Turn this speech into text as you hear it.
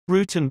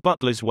Root and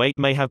Butler's weight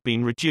may have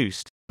been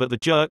reduced, but the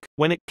jerk,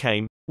 when it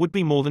came, would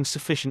be more than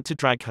sufficient to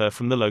drag her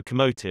from the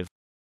locomotive.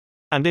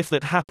 And if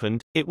that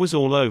happened, it was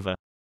all over.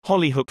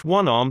 Holly hooked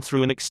one arm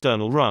through an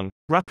external rung,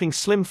 wrapping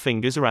slim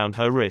fingers around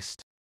her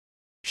wrist.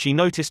 She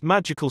noticed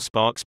magical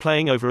sparks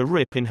playing over a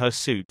rip in her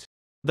suit.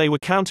 They were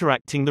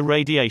counteracting the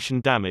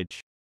radiation damage.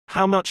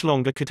 How much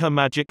longer could her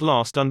magic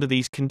last under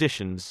these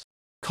conditions?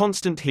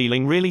 Constant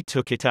healing really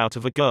took it out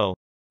of a girl.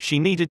 She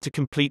needed to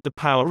complete the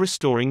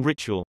power-restoring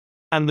ritual.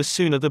 And the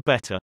sooner the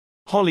better.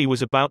 Holly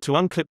was about to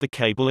unclip the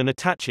cable and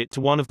attach it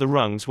to one of the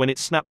rungs when it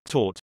snapped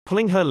taut,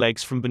 pulling her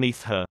legs from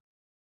beneath her.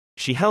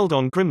 She held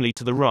on grimly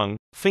to the rung,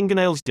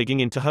 fingernails digging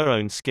into her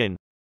own skin.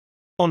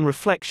 On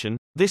reflection,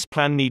 this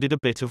plan needed a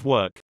bit of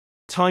work.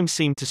 Time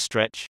seemed to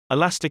stretch,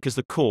 elastic as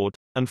the cord,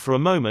 and for a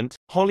moment,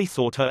 Holly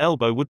thought her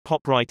elbow would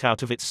pop right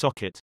out of its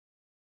socket.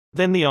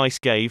 Then the ice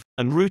gave,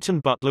 and Root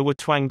and Butler were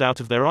twanged out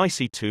of their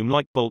icy tomb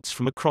like bolts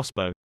from a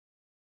crossbow.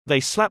 They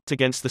slapped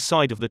against the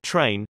side of the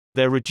train,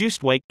 their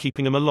reduced weight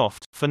keeping them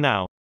aloft, for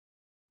now.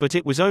 But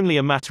it was only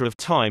a matter of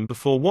time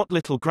before what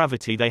little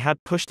gravity they had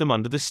pushed them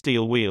under the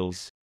steel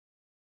wheels.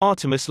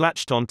 Artemis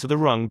latched onto the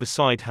rung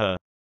beside her.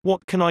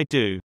 "What can I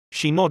do?"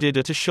 She nodded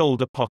at a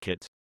shoulder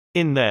pocket.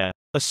 "In there.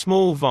 A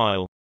small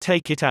vial.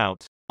 Take it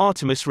out."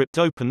 Artemis ripped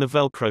open the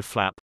Velcro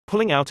flap,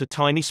 pulling out a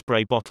tiny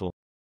spray bottle.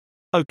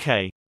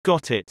 "Okay.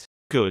 Got it.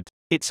 Good.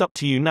 It's up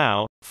to you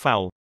now,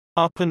 Fowl.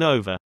 Up and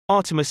over."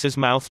 Artemis's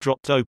mouth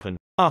dropped open.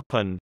 "Up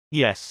and,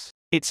 yes.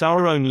 It's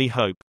our only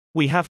hope.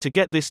 We have to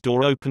get this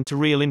door open to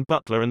reel in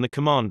Butler and the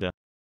commander.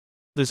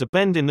 There's a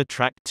bend in the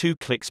track 2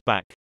 clicks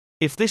back.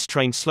 If this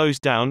train slows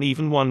down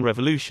even one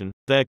revolution,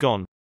 they're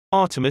gone."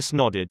 Artemis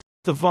nodded.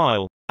 "The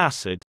vial,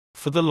 acid,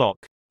 for the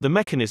lock. The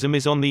mechanism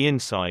is on the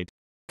inside.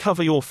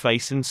 Cover your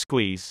face and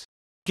squeeze.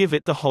 Give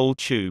it the whole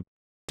tube.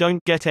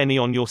 Don't get any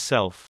on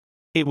yourself."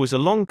 It was a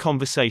long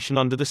conversation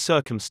under the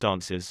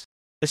circumstances.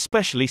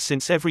 Especially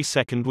since every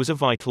second was a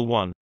vital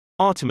one.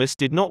 Artemis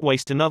did not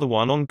waste another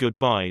one on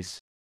goodbyes.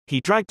 He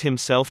dragged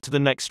himself to the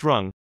next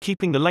rung,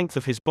 keeping the length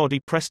of his body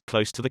pressed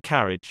close to the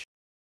carriage.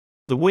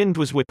 The wind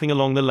was whipping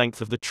along the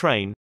length of the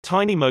train,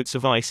 tiny motes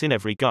of ice in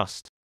every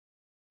gust.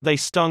 They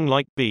stung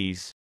like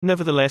bees.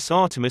 Nevertheless,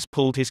 Artemis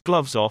pulled his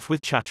gloves off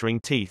with chattering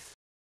teeth.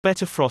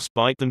 Better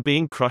frostbite than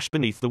being crushed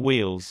beneath the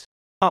wheels.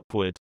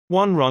 Upward,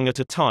 one rung at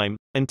a time,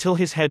 until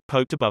his head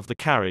poked above the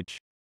carriage.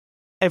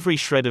 Every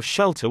shred of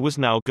shelter was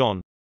now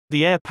gone.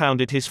 The air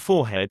pounded his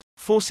forehead,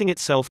 forcing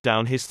itself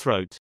down his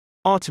throat.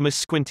 Artemis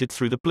squinted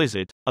through the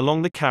blizzard,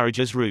 along the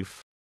carriage's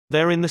roof.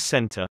 There in the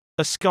center,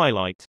 a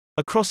skylight.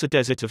 Across a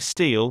desert of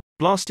steel,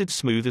 blasted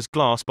smooth as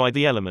glass by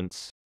the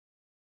elements.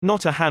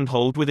 Not a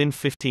handhold within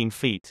 15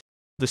 feet.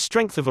 The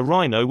strength of a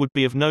rhino would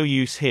be of no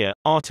use here,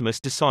 Artemis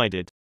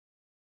decided.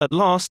 At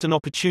last an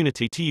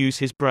opportunity to use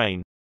his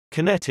brain.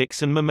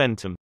 Kinetics and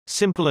momentum.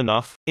 Simple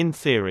enough, in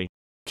theory.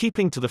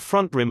 Keeping to the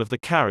front rim of the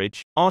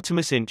carriage,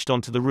 Artemis inched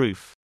onto the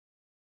roof.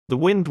 The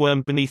wind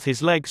wormed beneath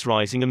his legs,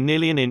 rising him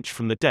nearly an inch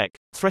from the deck,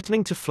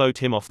 threatening to float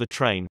him off the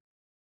train.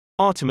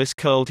 Artemis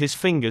curled his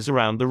fingers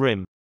around the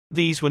rim.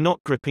 These were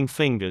not gripping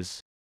fingers.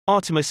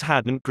 Artemis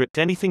hadn't gripped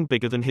anything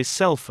bigger than his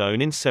cell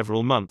phone in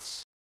several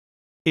months.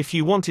 If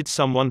you wanted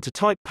someone to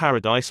type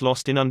Paradise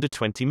Lost in under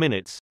 20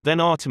 minutes, then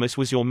Artemis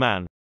was your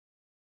man.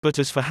 But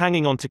as for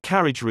hanging onto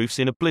carriage roofs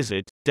in a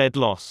blizzard, dead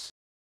loss.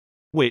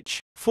 Which,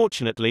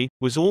 fortunately,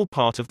 was all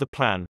part of the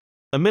plan.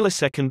 A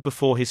millisecond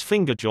before his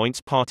finger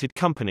joints parted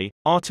company,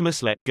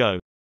 Artemis let go.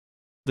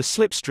 The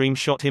slipstream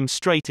shot him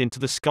straight into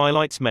the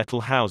skylight's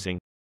metal housing.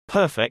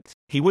 Perfect,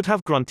 he would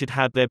have grunted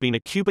had there been a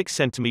cubic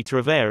centimeter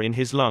of air in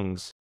his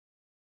lungs.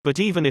 But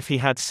even if he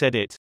had said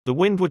it, the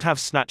wind would have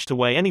snatched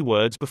away any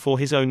words before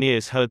his own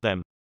ears heard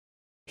them.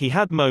 He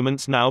had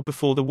moments now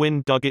before the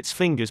wind dug its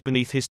fingers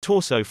beneath his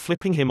torso,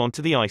 flipping him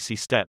onto the icy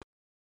step.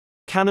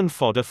 Cannon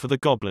fodder for the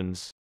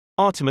goblins.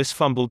 Artemis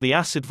fumbled the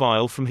acid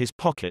vial from his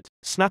pocket,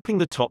 snapping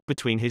the top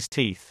between his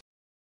teeth.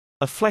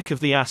 A fleck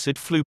of the acid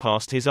flew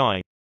past his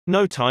eye.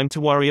 No time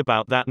to worry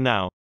about that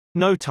now.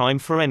 No time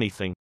for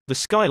anything. The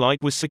skylight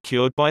was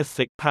secured by a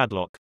thick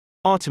padlock.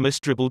 Artemis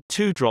dribbled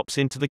 2 drops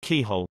into the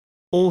keyhole.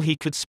 All he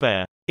could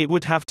spare. It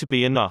would have to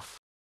be enough.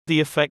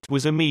 The effect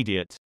was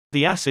immediate.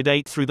 The acid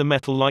ate through the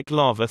metal like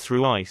lava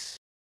through ice.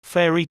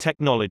 Fairy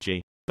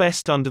technology.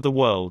 Best under the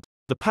world.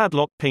 The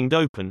padlock pinged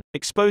open,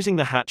 exposing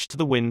the hatch to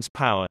the wind's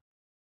power.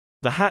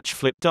 The hatch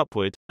flipped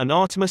upward, and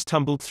Artemis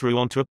tumbled through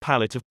onto a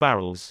pallet of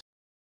barrels.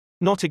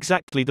 Not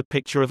exactly the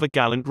picture of a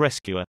gallant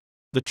rescuer.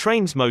 The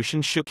train's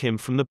motion shook him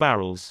from the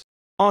barrels.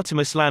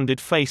 Artemis landed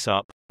face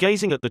up,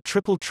 gazing at the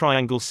triple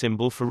triangle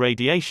symbol for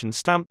radiation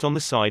stamped on the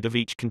side of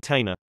each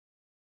container.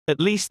 At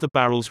least the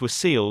barrels were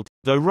sealed,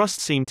 though rust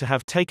seemed to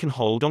have taken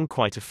hold on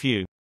quite a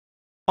few.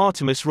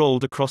 Artemis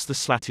rolled across the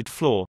slatted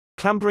floor,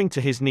 clambering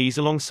to his knees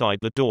alongside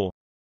the door.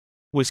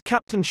 Was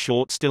Captain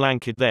Short still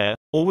anchored there,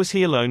 or was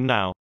he alone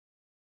now?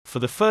 For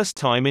the first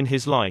time in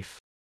his life.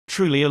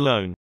 Truly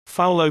alone.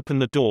 Fowl, open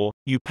the door,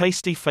 you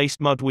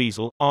pasty-faced mud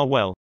weasel. Ah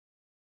well.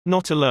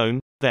 Not alone,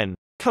 then.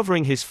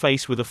 Covering his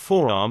face with a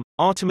forearm,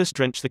 Artemis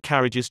drenched the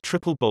carriage's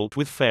triple bolt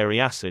with fairy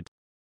acid.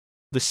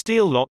 The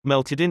steel lock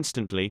melted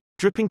instantly,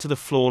 dripping to the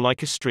floor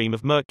like a stream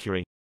of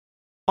mercury.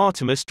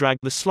 Artemis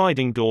dragged the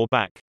sliding door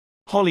back.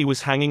 Holly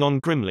was hanging on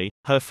grimly,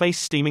 her face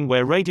steaming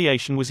where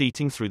radiation was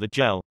eating through the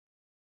gel.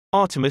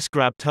 Artemis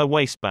grabbed her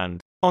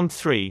waistband. On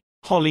 3,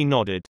 Holly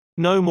nodded.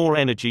 No more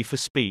energy for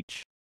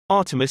speech.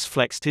 Artemis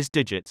flexed his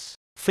digits.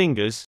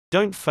 Fingers,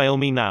 don't fail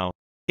me now.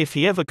 If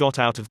he ever got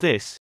out of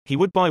this, he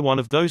would buy one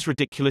of those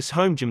ridiculous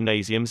home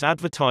gymnasiums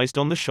advertised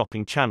on the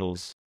shopping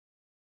channels.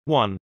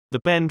 1. The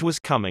bend was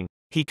coming.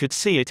 He could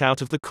see it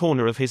out of the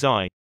corner of his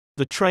eye.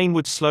 The train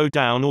would slow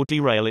down or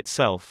derail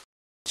itself.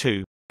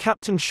 2.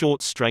 Captain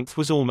Short's strength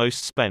was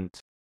almost spent.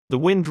 The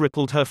wind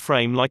rippled her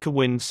frame like a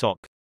wind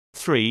sock.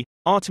 3.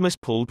 Artemis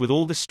pulled with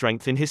all the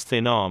strength in his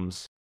thin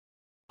arms.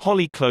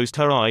 Holly closed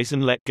her eyes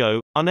and let go,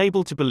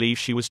 unable to believe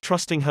she was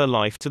trusting her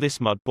life to this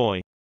mud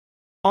boy.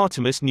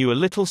 Artemis knew a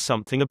little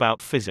something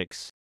about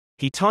physics.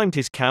 He timed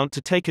his count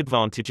to take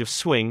advantage of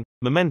swing,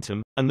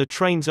 momentum, and the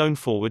train's own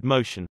forward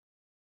motion.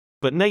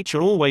 But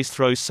nature always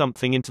throws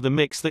something into the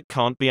mix that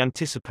can't be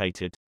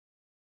anticipated.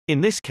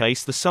 In this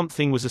case, the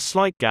something was a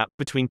slight gap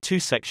between two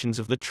sections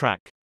of the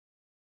track.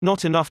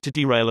 Not enough to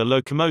derail a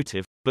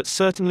locomotive, but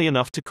certainly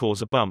enough to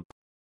cause a bump.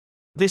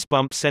 This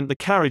bump sent the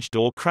carriage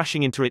door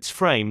crashing into its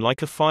frame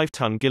like a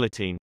 5-ton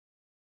guillotine.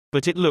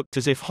 But it looked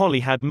as if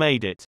Holly had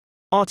made it.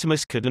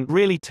 Artemis couldn't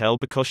really tell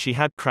because she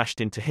had crashed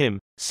into him,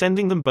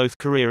 sending them both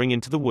careering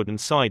into the wooden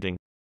siding.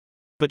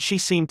 But she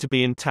seemed to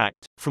be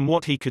intact, from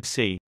what he could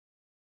see.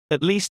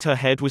 At least her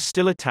head was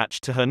still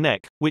attached to her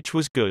neck, which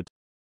was good.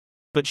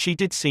 But she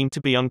did seem to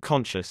be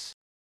unconscious.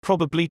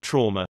 Probably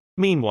trauma.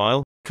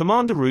 Meanwhile,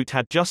 Commander Root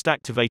had just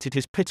activated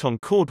his piton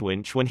cord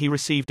winch when he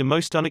received a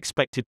most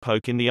unexpected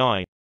poke in the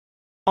eye.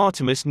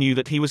 Artemis knew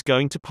that he was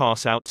going to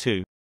pass out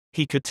too.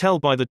 He could tell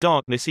by the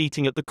darkness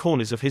eating at the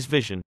corners of his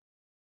vision.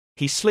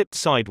 He slipped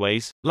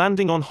sideways,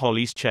 landing on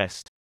Holly's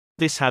chest.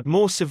 This had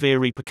more severe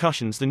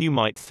repercussions than you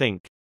might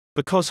think.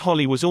 Because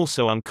Holly was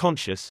also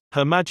unconscious,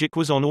 her magic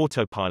was on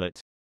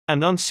autopilot.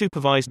 And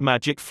unsupervised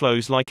magic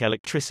flows like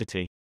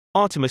electricity.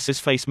 Artemis's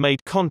face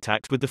made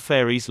contact with the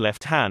fairy's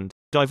left hand,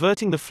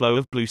 diverting the flow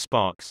of blue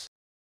sparks.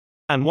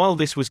 And while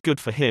this was good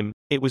for him,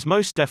 it was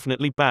most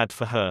definitely bad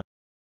for her.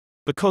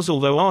 Because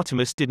although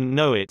Artemis didn't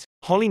know it,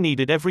 Holly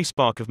needed every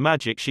spark of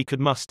magic she could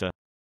muster.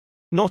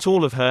 Not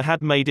all of her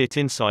had made it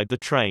inside the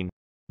train.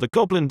 The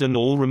goblin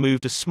Denal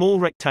removed a small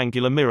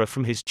rectangular mirror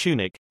from his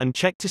tunic, and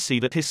checked to see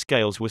that his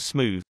scales were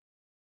smooth.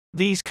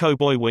 These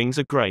cowboy wings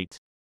are great.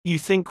 You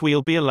think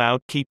we'll be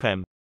allowed keep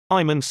 'em?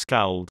 Iman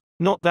scowled.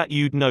 Not that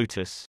you'd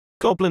notice.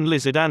 Goblin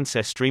lizard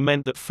ancestry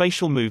meant that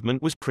facial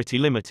movement was pretty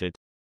limited.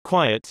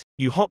 Quiet,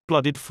 you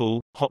hot-blooded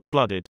fool,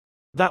 hot-blooded.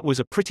 That was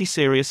a pretty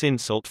serious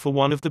insult for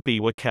one of the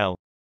Biwa-Kel.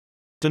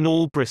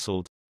 Denal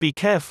bristled. Be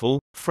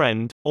careful,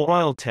 friend, or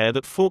I'll tear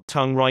that forked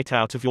tongue right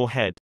out of your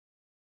head.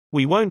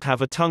 We won't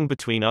have a tongue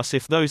between us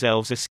if those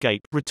elves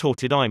escape,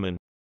 retorted Iman.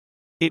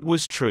 It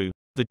was true.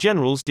 The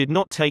generals did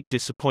not take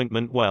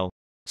disappointment well.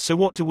 So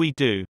what do we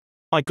do?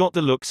 I got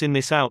the looks in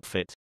this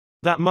outfit.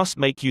 That must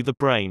make you the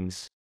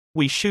brains.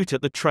 We shoot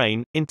at the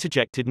train,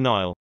 interjected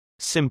Niall.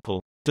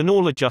 Simple.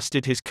 Denal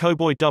adjusted his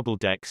cowboy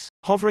double-decks,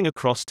 hovering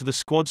across to the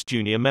squad's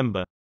junior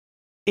member.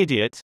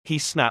 Idiot, he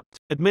snapped,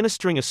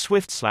 administering a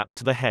swift slap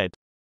to the head.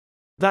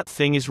 That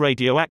thing is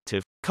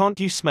radioactive, can't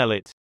you smell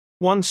it?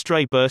 One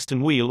stray burst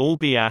and we'll all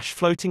be ash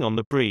floating on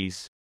the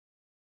breeze.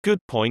 Good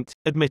point,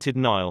 admitted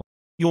Niall.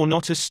 You're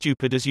not as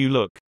stupid as you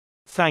look.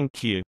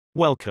 Thank you.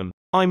 Welcome.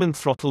 Iman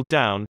throttled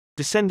down,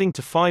 descending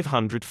to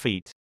 500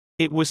 feet.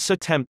 It was so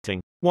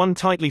tempting. One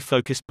tightly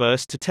focused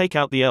burst to take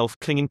out the elf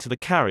clinging to the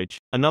carriage,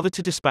 another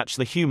to dispatch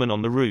the human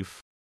on the roof.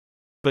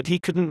 But he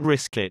couldn't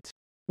risk it.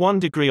 1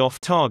 degree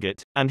off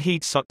target, and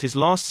he'd sucked his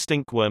last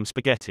stinkworm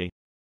spaghetti.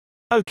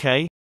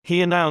 Okay,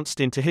 he announced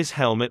into his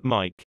helmet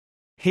mic.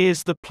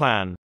 Here's the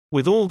plan.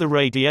 With all the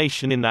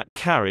radiation in that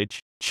carriage,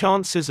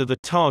 chances are the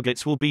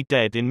targets will be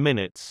dead in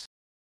minutes.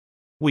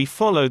 We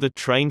follow the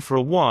train for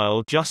a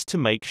while just to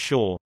make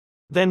sure.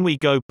 Then we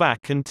go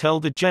back and tell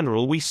the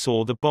general we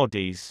saw the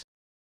bodies.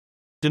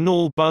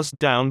 Denal buzzed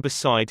down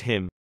beside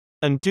him.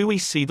 And do we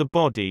see the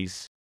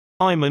bodies?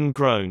 Iman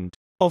groaned.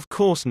 Of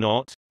course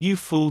not, you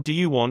fool, do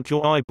you want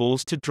your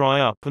eyeballs to dry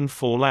up and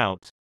fall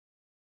out?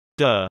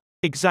 Duh.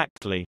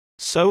 Exactly.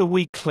 So are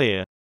we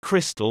clear?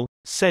 Crystal,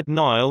 said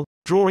Niall,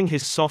 drawing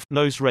his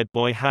soft-nosed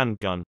redboy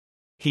handgun.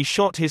 He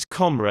shot his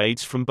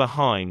comrades from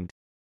behind.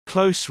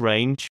 Close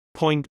range,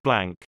 point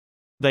blank.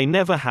 They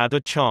never had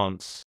a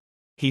chance.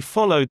 He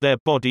followed their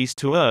bodies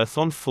to Earth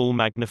on full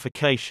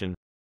magnification.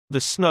 The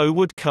snow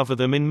would cover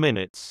them in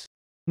minutes.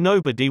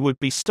 Nobody would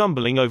be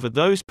stumbling over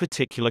those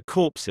particular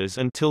corpses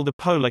until the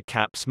polar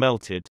caps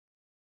melted.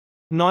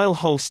 Niall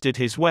holstered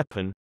his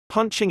weapon,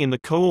 punching in the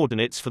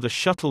coordinates for the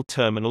shuttle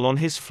terminal on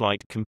his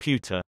flight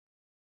computer.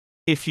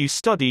 If you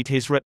studied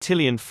his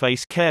reptilian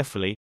face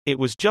carefully, it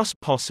was just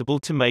possible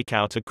to make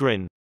out a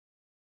grin.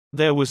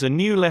 There was a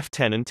new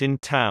lieutenant in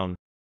town.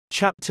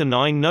 Chapter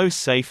 9 No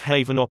Safe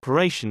Haven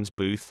Operations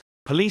Booth.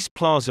 Police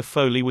Plaza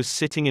Foley was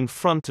sitting in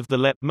front of the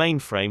LEP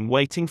mainframe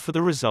waiting for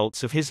the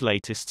results of his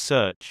latest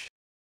search.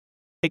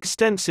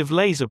 Extensive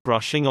laser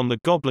brushing on the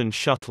Goblin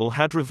shuttle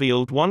had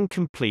revealed one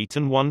complete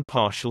and one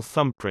partial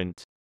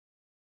thumbprint.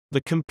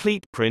 The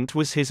complete print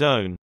was his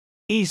own.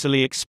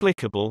 Easily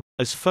explicable,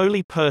 as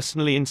Foley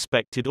personally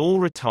inspected all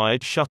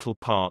retired shuttle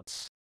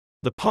parts.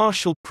 The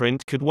partial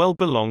print could well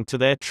belong to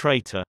their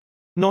traitor.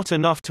 Not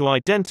enough to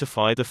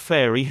identify the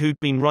fairy who'd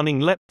been running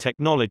LEP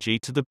technology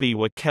to the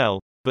Biwa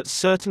Kel, but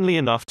certainly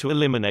enough to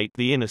eliminate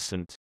the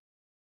innocent.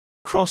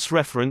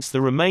 Cross-reference the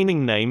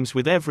remaining names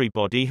with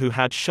everybody who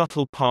had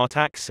shuttle part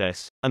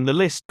access, and the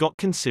list got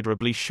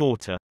considerably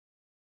shorter.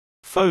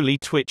 Foley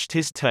twitched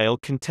his tail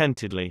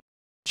contentedly.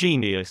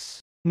 Genius.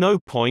 No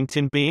point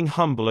in being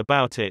humble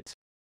about it.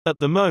 At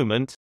the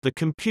moment, the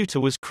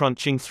computer was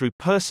crunching through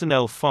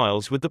personnel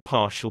files with the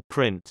partial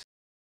print.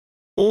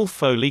 All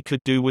Foley could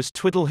do was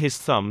twiddle his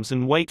thumbs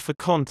and wait for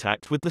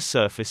contact with the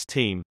surface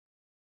team.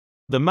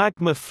 The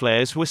magma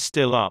flares were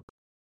still up.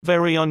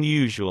 Very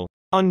unusual.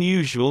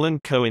 Unusual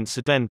and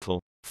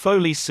coincidental.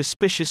 Foley's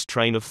suspicious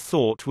train of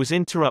thought was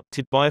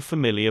interrupted by a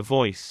familiar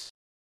voice.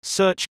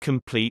 "Search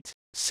complete,"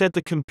 said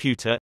the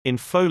computer, in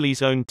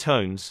Foley's own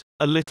tones,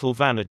 a little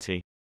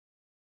vanity.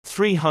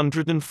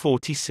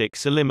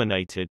 346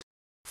 eliminated.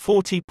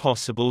 40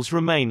 possibles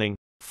remaining.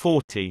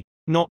 40.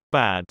 Not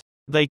bad.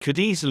 They could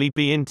easily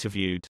be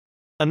interviewed.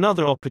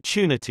 Another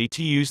opportunity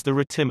to use the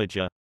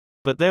retimager.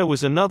 But there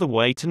was another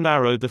way to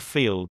narrow the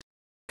field.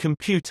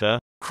 Computer,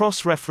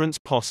 cross-reference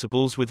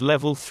possibles with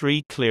Level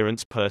 3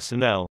 clearance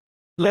personnel.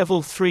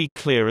 Level 3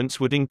 clearance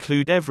would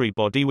include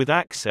everybody with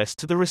access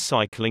to the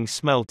recycling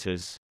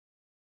smelters.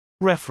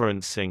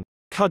 Referencing.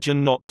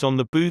 Cudgeon knocked on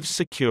the booth's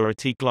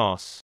security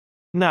glass.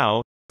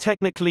 Now,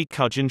 technically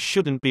Cudgeon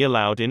shouldn't be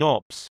allowed in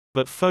ops,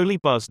 but Foley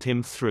buzzed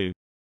him through.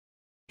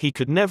 He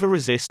could never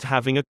resist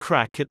having a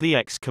crack at the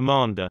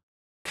ex-commander.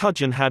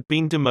 Cudgeon had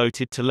been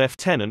demoted to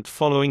lieutenant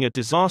following a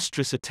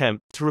disastrous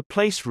attempt to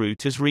replace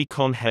Root as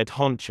recon head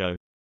honcho.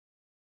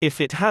 If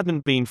it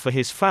hadn't been for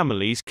his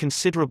family's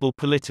considerable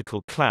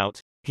political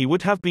clout, he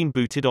would have been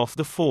booted off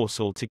the force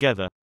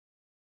altogether.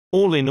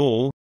 All in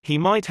all, he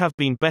might have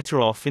been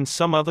better off in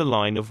some other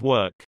line of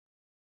work.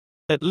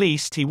 At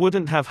least he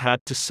wouldn't have had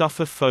to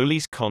suffer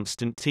Foley's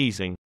constant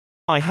teasing.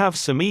 "I have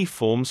some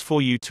E-forms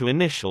for you to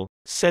initial,"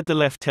 said the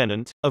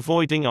lieutenant,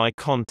 avoiding eye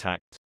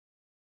contact.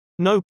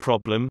 "No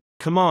problem,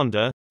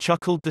 Commander,"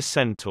 chuckled the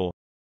Centaur.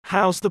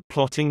 "How's the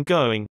plotting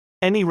going?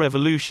 Any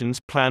revolutions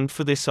planned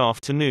for this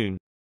afternoon?"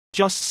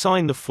 "Just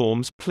sign the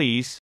forms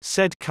please,"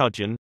 said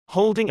Cudgeon,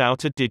 holding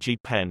out a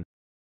digi-pen.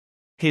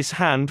 His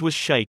hand was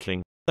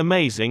shaking.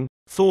 Amazing,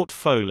 thought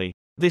Foley.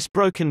 This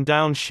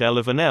broken-down shell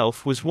of an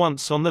elf was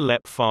once on the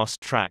LEP fast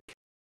track.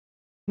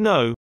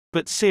 "No,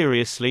 but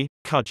seriously,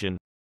 Cudgeon.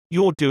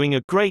 You're doing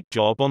a great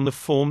job on the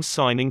form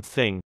signing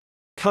thing."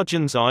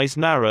 Cudgeon's eyes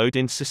narrowed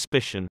in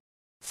suspicion.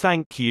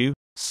 "Thank you,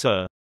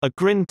 sir." A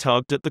grin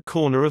tugged at the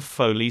corner of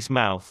Foley's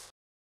mouth.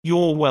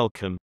 "You're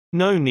welcome.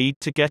 No need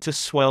to get a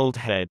swelled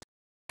head."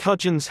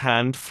 Cudgeon's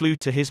hand flew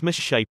to his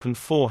misshapen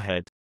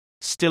forehead.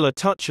 Still a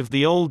touch of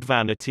the old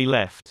vanity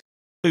left.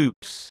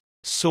 "Oops.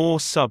 Sore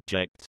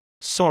subject.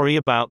 Sorry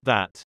about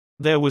that."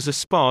 There was a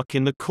spark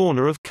in the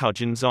corner of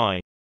Cudgeon's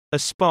eye. A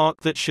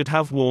spark that should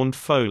have warned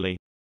Foley.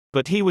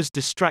 But he was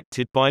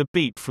distracted by a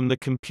beep from the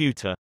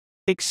computer.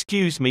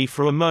 "Excuse me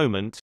for a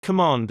moment,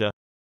 Commander.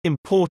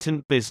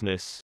 Important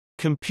business.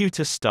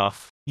 Computer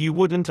stuff, you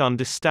wouldn't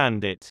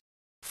understand it."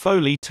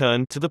 Foley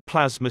turned to the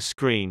plasma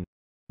screen.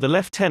 The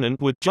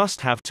lieutenant would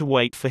just have to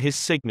wait for his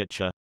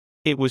signature.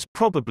 It was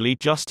probably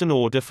just an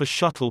order for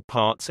shuttle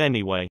parts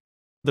anyway.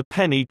 The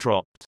penny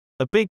dropped.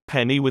 A big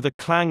penny with a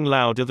clang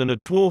louder than a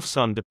dwarf's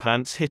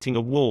underpants hitting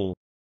a wall.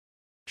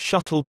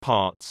 Shuttle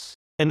parts.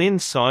 An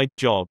inside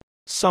job.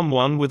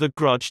 Someone with a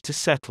grudge to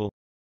settle.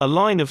 A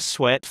line of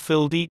sweat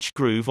filled each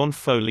groove on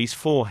Foley's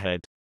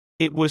forehead.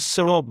 It was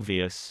so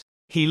obvious.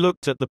 He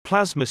looked at the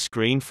plasma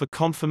screen for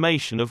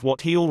confirmation of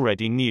what he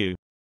already knew.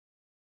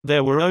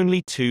 There were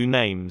only two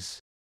names.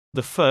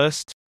 The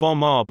first,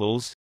 Bomb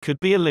Arbles, could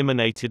be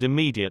eliminated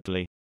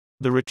immediately.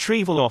 The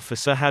retrieval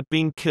officer had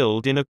been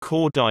killed in a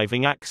core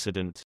diving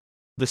accident.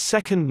 The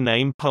second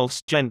name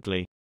pulsed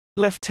gently.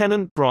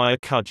 Lieutenant Briar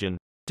Cudgeon.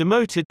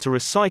 Demoted to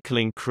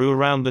recycling crew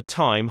around the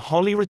time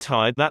Holly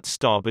retired that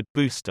starboard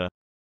booster.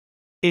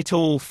 It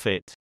all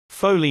fit.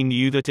 Foley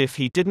knew that if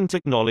he didn't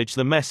acknowledge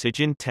the message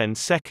in 10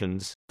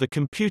 seconds, the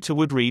computer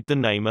would read the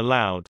name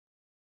aloud.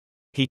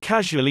 He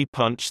casually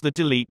punched the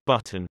delete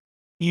button.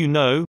 "You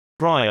know,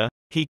 Briar,"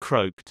 he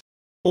croaked.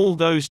 "All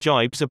those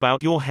jibes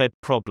about your head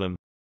problem.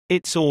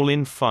 It's all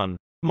in fun.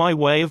 My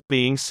way of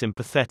being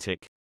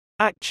sympathetic.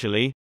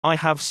 Actually, I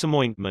have some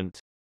ointment."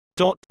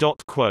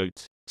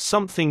 Quote.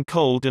 Something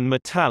cold and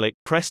metallic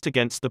pressed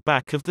against the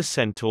back of the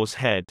Centaur's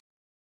head.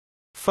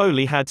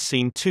 Foley had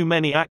seen too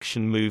many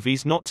action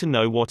movies not to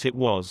know what it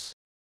was.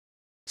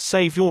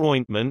 "Save your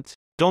ointment,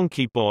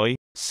 donkey boy,"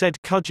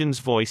 said Cudgeon's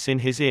voice in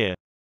his ear.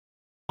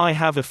 "I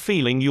have a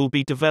feeling you'll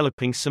be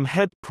developing some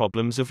head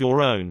problems of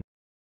your own."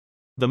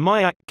 The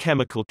Mayak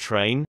chemical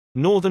train,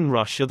 northern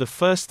Russia. The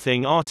first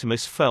thing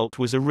Artemis felt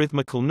was a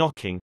rhythmical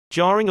knocking,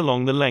 jarring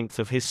along the length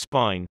of his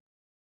spine.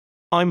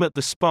 I'm at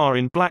the spa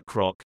in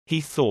Blackrock,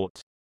 he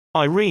thought.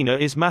 Irina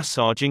is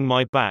massaging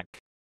my back.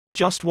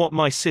 Just what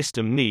my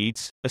system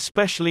needs,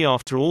 especially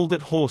after all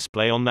that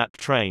horseplay on that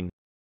train.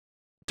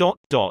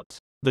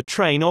 The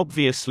train,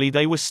 obviously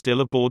they were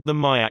still aboard the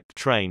Mayak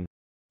train.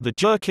 The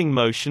jerking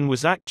motion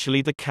was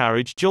actually the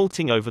carriage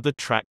jolting over the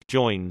track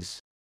joins.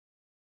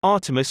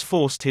 Artemis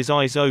forced his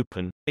eyes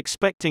open,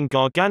 expecting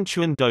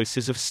gargantuan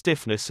doses of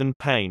stiffness and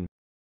pain.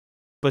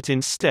 But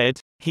instead,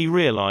 he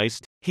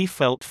realized, he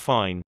felt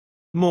fine.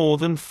 More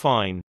than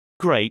fine.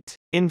 Great,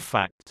 in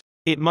fact.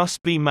 It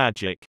must be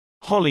magic.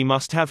 Holly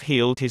must have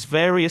healed his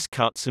various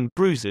cuts and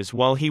bruises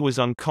while he was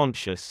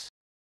unconscious.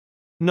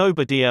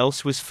 Nobody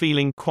else was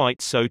feeling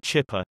quite so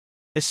chipper.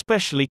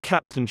 Especially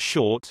Captain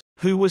Short,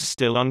 who was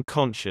still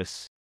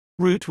unconscious.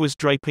 Root was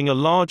draping a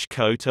large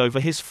coat over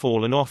his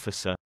fallen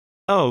officer.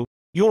 "Oh,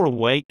 you're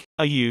awake,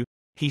 are you?"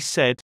 he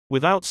said,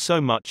 without so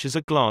much as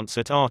a glance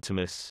at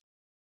Artemis.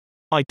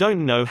 "I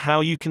don't know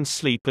how you can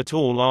sleep at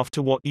all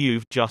after what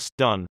you've just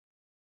done."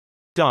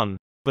 "Done.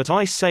 But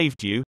I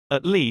saved you,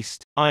 at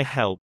least, I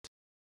helped."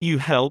 "You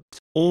helped,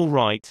 all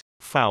right,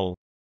 Fowl.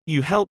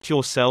 You helped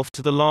yourself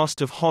to the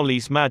last of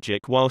Holly's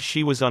magic while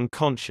she was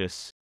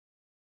unconscious."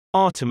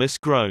 Artemis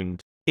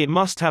groaned. It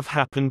must have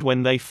happened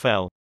when they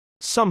fell.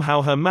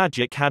 Somehow her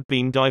magic had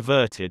been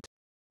diverted.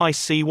 "I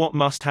see what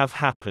must have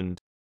happened.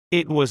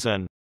 It was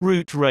an..."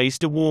 Root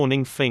raised a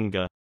warning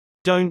finger.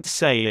 "Don't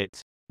say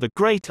it. The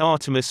great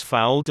Artemis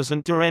Fowl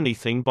doesn't do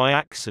anything by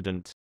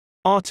accident."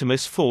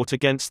 Artemis fought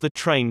against the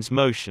train's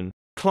motion,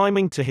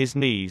 climbing to his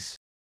knees.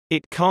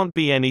 "It can't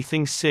be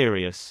anything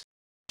serious.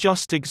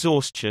 Just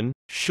exhaustion,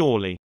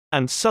 surely."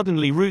 And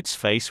suddenly Root's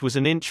face was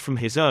an inch from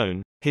his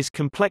own, his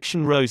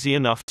complexion rosy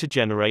enough to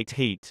generate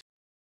heat.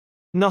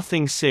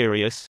 "Nothing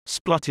serious,"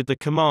 spluttered the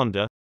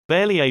commander,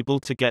 barely able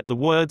to get the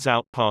words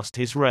out past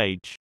his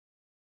rage.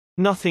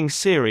 "Nothing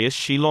serious.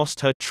 She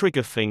lost her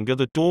trigger finger.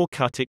 The door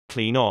cut it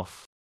clean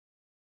off.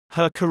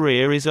 Her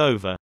career is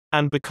over.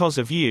 And because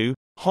of you,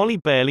 Holly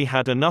barely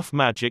had enough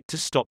magic to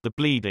stop the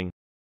bleeding.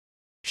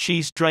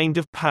 She's drained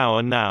of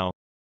power now.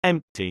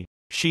 Empty.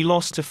 She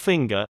lost a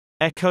finger,"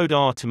 echoed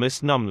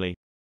Artemis numbly.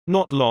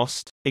 "Not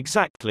lost,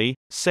 exactly,"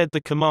 said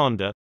the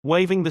commander,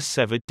 waving the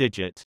severed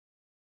digit.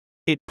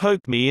 "It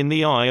poked me in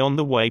the eye on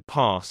the way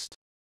past."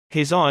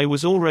 His eye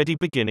was already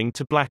beginning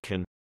to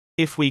blacken.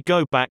 "If we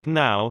go back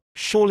now,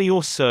 surely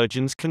your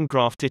surgeons can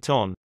graft it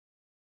on."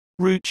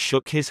 Root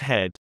shook his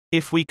head.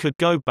 "If we could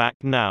go back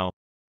now.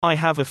 I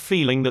have a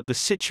feeling that the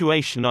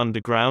situation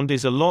underground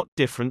is a lot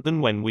different than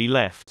when we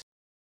left.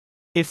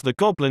 If the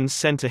goblins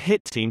sent a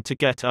hit team to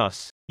get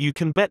us, you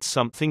can bet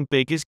something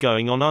big is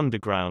going on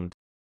underground."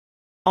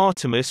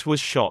 Artemis was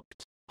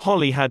shocked.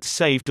 Holly had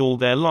saved all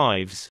their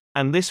lives,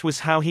 and this was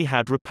how he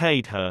had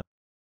repaid her.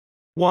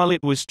 While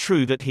it was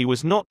true that he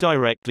was not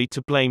directly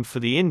to blame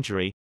for the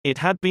injury, it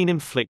had been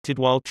inflicted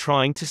while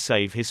trying to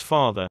save his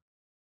father.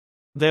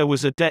 There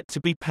was a debt to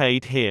be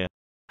paid here.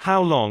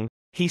 "How long?"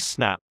 he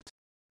snapped.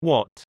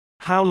 "What?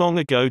 How long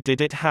ago did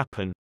it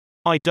happen?"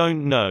 "I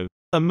don't know.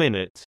 A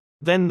minute."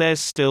 "Then there's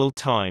still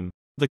time."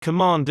 The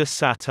commander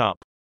sat up.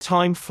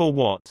 "Time for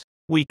what?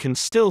 We can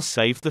still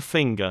save the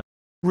finger."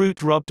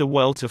 Root rubbed a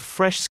welt of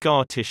fresh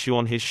scar tissue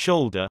on his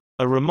shoulder,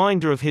 a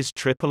reminder of his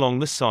trip along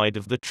the side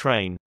of the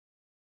train.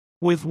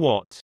 "With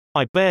what?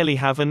 I barely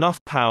have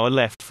enough power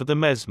left for the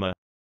mesmer."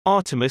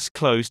 Artemis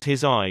closed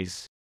his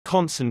eyes,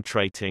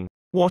 concentrating.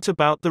 "What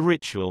about the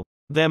ritual?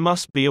 There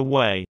must be a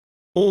way.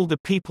 All the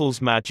people's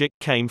magic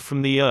came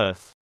from the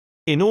earth.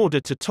 In order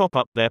to top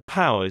up their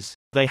powers,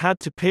 they had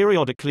to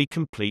periodically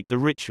complete the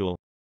ritual.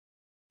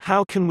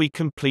 How can we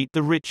complete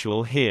the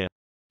ritual here?"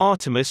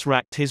 Artemis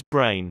racked his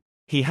brain.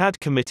 He had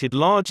committed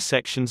large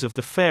sections of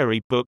the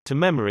fairy book to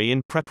memory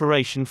in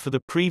preparation for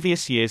the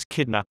previous year's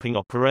kidnapping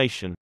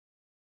operation.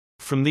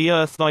 "From the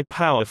earth thy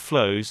power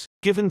flows,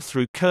 given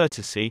through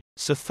courtesy,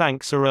 so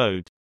thanks are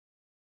owed.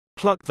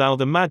 Pluck thou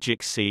the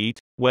magic seed,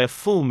 where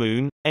full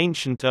moon,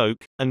 ancient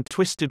oak, and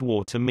twisted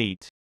water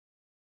meet.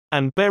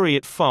 And bury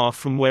it far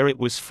from where it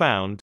was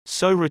found,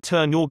 so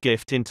return your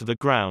gift into the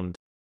ground."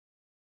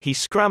 He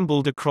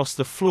scrambled across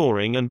the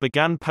flooring and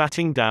began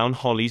patting down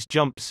Holly's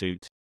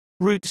jumpsuit.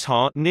 Root's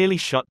heart nearly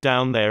shut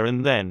down there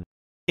and then.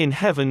 "In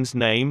heaven's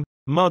name,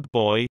 Mud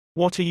Boy,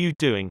 what are you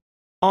doing?"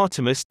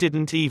 Artemis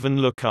didn't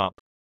even look up.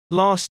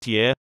 Last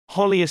year,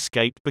 Holly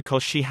escaped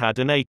because she had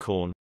an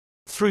acorn.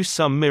 Through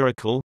some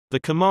miracle, the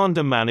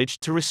commander managed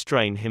to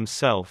restrain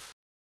himself.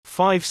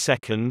 5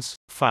 seconds,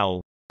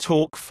 Fowl.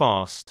 Talk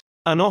fast.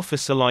 An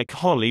officer like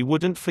Holly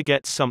wouldn't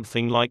forget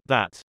something like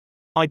that.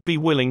 I'd be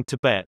willing to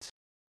bet.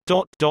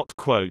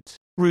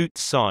 Root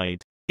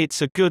sighed.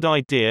 "It's a good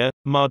idea,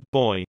 Mud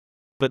Boy.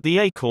 But the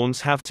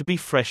acorns have to be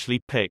freshly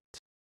picked.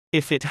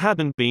 If it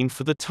hadn't been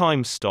for the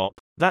time stop,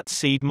 that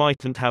seed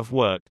mightn't have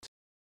worked.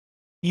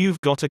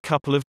 You've got a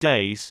couple of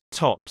days,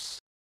 tops.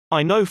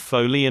 I know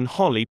Foley and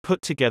Holly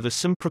put together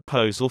some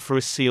proposal for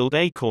a sealed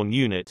acorn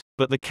unit,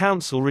 but the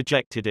council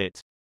rejected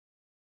it.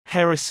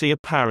 Heresy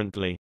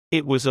apparently."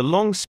 It was a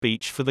long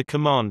speech for the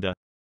commander.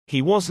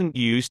 He wasn't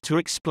used to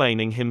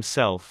explaining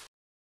himself.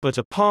 But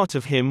a part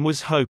of him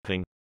was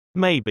hoping.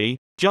 Maybe,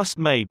 just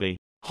maybe,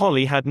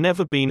 Holly had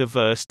never been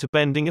averse to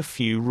bending a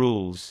few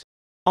rules.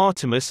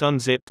 Artemis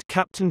unzipped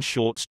Captain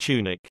Short's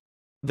tunic.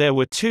 There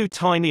were 2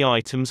 tiny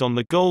items on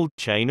the gold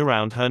chain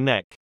around her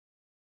neck.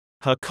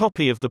 Her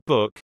copy of the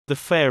book, the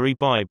Fairy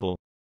Bible.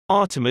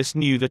 Artemis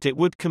knew that it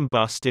would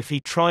combust if he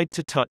tried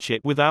to touch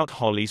it without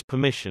Holly's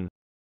permission.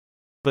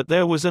 But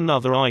there was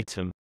another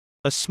item.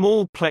 A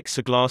small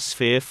plexiglass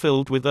sphere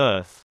filled with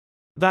earth.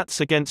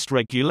 That's against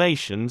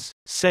regulations,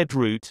 said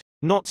Root,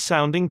 not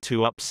sounding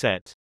too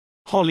upset.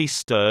 Holly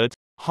stirred,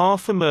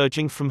 half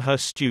emerging from her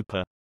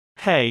stupor.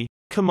 Hey,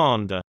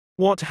 Commander.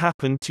 What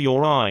happened to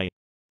your eye?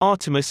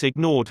 Artemis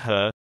ignored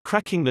her,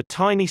 cracking the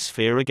tiny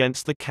sphere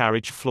against the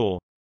carriage floor.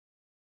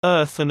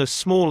 Earth and a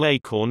small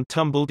acorn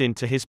tumbled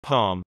into his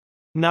palm.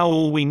 Now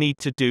all we need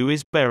to do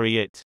is bury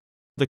it.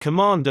 The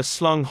commander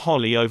slung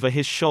Holly over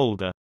his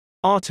shoulder.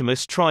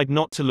 Artemis tried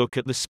not to look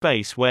at the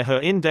space where her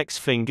index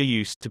finger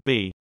used to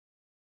be.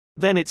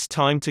 Then it's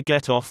time to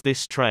get off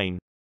this train.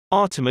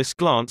 Artemis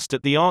glanced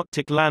at the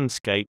Arctic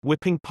landscape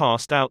whipping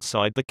past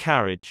outside the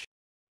carriage.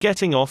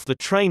 Getting off the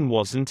train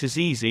wasn't as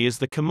easy as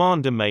the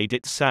commander made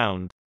it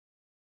sound.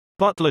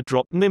 Butler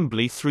dropped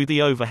nimbly through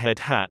the overhead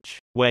hatch,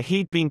 where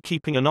he'd been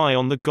keeping an eye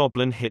on the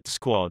goblin hit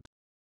squad.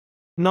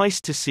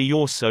 Nice to see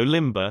you're so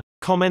limber,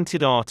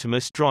 commented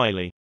Artemis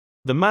dryly.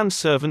 The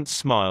manservant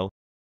smiled.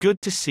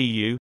 Good to see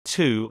you,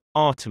 too,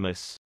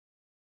 Artemis.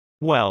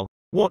 Well,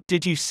 what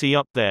did you see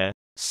up there?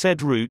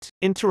 Said Root,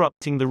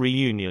 interrupting the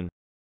reunion.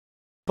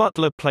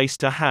 Butler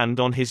placed a hand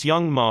on his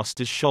young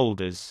master's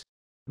shoulders.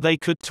 They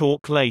could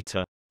talk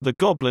later. The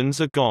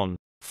goblins are gone.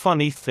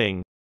 Funny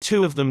thing.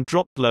 2 of them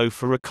dropped low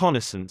for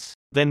reconnaissance,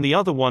 then the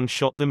other one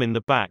shot them in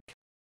the back.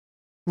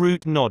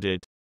 Root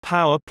nodded.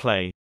 Power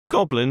play.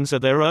 Goblins are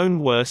their own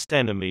worst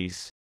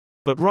enemies.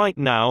 But right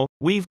now,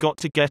 we've got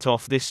to get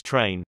off this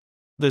train.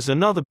 There's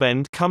another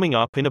bend coming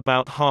up in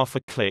about half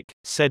a click,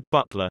 said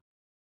Butler.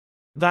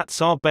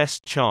 That's our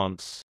best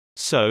chance.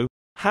 So,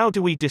 how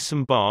do we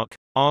disembark?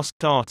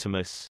 Asked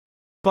Artemis.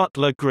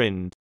 Butler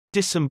grinned.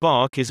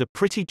 Disembark is a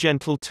pretty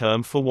gentle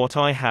term for what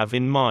I have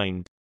in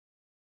mind.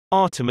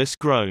 Artemis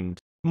groaned.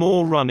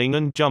 More running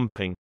and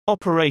jumping.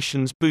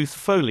 Operations Booth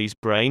Foley's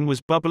brain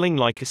was bubbling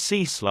like a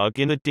sea slug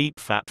in a deep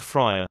fat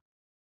fryer.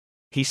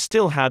 He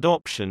still had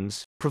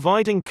options,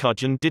 providing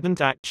Cudgeon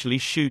didn't actually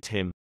shoot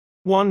him.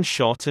 1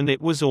 shot and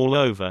it was all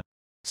over.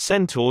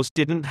 Centaurs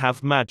didn't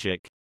have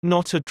magic.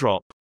 Not a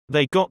drop.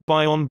 They got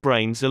by on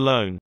brains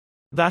alone.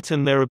 That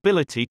and their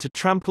ability to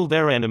trample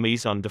their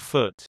enemies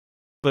underfoot.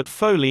 But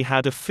Foley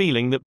had a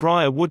feeling that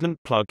Briar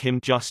wouldn't plug him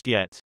just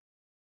yet.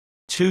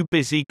 Too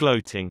busy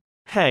gloating.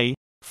 Hey,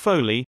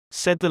 Foley,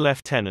 said the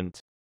lieutenant.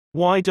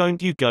 Why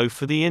don't you go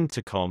for the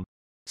intercom?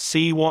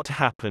 See what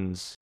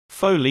happens.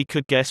 Foley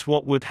could guess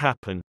what would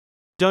happen.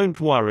 Don't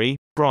worry,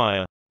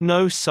 Briar.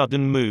 No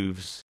sudden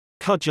moves.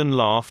 Cudgeon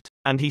laughed,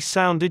 and he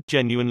sounded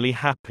genuinely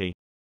happy.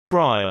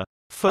 Briar.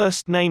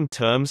 First name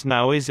terms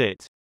now is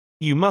it?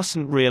 You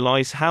mustn't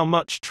realize how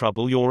much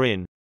trouble you're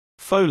in.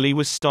 Foley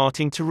was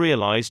starting to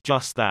realize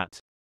just that.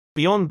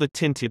 Beyond the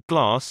tinted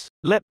glass,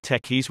 lep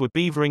techies were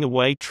beavering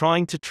away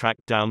trying to track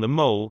down the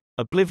mole,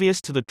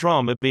 oblivious to the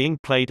drama being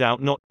played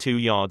out not 2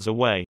 yards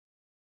away.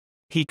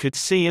 He could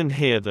see and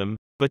hear them,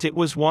 but it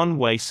was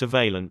one-way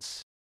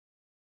surveillance.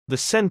 The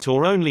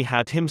centaur only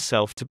had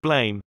himself to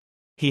blame.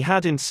 He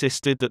had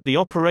insisted that the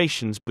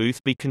operations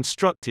booth be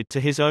constructed to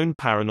his own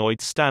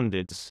paranoid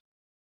standards.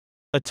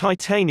 A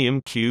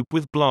titanium cube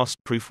with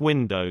blast-proof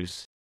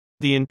windows.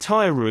 The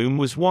entire room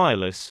was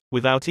wireless,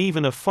 without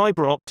even a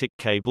fiber optic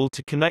cable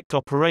to connect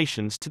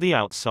operations to the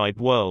outside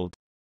world.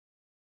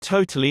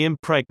 Totally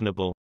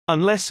impregnable.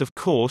 Unless of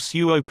course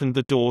you opened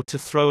the door to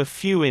throw a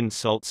few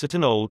insults at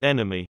an old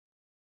enemy.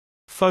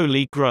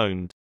 Foley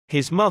groaned.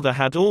 His mother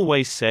had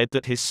always said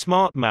that his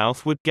smart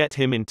mouth would get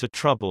him into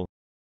trouble.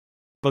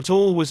 But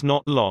all was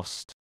not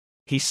lost.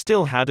 He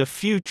still had a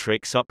few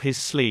tricks up his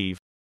sleeve.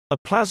 A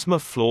plasma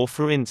floor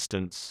for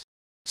instance.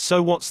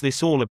 So what's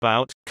this all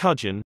about,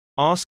 Cudgeon?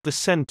 Asked the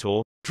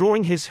centaur,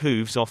 drawing his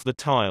hooves off the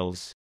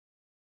tiles.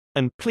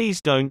 And please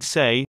don't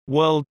say,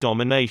 world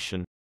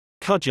domination.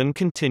 Cudgeon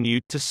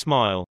continued to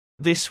smile.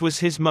 This was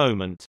his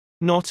moment.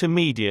 Not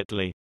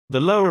immediately. The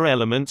lower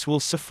elements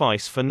will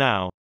suffice for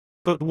now.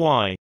 But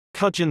why?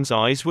 Cudgeon's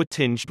eyes were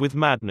tinged with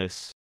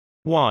madness.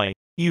 Why?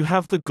 You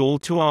have the gall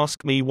to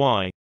ask me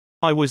why.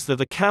 I was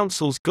the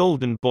council's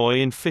golden boy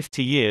in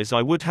 50 years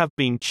I would have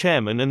been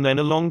chairman and then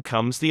along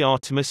comes the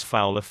Artemis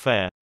Fowl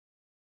affair.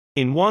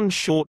 In one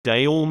short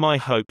day all my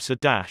hopes are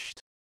dashed.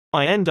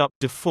 I end up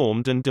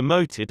deformed and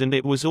demoted and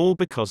it was all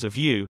because of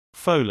you,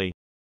 Foley.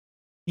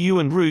 You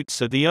and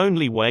Roots are the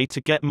only way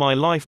to get my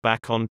life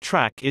back on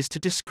track is to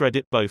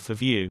discredit both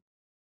of you.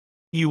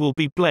 You will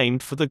be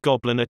blamed for the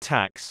goblin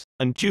attacks,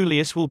 and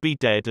Julius will be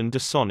dead and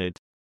dishonored.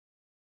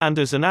 And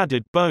as an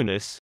added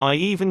bonus, I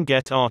even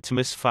get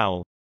Artemis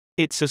Fowl.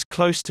 It's as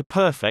close to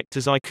perfect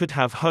as I could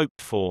have hoped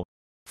for.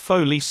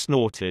 Foley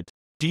snorted.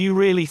 Do you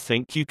really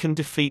think you can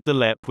defeat the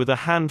Lep with a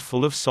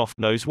handful of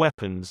soft-nose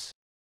weapons?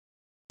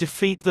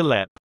 Defeat the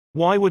Lep.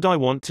 Why would I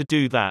want to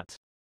do that?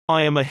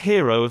 I am a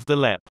hero of the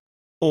LEP.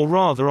 Or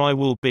rather I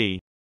will be.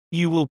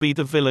 You will be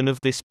the villain of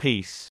this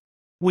piece.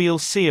 We'll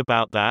see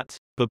about that,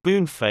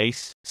 baboon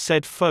face,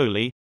 said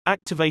Foley,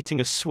 activating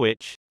a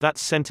switch that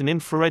sent an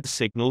infrared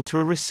signal to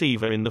a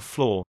receiver in the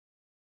floor.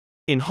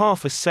 In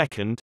half a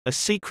second, a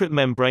secret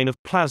membrane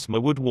of plasma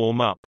would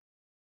warm up.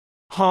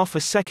 Half a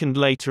second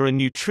later a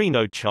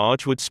neutrino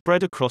charge would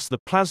spread across the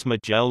plasma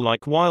gel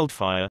like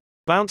wildfire,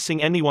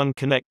 bouncing anyone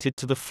connected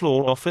to the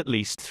floor off at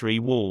least 3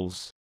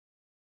 walls.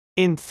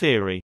 In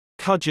theory.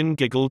 Cudgeon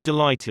giggled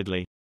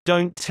delightedly.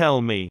 Don't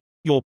tell me.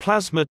 Your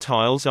plasma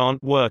tiles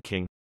aren't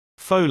working.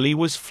 Foley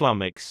was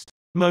flummoxed.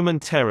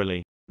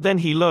 Momentarily. Then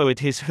he lowered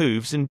his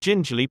hooves and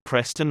gingerly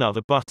pressed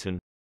another button.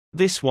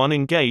 This one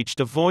engaged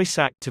a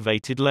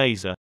voice-activated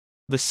laser.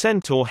 The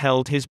centaur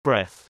held his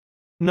breath.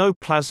 No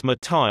plasma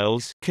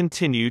tiles,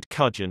 continued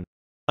Cudgeon.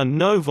 And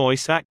no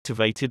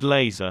voice-activated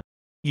laser.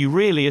 You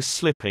really are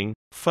slipping,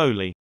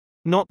 Foley.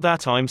 Not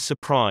that I'm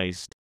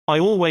surprised. I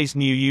always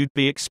knew you'd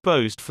be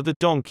exposed for the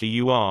donkey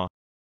you are.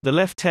 The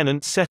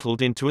lieutenant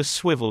settled into a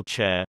swivel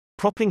chair,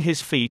 propping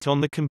his feet on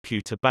the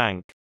computer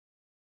bank.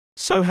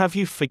 So have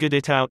you figured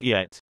it out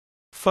yet?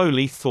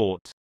 Foley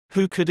thought.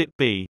 Who could it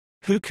be?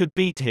 Who could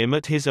beat him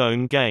at his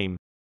own game?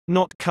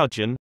 Not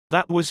Cudgeon,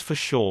 that was for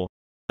sure.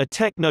 A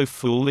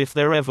techno-fool if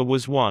there ever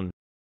was one.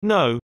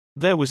 No,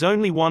 there was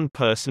only one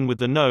person with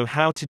the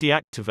know-how to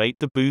deactivate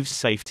the booth's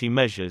safety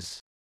measures.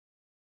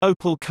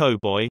 Opal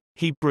Cowboy,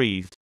 he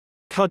breathed.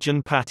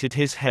 Cudgeon patted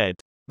his head.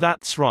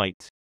 That's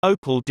right.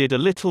 Opal did a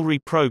little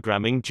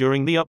reprogramming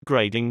during the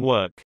upgrading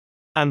work.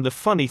 And the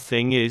funny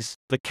thing is,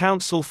 the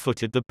council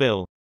footed the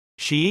bill.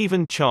 She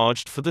even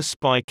charged for the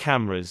spy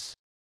cameras.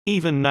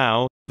 Even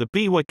now, the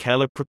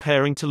Biwakel are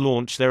preparing to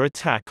launch their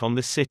attack on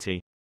the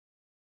city.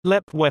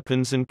 LEP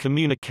weapons and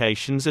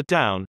communications are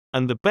down,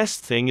 and the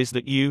best thing is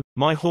that you,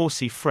 my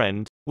horsey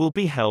friend, will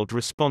be held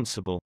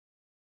responsible.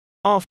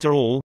 After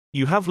all,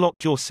 you have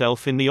locked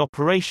yourself in the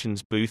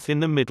operations booth in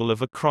the middle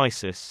of a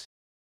crisis.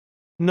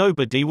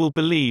 Nobody will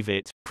believe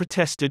it,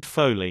 protested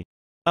Foley.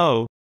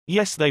 Oh,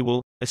 yes they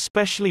will,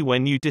 especially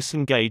when you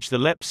disengage the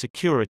LEP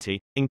security,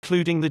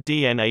 including the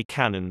DNA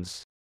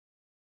cannons.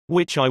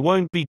 Which I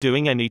won't be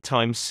doing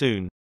anytime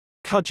soon.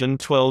 Cudgeon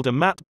twirled a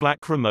matte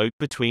black remote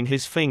between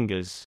his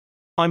fingers.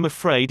 I'm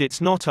afraid it's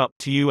not up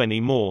to you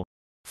anymore.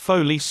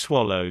 Foley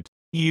swallowed.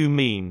 You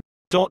mean. ...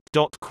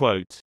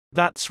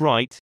 That's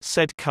right,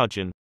 said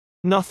Cudgeon.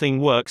 Nothing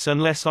works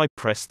unless I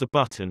press the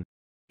button.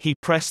 He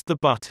pressed the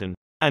button.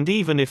 And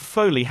even if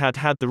Foley had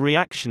had the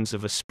reactions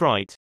of a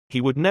sprite,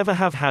 he would never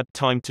have had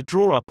time to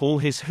draw up all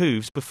his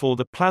hooves before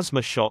the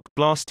plasma shock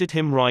blasted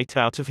him right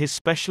out of his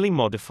specially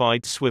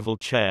modified swivel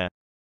chair.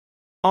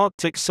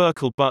 Arctic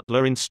Circle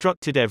Butler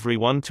instructed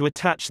everyone to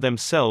attach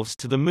themselves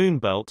to the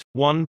moonbelt,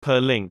 1 per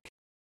link.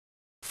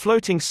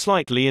 Floating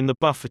slightly in the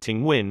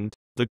buffeting wind,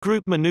 the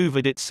group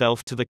maneuvered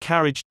itself to the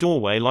carriage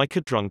doorway like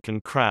a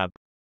drunken crab.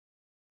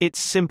 It's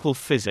simple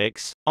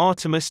physics,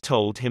 Artemis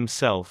told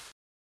himself.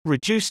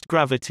 Reduced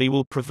gravity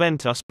will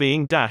prevent us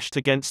being dashed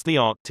against the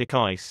Arctic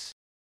ice.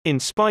 In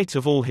spite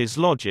of all his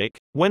logic,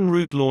 when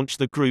Root launched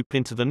the group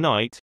into the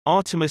night,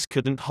 Artemis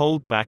couldn't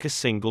hold back a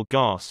single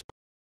gasp.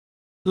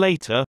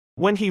 Later,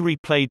 when he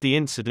replayed the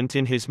incident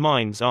in his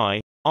mind's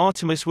eye,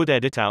 Artemis would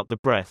edit out the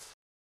breath.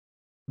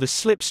 The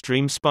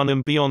slipstream spun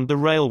him beyond the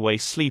railway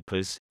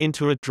sleepers,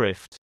 into a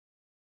drift.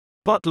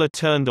 Butler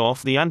turned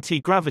off the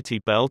anti-gravity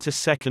belt a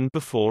second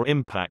before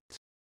impact.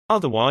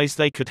 Otherwise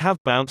they could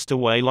have bounced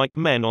away like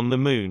men on the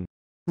moon.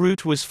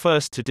 Root was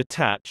first to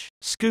detach,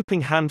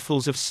 scooping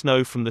handfuls of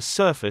snow from the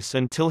surface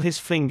until his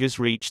fingers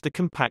reached the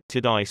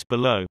compacted ice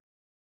below.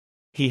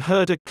 He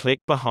heard a click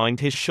behind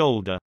his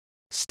shoulder.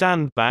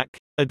 Stand back,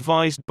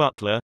 advised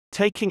Butler,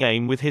 taking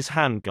aim with his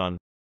handgun.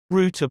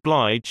 Root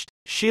obliged,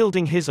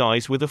 shielding his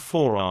eyes with a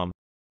forearm.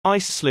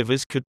 Ice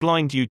slivers could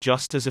blind you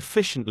just as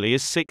efficiently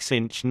as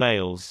 6-inch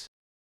nails.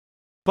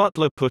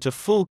 Butler put a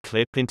full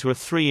clip into a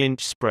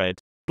 3-inch spread,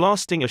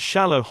 blasting a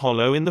shallow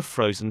hollow in the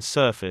frozen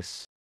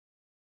surface.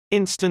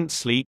 Instant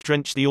sleet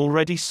drenched the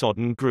already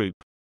sodden group.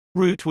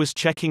 Root was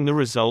checking the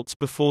results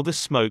before the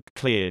smoke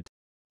cleared.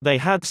 They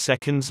had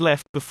seconds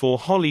left before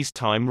Holly's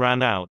time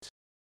ran out.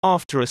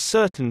 After a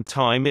certain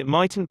time it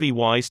mightn't be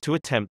wise to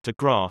attempt a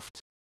graft.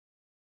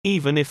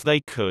 Even if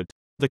they could.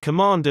 The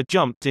commander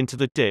jumped into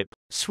the dip,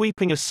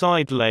 sweeping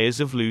aside layers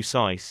of loose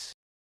ice.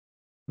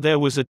 There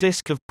was a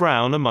disk of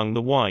brown among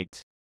the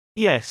white.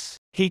 Yes,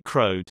 he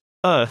crowed.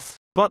 Earth.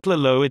 Butler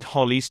lowered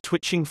Holly's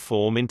twitching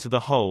form into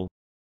the hole.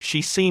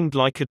 She seemed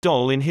like a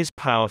doll in his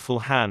powerful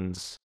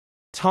hands.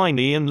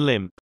 Tiny and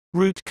limp.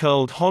 Root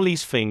curled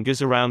Holly's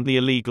fingers around the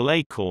illegal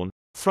acorn,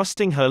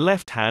 thrusting her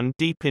left hand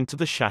deep into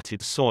the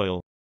shattered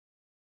soil.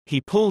 He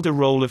pulled a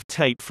roll of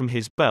tape from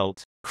his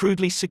belt,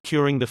 crudely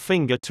securing the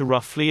finger to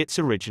roughly its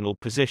original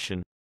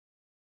position.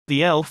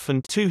 The elf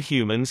and 2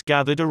 humans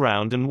gathered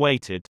around and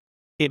waited.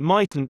 It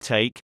mightn't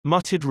take,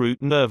 muttered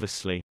Root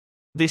nervously.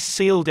 This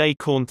sealed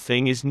acorn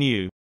thing is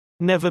new.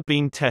 Never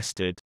been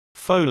tested.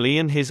 Foley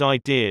and his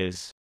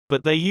ideas.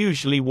 But they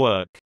usually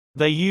work.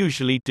 They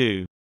usually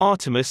do.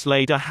 Artemis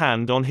laid a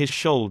hand on his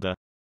shoulder.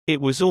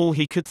 It was all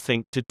he could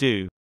think to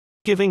do.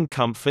 Giving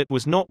comfort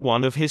was not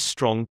one of his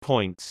strong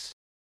points.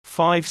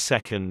 5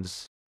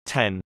 seconds.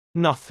 10.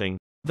 Nothing.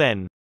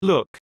 Then,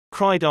 look,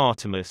 cried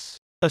Artemis.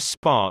 A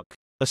spark.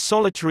 A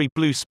solitary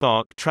blue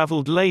spark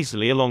traveled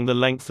lazily along the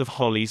length of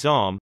Holly's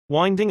arm,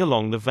 winding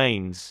along the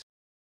veins.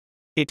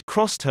 It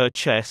crossed her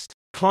chest,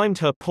 climbed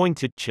her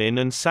pointed chin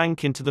and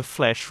sank into the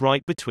flesh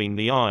right between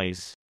the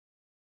eyes.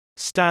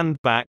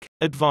 Stand back,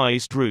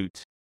 advised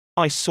Root.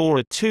 I saw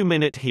a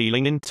 2-minute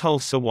healing in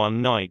Tulsa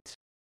one night.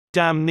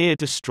 Damn near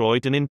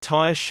destroyed an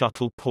entire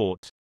shuttle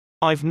port.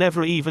 I've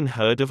never even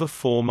heard of a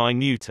 4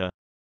 minuter.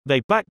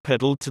 They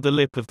backpedaled to the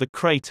lip of the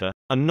crater,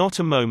 and not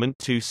a moment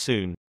too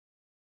soon.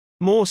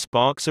 More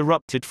sparks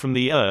erupted from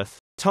the earth,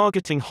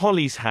 targeting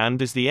Holly's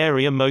hand as the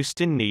area most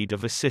in need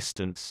of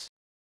assistance.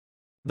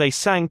 They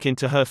sank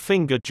into her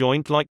finger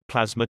joint like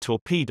plasma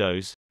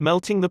torpedoes,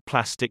 melting the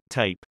plastic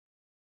tape.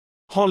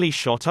 Holly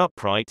shot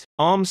upright,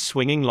 arms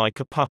swinging like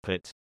a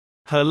puppet.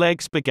 Her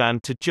legs began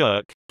to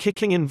jerk,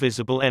 kicking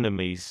invisible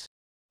enemies.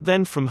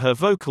 Then from her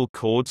vocal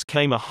cords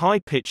came a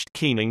high-pitched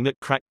keening that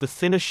cracked the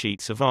thinner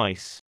sheets of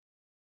ice.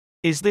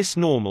 Is this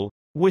normal?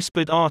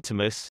 Whispered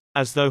Artemis,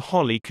 as though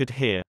Holly could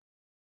hear.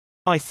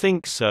 I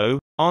think so,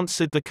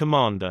 answered the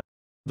commander.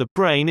 The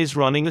brain is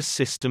running a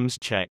systems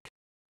check.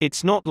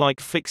 It's not like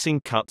fixing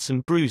cuts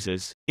and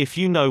bruises, if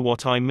you know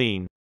what I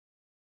mean.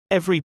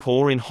 Every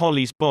pore in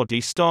Holly's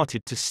body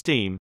started to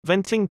steam,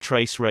 venting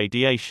trace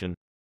radiation.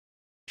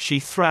 She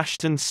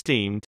thrashed and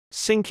steamed,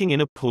 sinking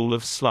in a pool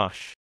of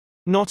slush.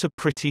 Not a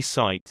pretty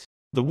sight.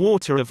 The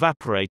water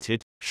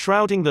evaporated,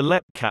 shrouding the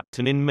LEP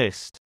captain in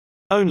mist.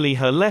 Only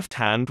her left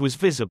hand was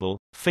visible,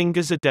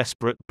 fingers a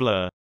desperate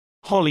blur.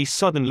 Holly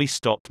suddenly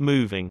stopped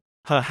moving.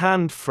 Her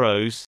hand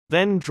froze,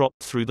 then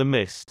dropped through the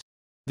mist.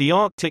 The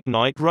Arctic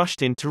night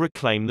rushed in to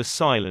reclaim the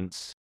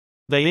silence.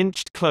 They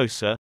inched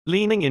closer,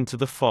 leaning into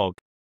the fog.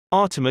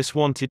 Artemis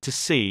wanted to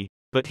see,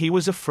 but he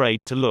was afraid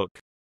to look.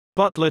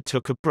 Butler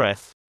took a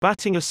breath,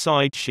 batting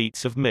aside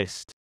sheets of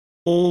mist.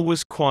 All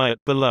was quiet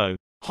below.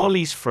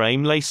 Holly's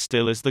frame lay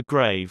still as the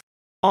grave.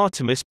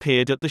 Artemis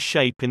peered at the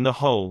shape in the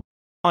hole.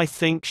 I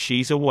think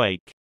she's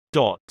awake. ...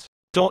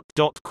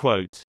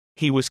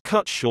 He was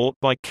cut short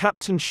by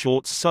Captain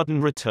Short's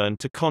sudden return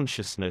to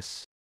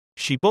consciousness.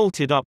 She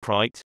bolted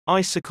upright,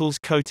 icicles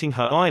coating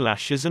her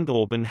eyelashes and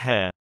auburn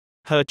hair.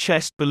 Her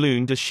chest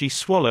ballooned as she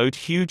swallowed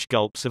huge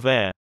gulps of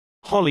air.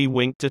 Holly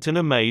winked at an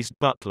amazed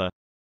Butler.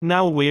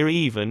 Now we're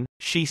even,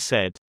 she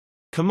said.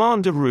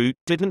 Commander Root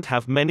didn't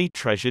have many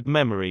treasured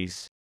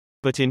memories.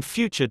 But in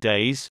future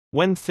days,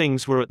 when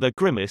things were at their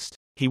grimmest,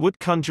 he would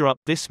conjure up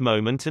this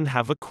moment and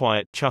have a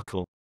quiet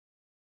chuckle.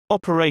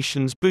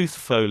 Operations Booth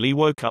Foley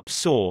woke up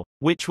sore,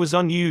 which was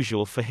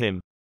unusual for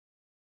him.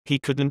 He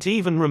couldn't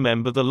even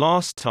remember the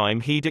last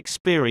time he'd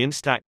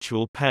experienced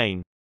actual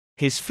pain.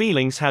 His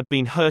feelings had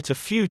been hurt a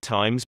few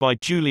times by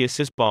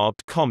Julius's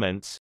barbed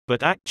comments,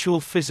 but actual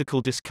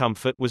physical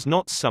discomfort was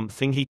not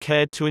something he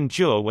cared to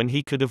endure when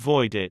he could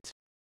avoid it.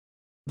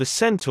 The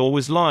Centaur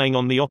was lying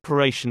on the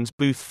operations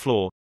booth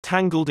floor,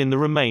 tangled in the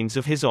remains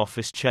of his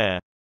office chair.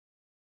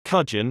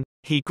 Cudgeon,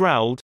 he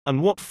growled,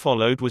 and what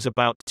followed was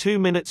about 2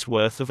 minutes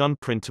worth of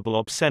unprintable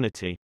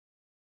obscenity.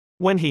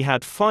 When he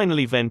had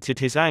finally vented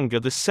his anger,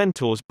 the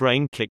Centaur's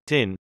brain kicked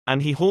in,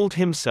 and he hauled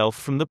himself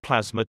from the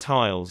plasma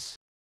tiles.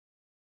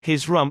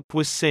 His rump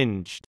was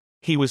singed.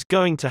 He was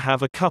going to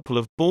have a couple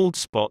of bald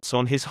spots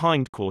on his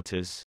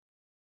hindquarters.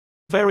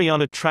 Very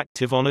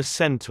unattractive on a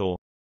Centaur.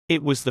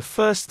 It was the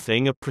first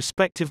thing a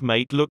prospective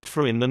mate looked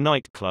for in the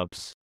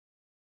nightclubs.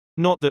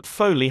 Not that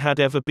Foley had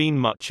ever been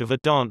much of a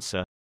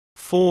dancer.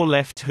 4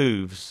 left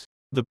hooves.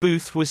 The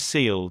booth was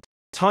sealed.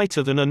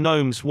 Tighter than a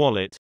gnome's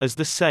wallet, as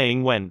the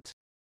saying went.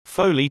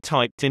 Foley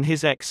typed in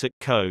his exit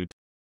code.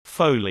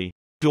 Foley.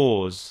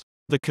 Doors.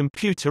 The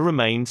computer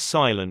remained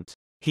silent.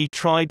 He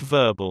tried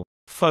verbal.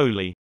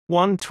 Foley.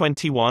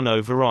 121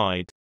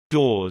 override.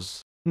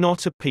 Doors.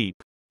 Not a peep.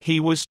 He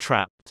was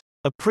trapped.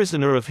 A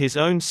prisoner of his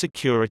own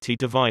security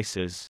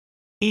devices.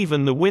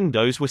 Even the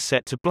windows were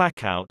set to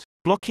blackout,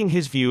 blocking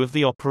his view of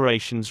the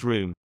operations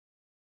room.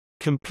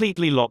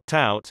 Completely locked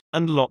out,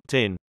 and locked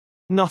in.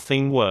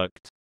 Nothing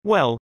worked.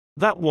 Well,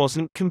 that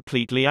wasn't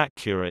completely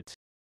accurate.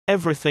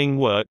 Everything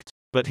worked,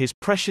 but his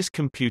precious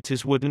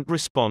computers wouldn't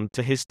respond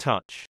to his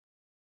touch.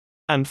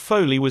 And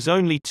Foley was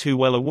only too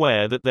well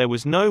aware that there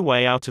was no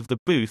way out of the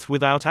booth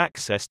without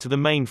access to the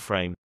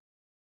mainframe.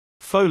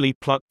 Foley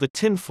plucked the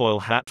tinfoil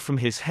hat from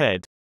his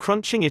head,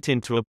 crunching it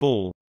into a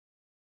ball.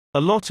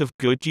 A lot of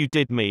good you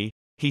did me,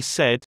 he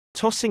said,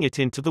 tossing it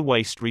into the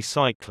waste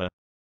recycler.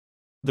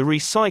 The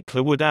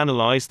recycler would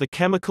analyze the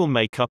chemical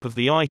makeup of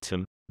the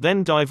item,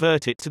 then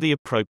divert it to the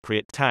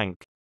appropriate tank.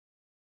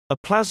 A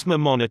plasma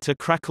monitor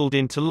crackled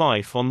into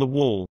life on the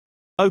wall.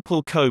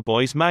 Opal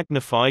Cowboy's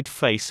magnified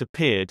face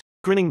appeared,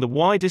 grinning the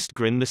widest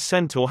grin the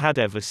Centaur had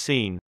ever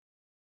seen.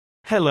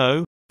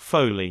 Hello,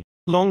 Foley.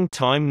 Long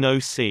time no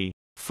see.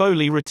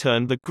 Foley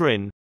returned the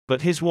grin,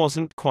 but his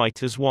wasn't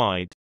quite as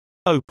wide.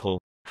 Opal.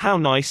 How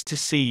nice to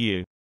see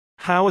you.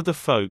 How are the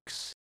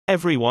folks?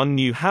 Everyone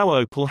knew how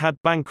Opal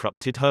had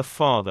bankrupted her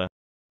father.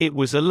 It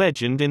was a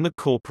legend in the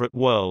corporate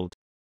world.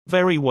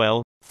 Very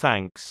well,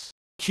 thanks.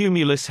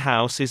 Cumulus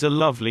House is a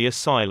lovely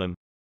asylum.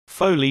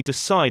 Foley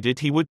decided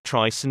he would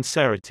try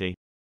sincerity.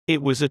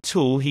 It was a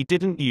tool he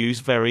didn't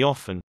use very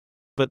often.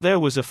 But there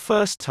was a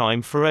first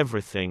time for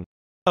everything.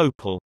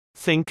 Opal,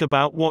 think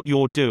about what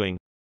you're doing.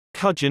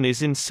 Cudgeon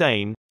is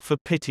insane, for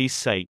pity's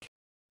sake.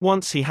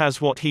 Once he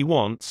has what he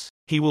wants,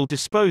 he will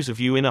dispose of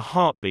you in a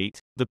heartbeat.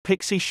 The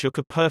pixie shook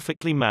a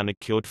perfectly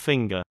manicured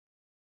finger.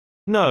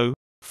 No,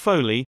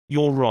 Foley,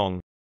 you're wrong.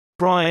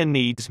 Briar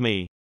needs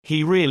me.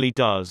 He really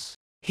does.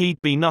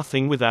 He'd be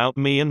nothing without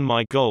me and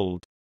my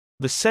gold.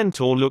 The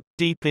centaur looked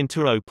deep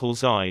into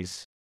Opal's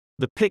eyes.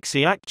 The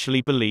pixie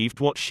actually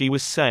believed what she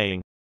was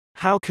saying.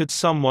 How could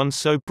someone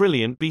so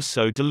brilliant be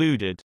so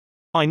deluded?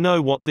 I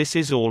know what this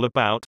is all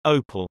about,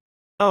 Opal.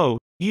 Oh,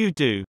 you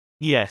do?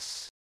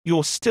 Yes.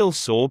 You're still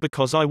sore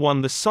because I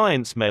won the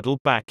science medal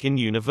back in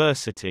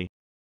university.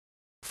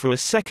 For a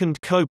second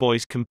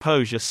Cowboy's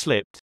composure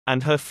slipped,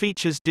 and her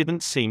features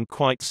didn't seem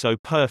quite so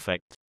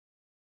perfect.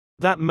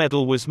 That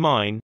medal was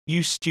mine,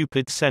 you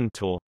stupid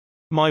centaur.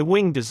 My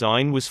wing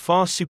design was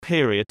far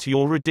superior to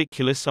your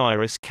ridiculous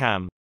iris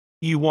cam.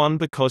 You won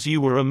because you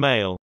were a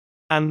male.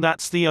 And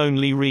that's the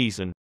only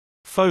reason.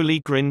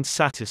 Foley grinned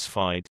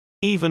satisfied.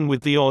 Even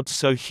with the odds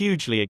so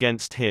hugely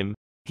against him,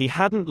 he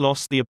hadn't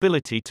lost the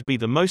ability to be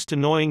the most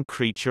annoying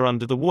creature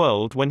under the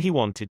world when he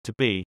wanted to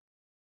be.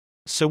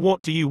 So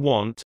what do you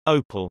want,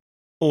 Opal?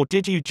 Or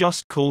did you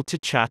just call to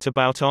chat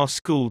about our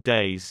school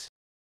days?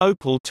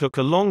 Opal took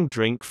a long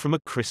drink from a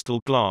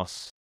crystal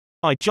glass.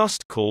 I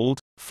just called,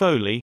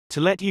 Foley,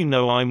 to let you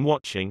know I'm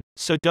watching,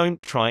 so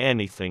don't try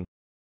anything.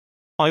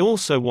 I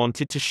also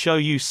wanted to show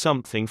you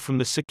something from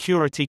the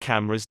security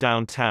cameras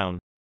downtown.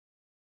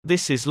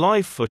 This is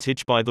live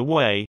footage by the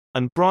way,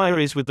 and Briar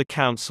is with the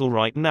council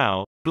right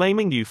now,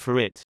 blaming you for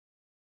it.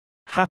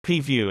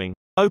 Happy viewing.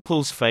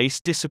 Opal's face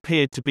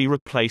disappeared to be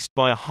replaced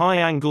by a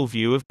high-angle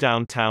view of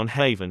downtown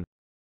Haven.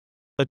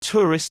 A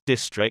tourist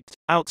district,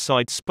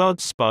 outside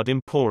Spud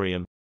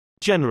Emporium.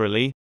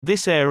 Generally,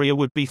 this area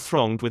would be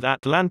thronged with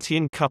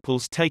Atlantean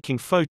couples taking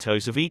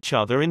photos of each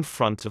other in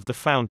front of the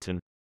fountain.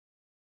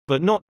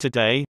 But not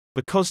today,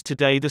 because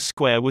today the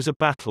square was a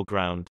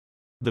battleground.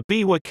 The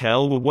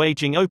Biwakel were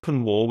waging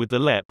open war with the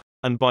Lep,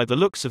 and by the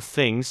looks of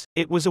things,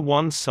 it was a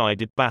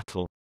one-sided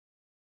battle.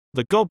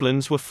 The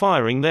goblins were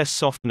firing their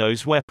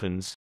soft-nosed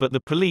weapons, but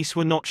the police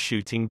were not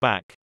shooting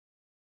back.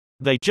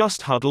 They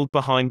just huddled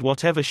behind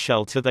whatever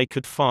shelter they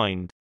could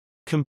find.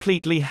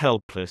 Completely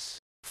helpless.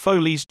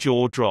 Foley's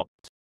jaw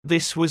dropped.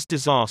 This was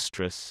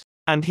disastrous.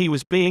 And he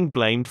was being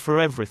blamed for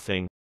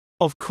everything.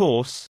 Of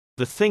course,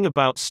 the thing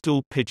about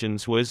stool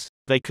pigeons was,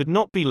 they could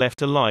not be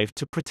left alive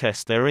to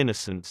protest their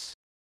innocence.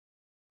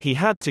 He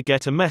had to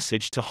get a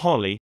message to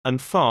Holly,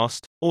 and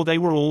fast, or they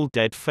were all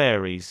dead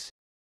fairies.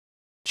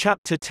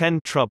 Chapter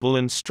 10 Trouble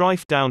and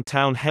Strife.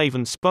 Downtown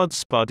Haven.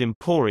 Spud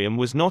Emporium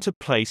was not a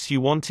place you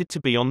wanted to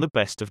be on the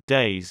best of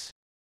days.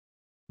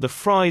 The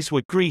fries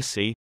were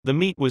greasy, the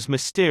meat was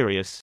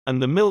mysterious,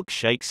 and the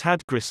milkshakes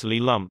had gristly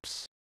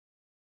lumps.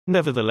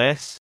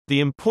 Nevertheless,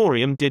 the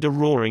Emporium did a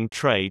roaring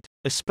trade,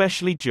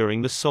 especially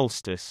during the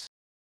solstice.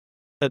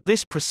 At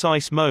this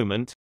precise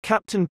moment,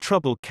 Captain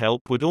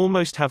Troublekelp would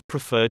almost have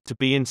preferred to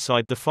be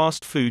inside the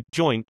fast food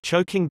joint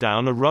choking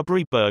down a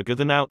rubbery burger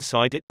than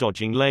outside it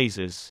dodging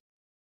lasers.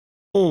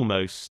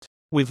 Almost.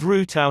 With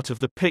Root out of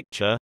the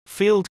picture,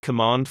 field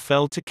command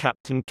fell to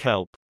Captain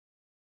Kelp.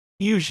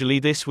 Usually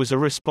this was a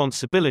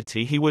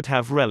responsibility he would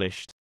have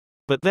relished.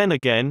 But then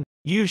again,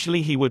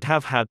 usually he would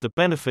have had the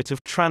benefit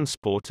of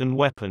transport and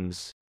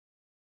weapons.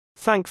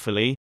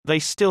 Thankfully, they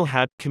still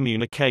had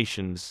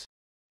communications.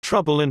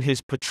 Trouble and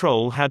his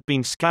patrol had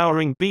been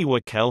scouring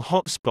Biwakel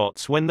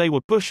hotspots when they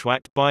were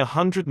bushwhacked by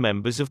 100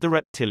 members of the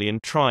reptilian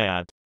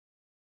triad.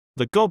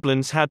 The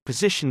goblins had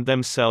positioned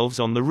themselves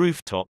on the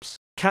rooftops,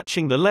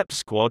 catching the Lep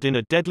squad in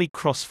a deadly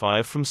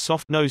crossfire from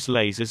soft-nosed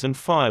lasers and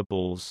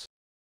fireballs.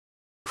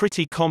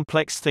 Pretty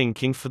complex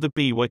thinking for the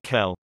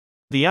Biwakel.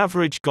 The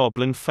average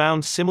goblin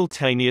found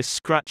simultaneous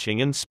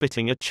scratching and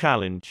spitting a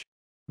challenge.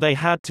 They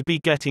had to be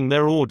getting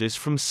their orders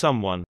from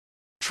someone.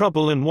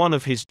 Trouble and one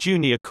of his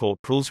junior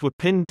corporals were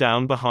pinned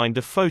down behind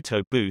a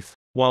photo booth,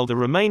 while the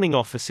remaining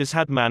officers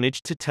had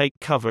managed to take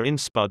cover in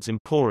Spud's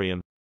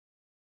Emporium.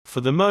 For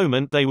the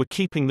moment they were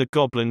keeping the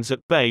goblins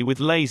at bay with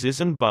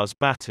lasers and buzz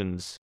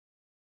batons.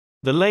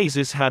 The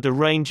lasers had a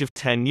range of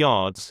 10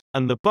 yards,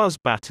 and the buzz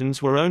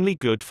batons were only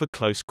good for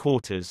close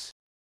quarters.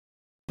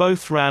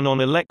 Both ran on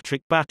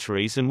electric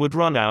batteries and would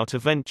run out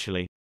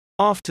eventually.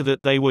 After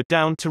that they were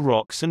down to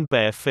rocks and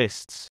bare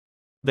fists.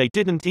 They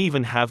didn't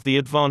even have the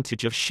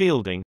advantage of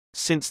shielding,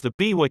 since the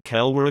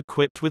Biwakel were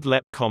equipped with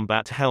Lep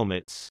combat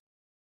helmets.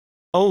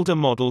 Older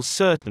models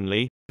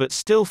certainly, but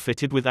still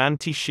fitted with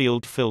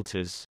anti-shield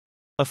filters.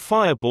 A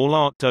fireball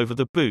arced over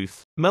the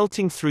booth,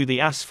 melting through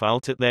the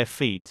asphalt at their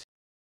feet.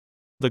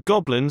 The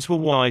goblins were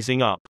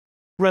wising up.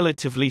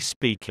 Relatively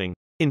speaking.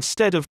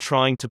 Instead of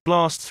trying to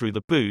blast through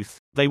the booth,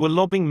 they were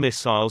lobbing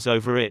missiles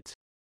over it.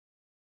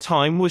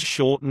 Time was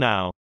short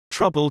now.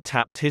 Trouble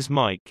tapped his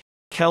mic.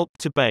 Kelp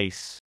to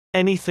base.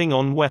 Anything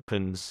on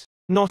weapons?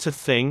 Not a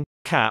thing,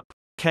 Cap,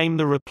 came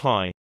the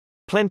reply.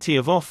 Plenty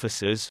of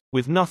officers,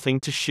 with nothing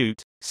to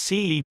shoot,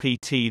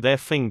 CEPT their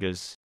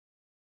fingers.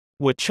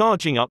 We're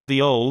charging up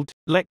the old,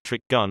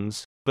 electric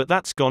guns, but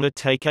that's gonna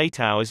take 8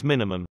 hours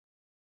minimum.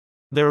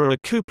 There are a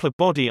couple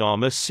body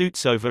armor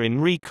suits over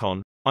in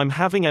recon, I'm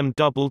having 'em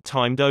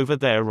double-timed over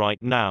there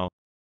right now.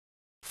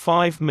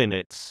 5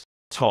 minutes.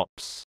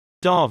 Tops.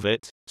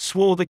 David,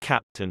 swore the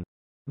captain.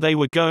 They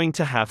were going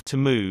to have to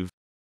move.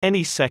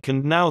 Any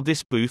second now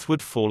this booth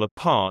would fall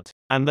apart,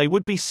 and they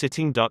would be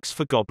sitting ducks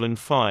for goblin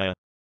fire.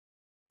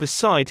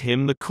 Beside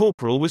him the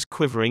corporal was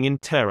quivering in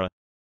terror.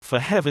 For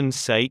heaven's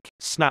sake,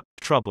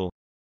 snapped Trouble.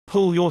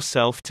 Pull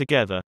yourself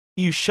together.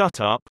 You shut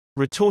up,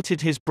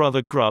 retorted his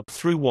brother Grub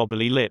through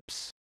wobbly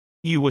lips.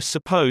 You were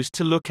supposed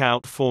to look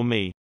out for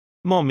me.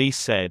 Mommy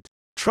said.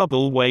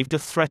 Trouble waved a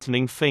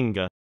threatening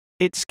finger.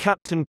 It's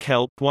Captain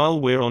Kelp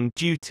while we're on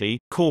duty,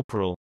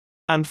 Corporal.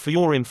 And for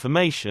your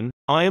information,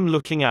 I am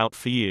looking out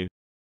for you.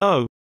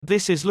 Oh,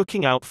 this is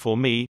looking out for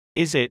me,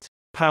 is it?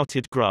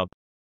 Pouted Grub.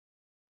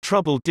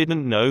 Trouble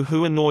didn't know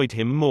who annoyed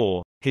him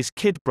more, his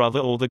kid brother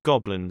or the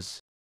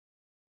goblins.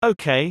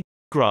 Okay,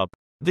 Grub.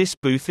 This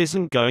booth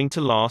isn't going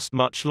to last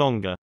much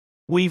longer.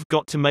 We've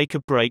got to make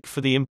a break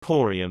for the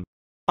Emporium.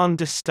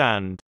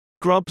 Understand?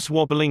 Grub's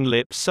wobbling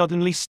lips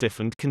suddenly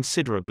stiffened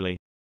considerably.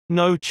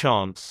 No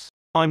chance.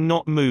 I'm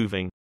not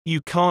moving.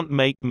 You can't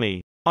make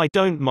me. I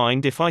don't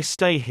mind if I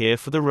stay here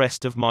for the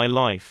rest of my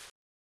life.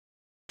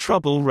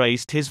 Trouble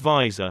raised his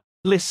visor.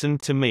 Listen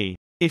to me.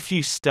 If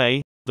you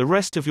stay, the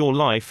rest of your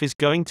life is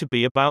going to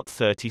be about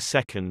 30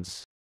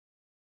 seconds.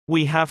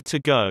 We have to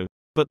go.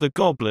 But the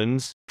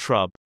goblins,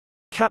 Trub.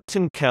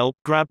 Captain Kelp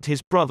grabbed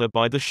his brother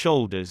by the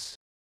shoulders.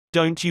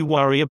 Don't you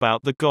worry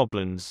about the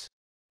goblins.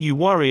 You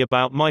worry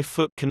about my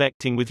foot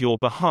connecting with your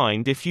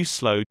behind if you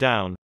slow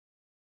down.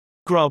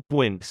 Grub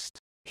winced.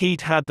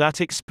 He'd had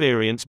that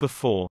experience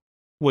before.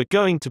 We're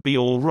going to be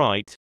all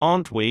right,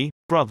 aren't we,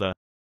 brother?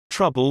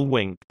 Trouble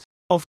winked.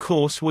 Of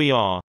course we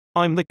are.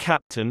 I'm the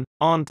captain,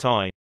 aren't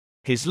I?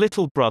 His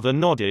little brother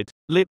nodded,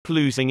 lip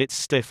losing its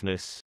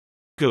stiffness.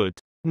 Good.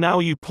 Now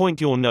you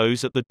point your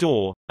nose at the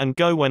door, and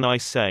go when I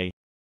say.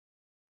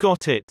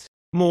 Got it.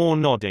 More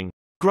nodding.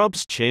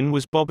 Grub's chin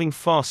was bobbing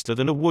faster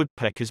than a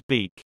woodpecker's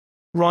beak.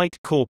 Right,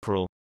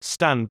 Corporal.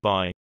 Stand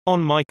by.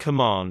 On my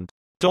command. ...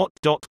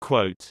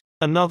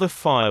 Another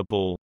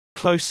fireball.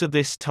 Closer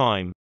this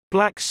time.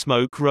 Black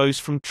smoke rose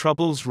from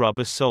Trouble's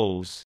rubber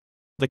soles.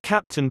 The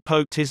captain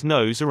poked his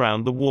nose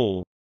around the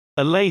wall.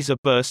 A laser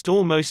burst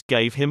almost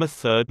gave him a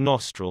third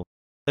nostril.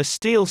 A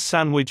steel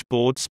sandwich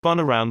board spun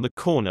around the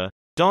corner,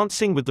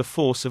 dancing with the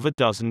force of a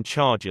dozen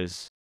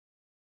charges.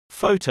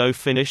 Photo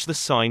finish, the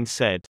sign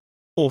said.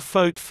 Or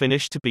photo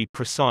finish to be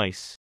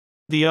precise.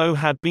 The O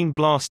had been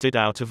blasted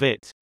out of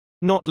it.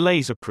 Not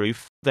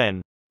laserproof,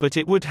 then. But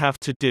it would have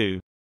to do.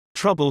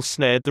 Trouble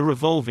snared the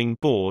revolving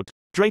board,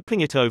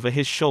 draping it over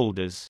his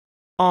shoulders.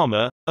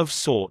 Armor, of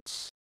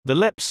sorts. The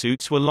LEP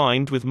suits were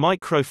lined with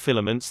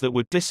microfilaments that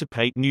would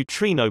dissipate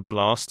neutrino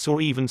blasts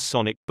or even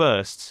sonic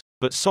bursts,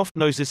 but soft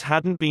noses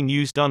hadn't been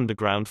used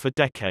underground for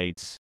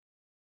decades.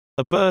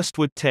 A burst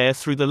would tear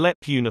through the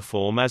LEP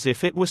uniform as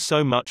if it were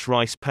so much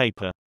rice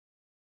paper.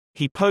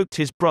 He poked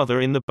his brother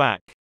in the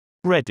back.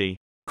 Ready.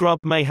 Grub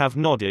may have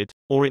nodded,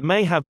 or it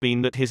may have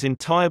been that his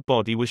entire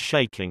body was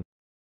shaking.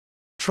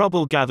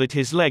 Trouble gathered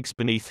his legs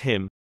beneath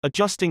him,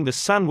 adjusting the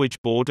sandwich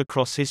board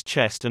across his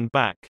chest and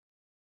back.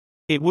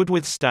 It would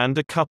withstand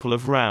a couple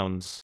of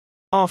rounds.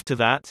 After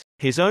that,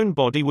 his own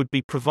body would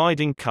be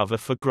providing cover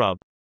for Grub.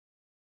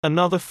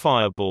 Another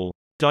fireball,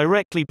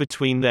 directly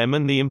between them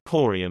and the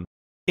Emporium.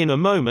 In a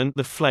moment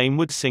the flame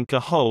would sink a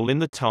hole in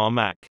the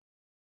tarmac.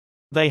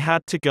 They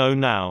had to go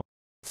now.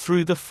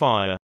 Through the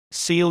fire.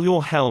 Seal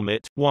your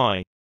helmet.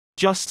 Why?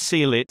 Just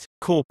seal it,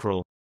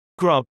 Corporal.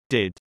 Grub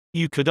did.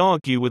 You could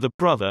argue with a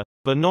brother,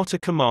 but not a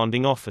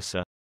commanding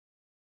officer.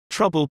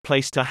 Trouble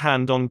placed a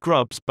hand on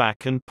Grub's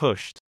back and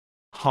pushed.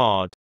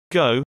 Hard.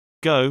 Go,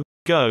 go,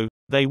 go,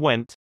 they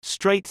went,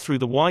 straight through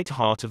the white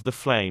heart of the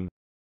flame.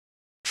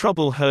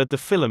 Trouble heard the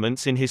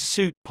filaments in his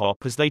suit pop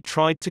as they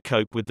tried to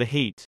cope with the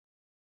heat.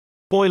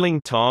 Boiling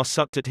tar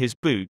sucked at his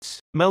boots,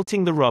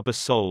 melting the rubber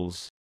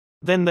soles.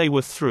 Then they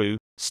were through,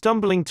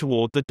 stumbling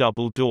toward the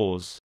double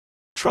doors.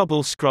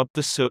 Trouble scrubbed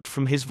the soot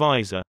from his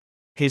visor.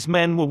 His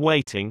men were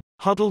waiting,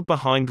 huddled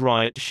behind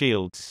riot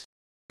shields.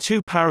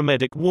 2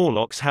 paramedic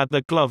warlocks had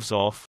their gloves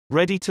off,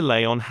 ready to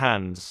lay on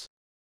hands.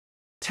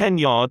 10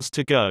 yards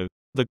to go.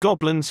 The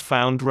goblins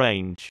found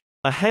range.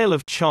 A hail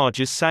of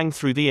charges sang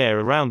through the air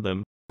around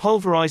them,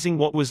 pulverizing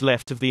what was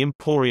left of the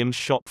Emporium's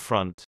shop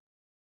front.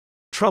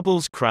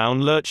 Trouble's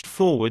crown lurched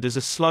forward as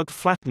a slug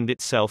flattened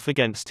itself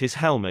against his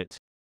helmet.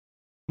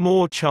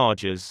 More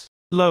charges.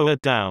 Lower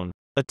down.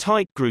 A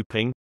tight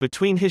grouping,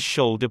 between his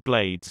shoulder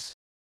blades.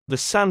 The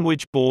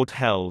sandwich board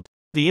held.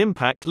 The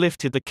impact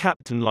lifted the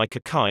captain like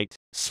a kite,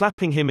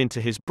 slapping him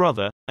into his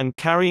brother, and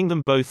carrying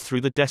them both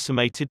through the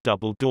decimated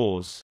double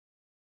doors.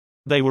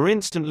 They were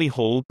instantly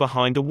hauled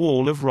behind a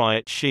wall of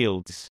riot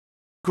shields.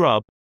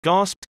 Grub,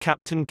 gasped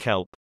Captain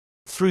Kelp.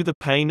 Through the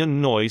pain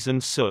and noise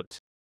and soot.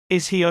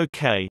 Is he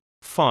okay?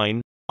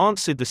 Fine,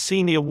 answered the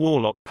senior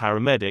Warlock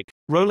paramedic,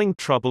 rolling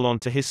Trouble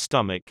onto his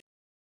stomach.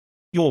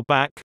 Your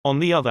back, on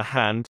the other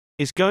hand,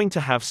 is going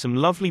to have some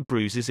lovely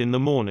bruises in the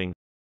morning.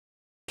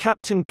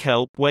 Captain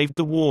Kelp waved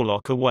the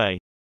Warlock away.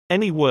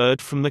 Any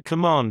word from the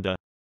commander?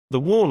 The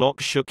Warlock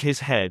shook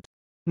his head.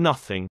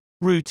 Nothing.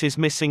 Root is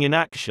missing in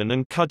action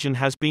and Cudgeon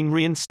has been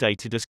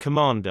reinstated as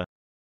commander.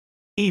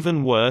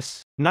 Even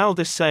worse, now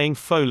they're saying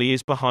Foley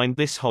is behind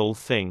this whole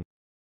thing.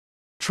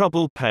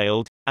 Trouble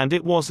paled, and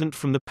it wasn't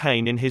from the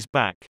pain in his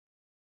back.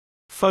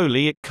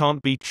 Foley, it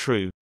can't be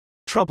true.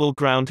 Trouble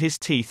ground his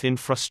teeth in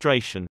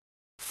frustration.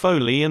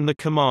 Foley and the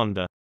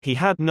commander. He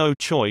had no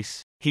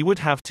choice, he would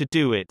have to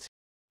do it.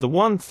 The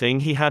one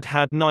thing he had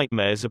had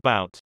nightmares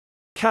about.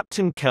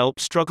 Captain Kelp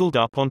struggled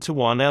up onto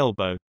one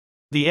elbow.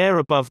 The air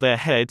above their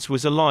heads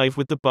was alive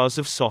with the buzz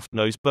of soft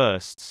nose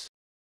bursts.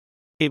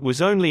 It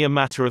was only a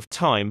matter of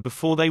time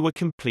before they were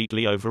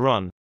completely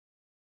overrun.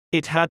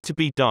 It had to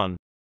be done.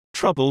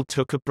 Trouble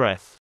took a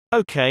breath.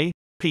 Okay,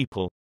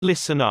 people,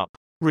 listen up.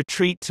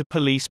 Retreat to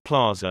Police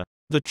Plaza.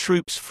 The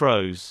troops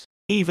froze.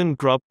 Even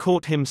Grub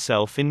caught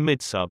himself in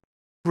midsub.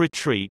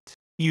 Retreat.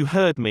 You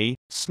heard me,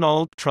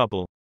 snarled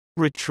Trouble.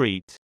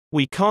 Retreat.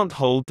 We can't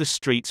hold the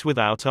streets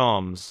without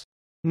arms.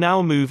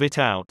 Now move it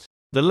out.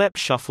 The Lep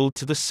shuffled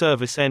to the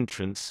service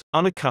entrance,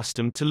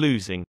 unaccustomed to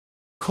losing.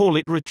 Call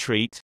it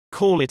retreat,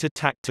 call it a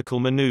tactical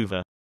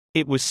maneuver.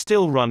 It was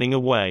still running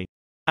away.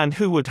 And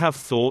who would have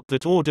thought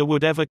that order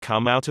would ever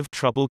come out of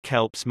Trouble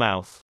Kelp's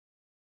mouth?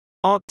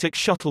 Arctic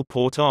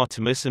Shuttleport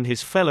Artemis and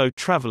his fellow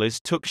travelers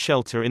took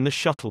shelter in the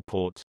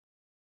shuttleport.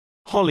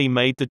 Holly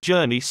made the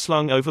journey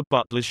slung over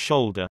Butler's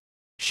shoulder.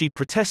 She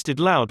protested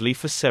loudly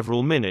for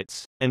several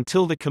minutes,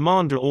 until the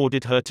commander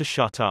ordered her to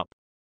shut up.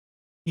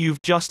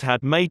 You've just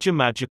had major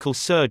magical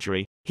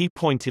surgery, he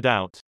pointed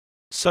out.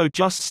 So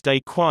just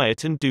stay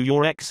quiet and do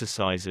your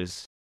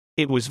exercises.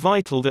 It was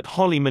vital that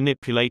Holly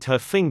manipulate her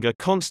finger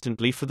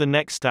constantly for the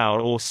next hour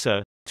or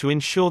so, to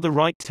ensure the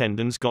right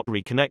tendons got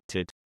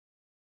reconnected.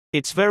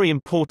 It's very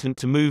important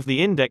to move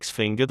the index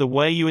finger the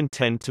way you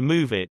intend to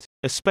move it,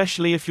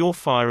 especially if you're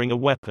firing a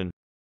weapon.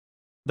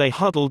 They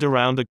huddled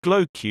around a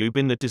glow cube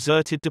in the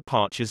deserted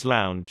departures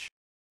lounge.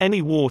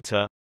 Any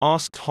water?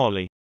 Asked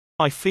Holly.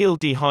 I feel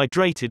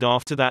dehydrated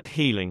after that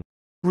healing.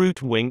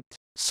 Root winked,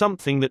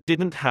 something that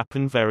didn't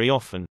happen very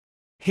often.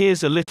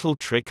 Here's a little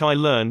trick I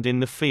learned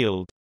in the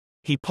field.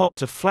 He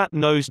popped a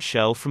flat-nosed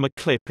shell from a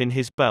clip in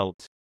his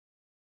belt.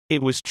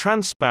 It was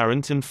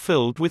transparent and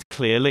filled with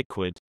clear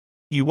liquid.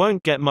 You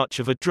won't get much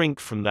of a drink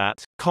from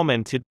that,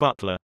 commented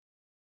Butler.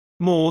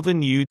 More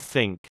than you'd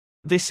think.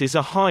 This is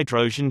a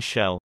hydrogen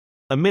shell.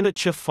 A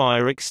miniature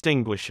fire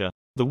extinguisher.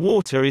 The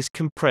water is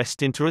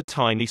compressed into a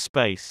tiny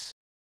space.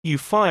 You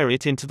fire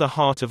it into the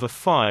heart of a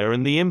fire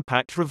and the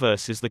impact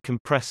reverses the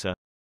compressor.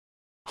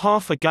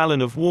 Half a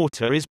gallon of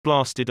water is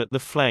blasted at the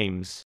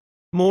flames.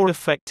 More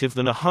effective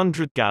than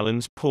 100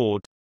 gallons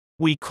poured.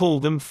 We call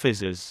them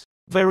fizzers.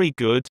 Very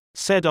good,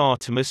 said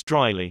Artemis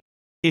dryly.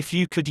 If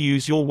you could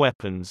use your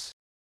weapons.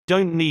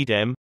 Don't need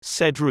 'em,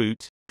 said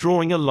Root,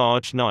 drawing a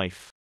large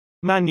knife.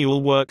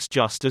 Manual works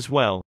just as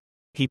well.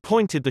 He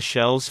pointed the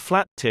shell's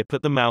flat tip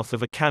at the mouth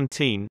of a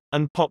canteen,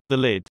 and popped the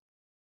lid.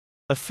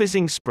 A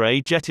fizzing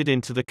spray jetted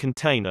into the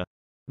container.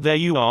 There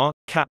you are,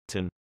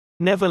 Captain.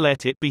 Never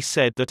let it be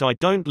said that I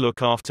don't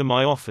look after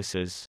my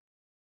officers.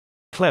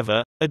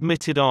 Clever,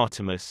 admitted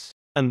Artemis.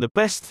 And the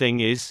best thing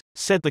is,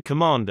 said the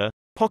commander,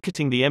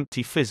 pocketing the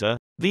empty fizzer,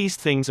 these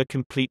things are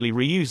completely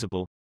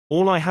reusable.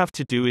 All I have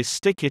to do is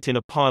stick it in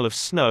a pile of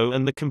snow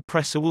and the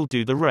compressor will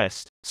do the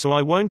rest, so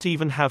I won't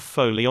even have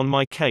Foley on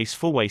my case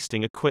for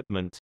wasting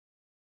equipment.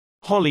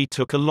 Holly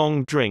took a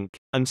long drink,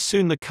 and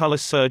soon the color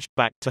surged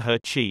back to her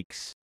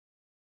cheeks.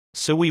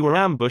 So we were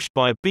ambushed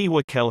by a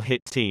Biwakel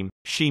hit team,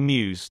 she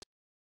mused.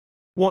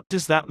 What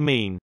does that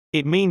mean?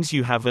 It means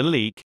you have a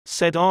leak,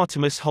 said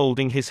Artemis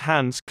holding his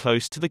hands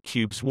close to the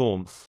cube's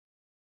warmth.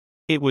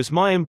 It was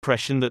my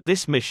impression that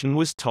this mission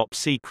was top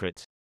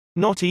secret.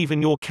 Not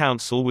even your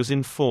council was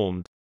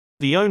informed.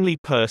 The only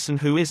person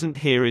who isn't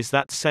here is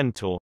that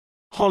centaur.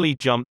 Holly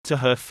jumped to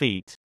her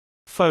feet.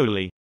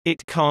 Foley.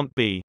 It can't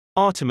be.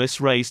 Artemis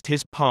raised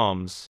his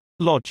palms.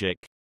 Logic.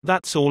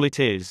 That's all it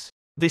is.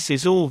 This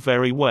is all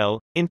very well,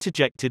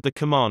 interjected the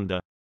commander.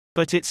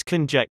 But it's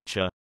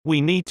conjecture.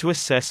 We need to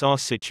assess our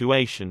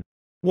situation.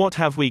 What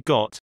have we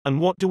got, and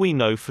what do we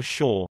know for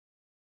sure?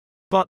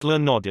 Butler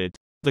nodded.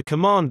 The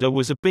commander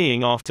was a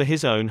being after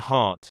his own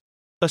heart.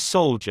 A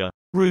soldier.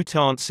 Root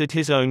answered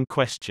his own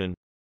question.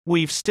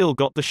 We've still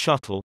got the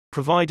shuttle,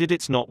 provided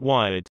it's not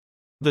wired.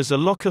 There's a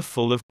locker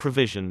full of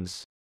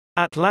provisions.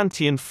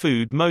 Atlantean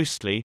food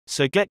mostly,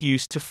 so get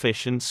used to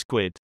fish and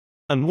squid.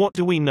 And what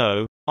do we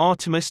know?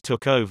 Artemis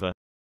took over.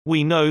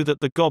 We know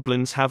that the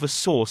goblins have a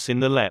source in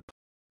the LEP.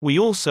 We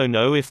also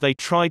know if they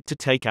tried to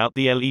take out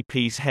the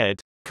LEP's head,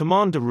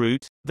 Commander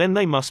Root, then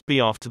they must be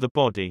after the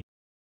body.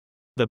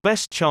 The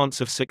best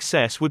chance of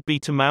success would be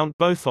to mount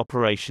both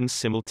operations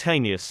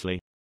simultaneously.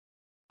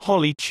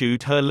 Holly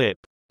chewed her lip.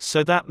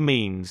 So that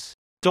means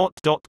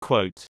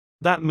Quote.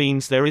 That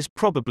means there is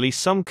probably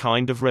some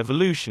kind of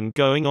revolution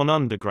going on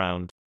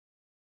underground.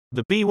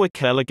 The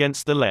Biwakel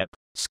against the LEP,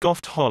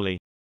 scoffed Holly.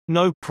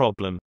 No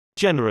problem.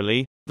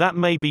 Generally, that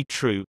may be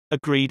true,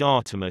 agreed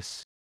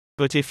Artemis.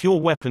 But if your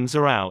weapons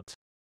are out,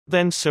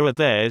 then so are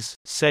theirs,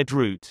 said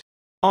Root.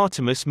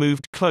 Artemis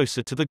moved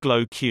closer to the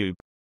glow cube.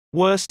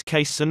 Worst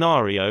case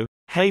scenario,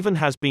 Haven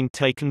has been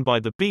taken by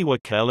the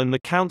Biwakel and the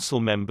council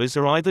members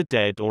are either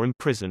dead or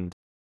imprisoned.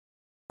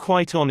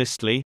 Quite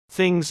honestly,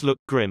 things look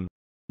grim.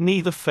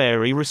 Neither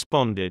fairy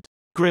responded.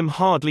 Grim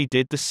hardly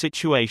did the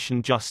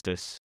situation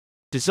justice.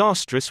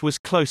 Disastrous was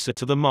closer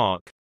to the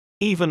mark.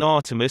 Even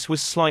Artemis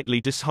was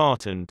slightly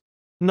disheartened.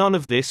 None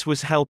of this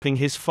was helping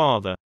his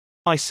father.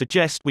 I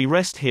suggest we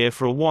rest here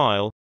for a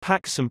while,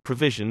 pack some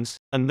provisions,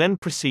 and then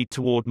proceed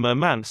toward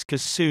Murmansk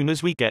as soon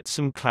as we get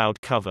some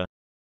cloud cover.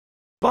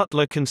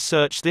 Butler can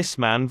search this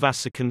man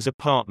Vasikan's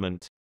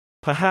apartment.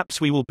 Perhaps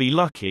we will be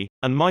lucky,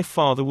 and my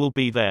father will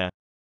be there.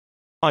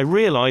 I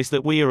realize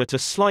that we are at a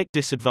slight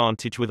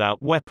disadvantage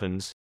without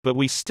weapons, but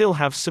we still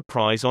have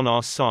surprise on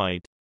our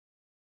side.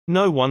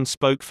 No one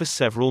spoke for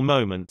several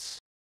moments.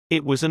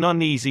 It was an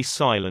uneasy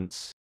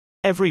silence.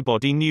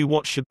 Everybody knew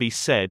what should be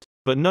said,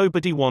 but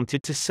nobody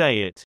wanted to say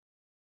it.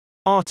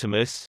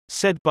 Artemis,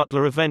 said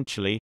Butler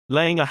eventually,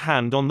 laying a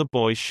hand on the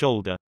boy's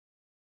shoulder.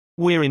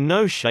 We're in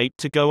no shape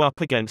to go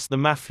up against the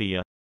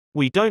Mafia.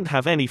 We don't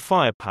have any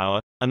firepower,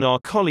 and our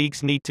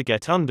colleagues need to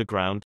get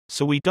underground,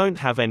 so we don't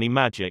have any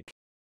magic.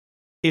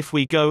 If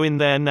we go in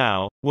there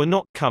now, we're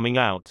not coming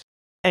out.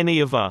 Any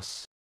of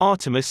us.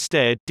 Artemis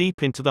stared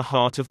deep into the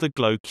heart of the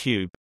glow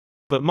cube.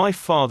 But my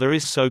father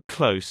is so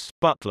close,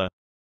 Butler.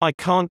 I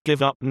can't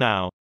give up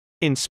now.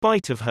 In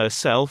spite of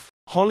herself,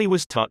 Holly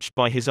was touched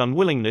by his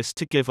unwillingness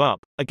to give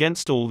up,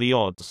 against all the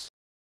odds.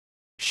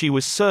 She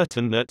was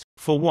certain that,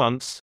 for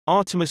once,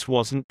 Artemis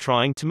wasn't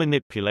trying to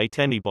manipulate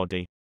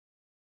anybody.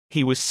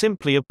 He was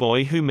simply a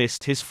boy who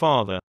missed his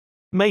father.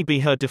 Maybe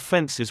her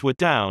defenses were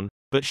down,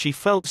 but she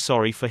felt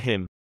sorry for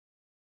him.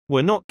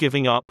 We're not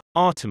giving up,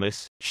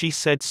 Artemis, she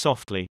said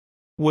softly.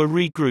 We're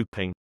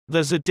regrouping.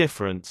 There's a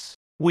difference.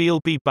 We'll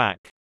be back.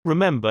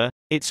 Remember,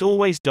 it's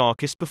always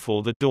darkest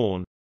before the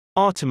dawn.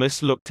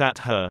 Artemis looked at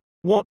her.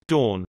 What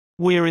dawn?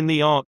 We're in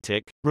the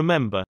Arctic,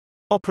 remember.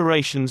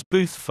 Operations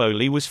Booth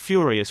Foley was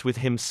furious with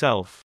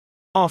himself.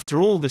 After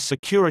all the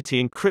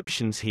security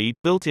encryptions he'd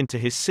built into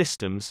his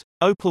systems,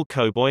 Opal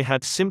Cowboy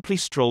had simply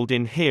strolled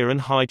in here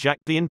and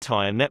hijacked the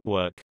entire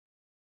network.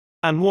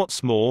 And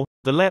what's more,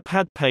 the LEP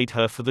had paid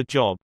her for the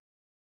job.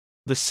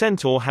 The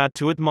Centaur had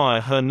to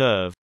admire her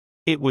nerve.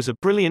 It was a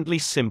brilliantly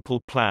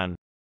simple plan.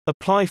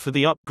 Apply for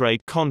the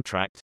upgrade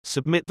contract,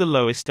 submit the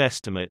lowest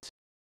estimate.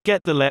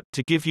 Get the LEP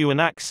to give you an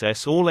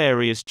access all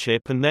areas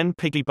chip and then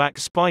piggyback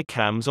spy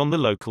cams on the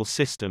local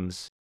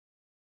systems.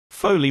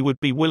 Foley would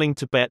be willing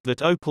to bet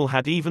that Opal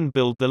had even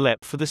billed the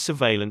LEP for the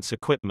surveillance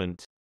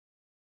equipment.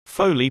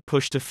 Foley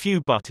pushed a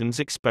few buttons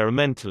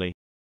experimentally.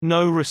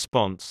 No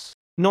response.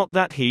 Not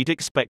that he'd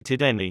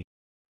expected any.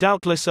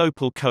 Doubtless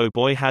Opal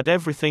Cowboy had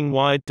everything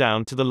wired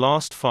down to the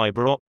last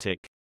fiber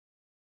optic.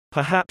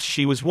 Perhaps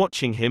she was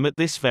watching him at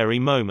this very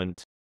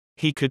moment.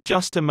 He could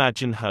just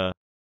imagine her.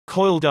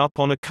 Coiled up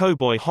on a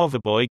cowboy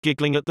hoverboy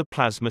giggling at the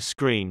plasma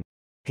screen.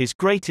 His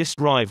greatest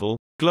rival,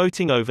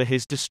 gloating over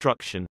his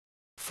destruction.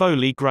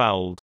 Foley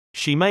growled.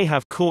 She may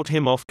have caught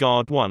him off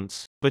guard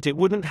once, but it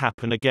wouldn't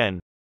happen again.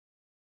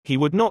 He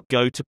would not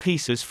go to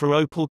pieces for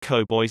Opal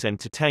Cowboy's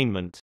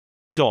entertainment.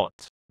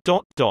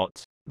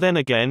 Then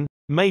again,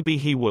 maybe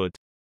he would.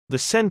 The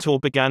Centaur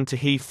began to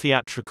heave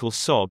theatrical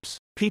sobs,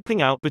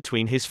 peeping out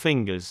between his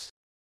fingers.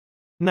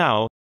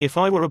 Now, if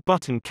I were a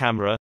button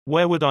camera,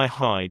 where would I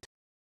hide?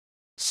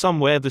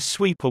 Somewhere the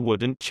sweeper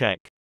wouldn't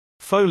check.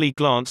 Foley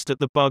glanced at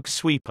the bug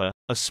sweeper,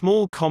 a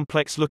small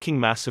complex-looking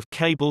mass of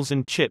cables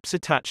and chips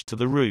attached to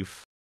the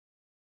roof.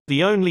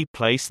 The only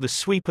place the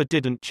sweeper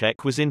didn't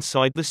check was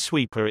inside the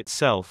sweeper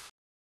itself.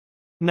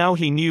 Now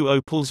he knew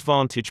Opal's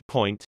vantage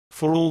point,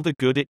 for all the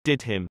good it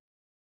did him.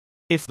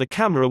 If the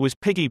camera was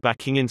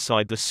piggybacking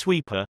inside the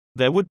sweeper,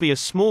 there would be a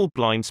small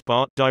blind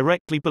spot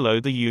directly below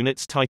the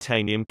unit's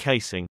titanium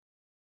casing.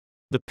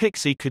 The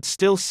Pixie could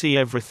still see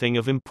everything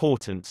of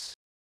importance.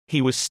 He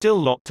was still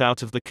locked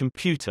out of the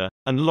computer,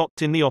 and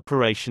locked in the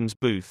operations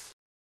booth.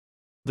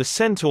 The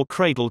Centaur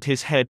cradled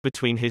his head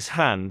between his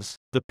hands,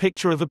 the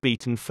picture of a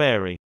beaten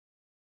fairy.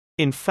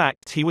 In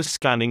fact, he was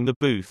scanning the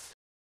booth.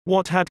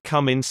 What had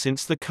come in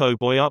since the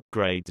Cowboy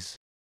upgrades?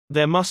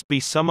 There must be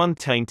some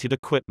untainted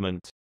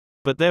equipment.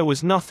 But there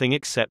was nothing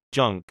except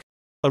junk.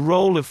 A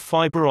roll of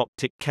fiber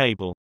optic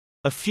cable.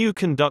 A few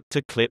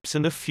conductor clips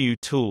and a few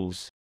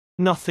tools.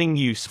 Nothing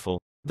useful.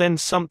 Then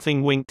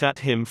something winked at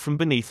him from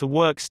beneath a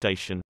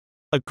workstation.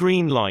 A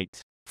green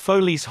light.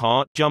 Foley's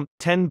heart jumped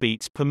 10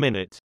 beats per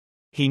minute.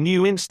 He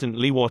knew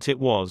instantly what it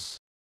was.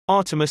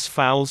 Artemis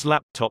Fowl's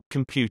laptop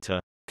computer.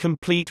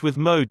 Complete with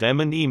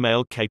modem and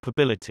email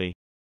capability.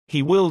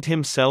 He willed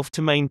himself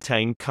to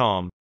maintain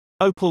calm.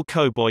 Opal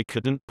Cowboy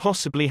couldn't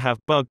possibly have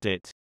bugged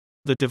it.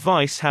 The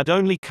device had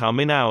only come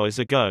in hours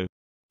ago.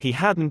 He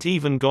hadn't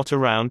even got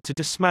around to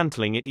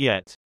dismantling it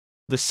yet.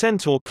 The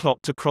centaur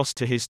clocked across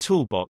to his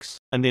toolbox,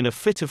 and in a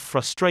fit of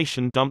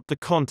frustration dumped the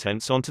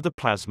contents onto the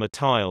plasma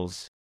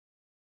tiles.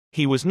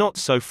 He was not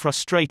so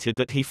frustrated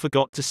that he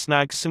forgot to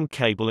snag some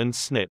cable and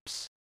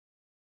snips.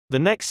 The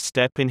next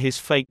step in his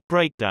fake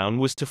breakdown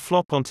was to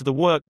flop onto the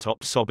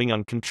worktop sobbing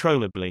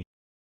uncontrollably.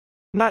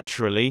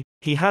 Naturally,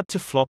 he had to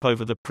flop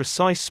over the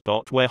precise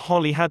spot where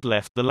Holly had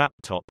left the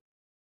laptop.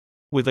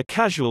 With a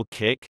casual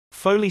kick,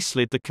 Foley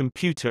slid the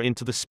computer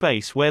into the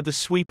space where the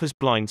sweeper's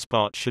blind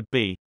spot should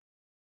be.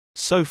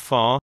 So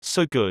far,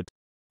 so good.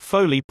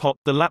 Foley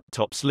popped the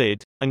laptop's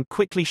lid, and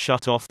quickly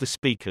shut off the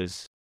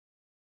speakers.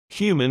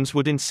 Humans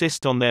would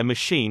insist on their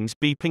machines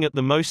beeping at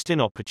the most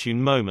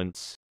inopportune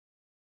moments.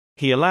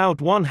 He allowed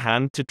one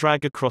hand to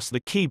drag across the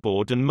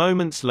keyboard, and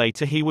moments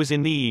later he was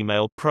in the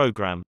email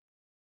program.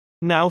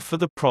 Now for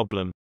the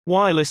problem.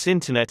 Wireless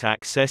internet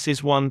access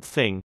is one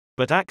thing,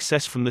 but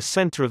access from the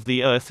center of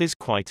the Earth is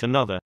quite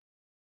another.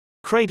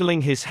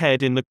 Cradling his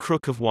head in the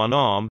crook of one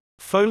arm,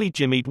 Foley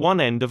jimmied one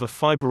end of a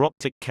fiber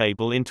optic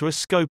cable into a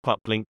scope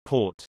uplink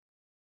port.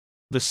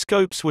 The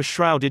scopes were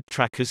shrouded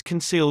trackers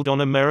concealed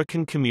on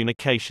American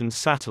communications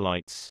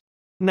satellites.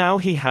 Now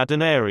he had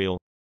an aerial.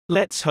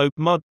 Let's hope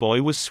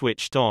Mudboy was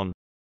switched on.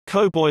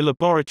 Cowboy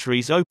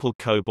Laboratories' Opal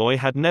Cowboy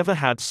had never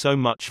had so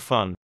much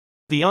fun.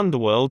 The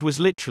underworld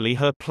was literally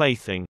her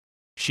plaything.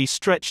 She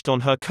stretched on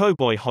her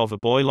cowboy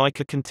hoverboy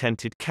like a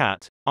contented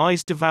cat,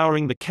 eyes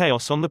devouring the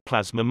chaos on the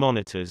plasma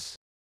monitors.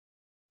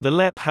 The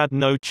LEP had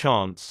no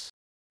chance.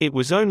 It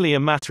was only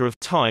a matter of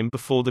time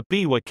before the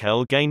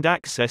Biwakel gained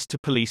access to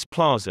Police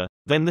Plaza,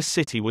 then the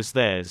city was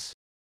theirs.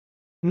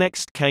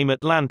 Next came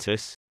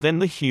Atlantis, then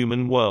the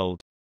human world.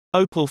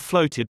 Opal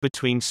floated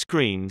between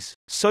screens,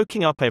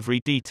 soaking up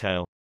every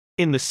detail.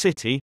 In the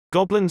city,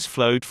 goblins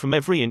flowed from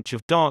every inch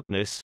of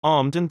darkness,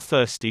 armed and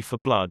thirsty for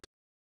blood.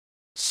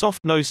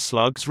 Soft-nosed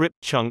slugs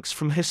ripped chunks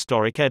from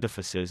historic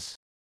edifices.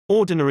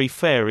 Ordinary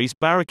fairies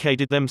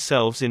barricaded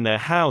themselves in their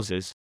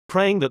houses,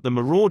 praying that the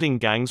marauding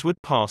gangs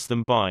would pass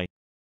them by.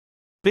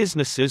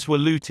 Businesses were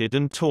looted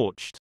and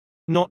torched.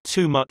 Not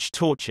too much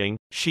torching,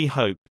 she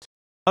hoped.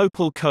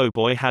 Opal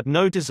Cowboy had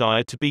no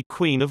desire to be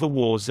queen of a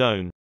war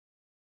zone.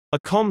 A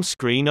comm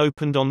screen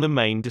opened on the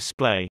main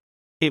display.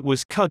 It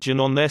was Cudgeon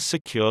on their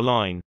secure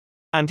line.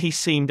 And he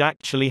seemed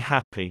actually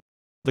happy.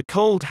 The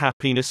cold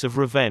happiness of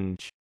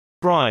revenge.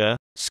 "Briar,"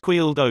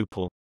 squealed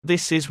Opal.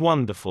 "This is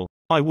wonderful.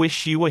 I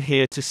wish you were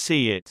here to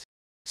see it.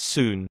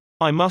 Soon.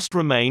 I must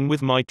remain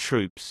with my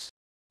troops.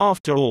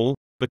 After all,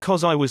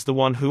 because I was the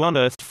one who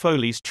unearthed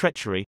Foley's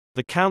treachery,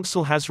 the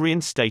Council has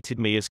reinstated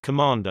me as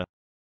commander.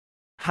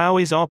 How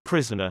is our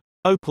prisoner?"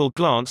 Opal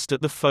glanced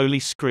at the Foley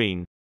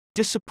screen.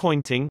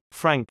 "Disappointing,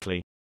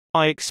 frankly.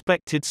 I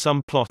expected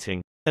some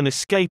plotting. An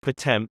escape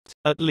attempt,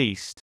 at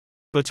least.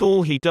 But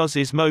all he does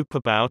is mope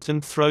about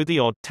and throw the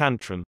odd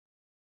tantrum."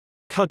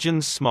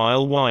 Cudgeon's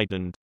smile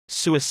widened.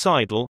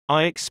 "Suicidal,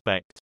 I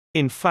expect.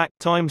 In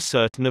fact, I'm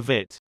certain of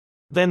it."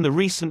 Then the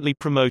recently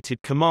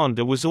promoted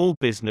commander was all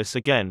business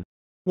again.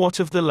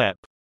 "What of the LEP?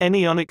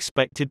 Any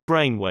unexpected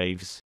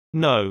brainwaves?"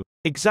 "No.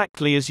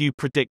 Exactly as you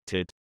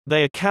predicted.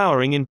 They are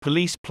cowering in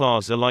Police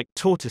Plaza like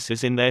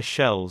tortoises in their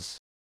shells.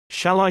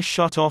 Shall I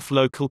shut off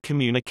local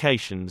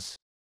communications?"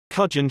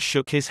 Cudgeon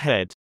shook his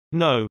head.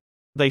 "No.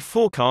 They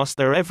forecast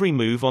their every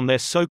move on their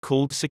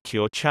so-called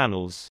secure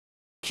channels.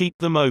 Keep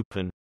them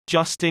open.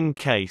 Just in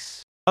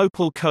case."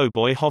 Opal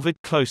Cowboy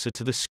hovered closer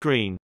to the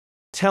screen.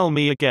 "Tell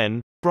me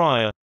again,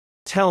 Briar.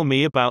 Tell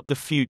me about the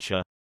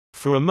future."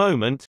 For a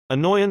moment,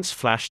 annoyance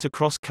flashed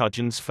across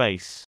Cudgeon's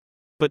face.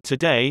 But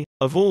today,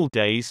 of all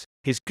days,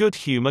 his good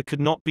humor could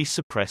not be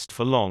suppressed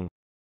for long.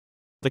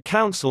 "The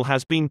Council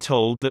has been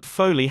told that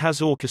Foley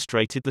has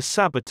orchestrated the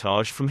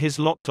sabotage from his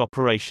locked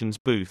operations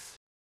booth.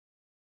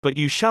 But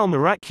you shall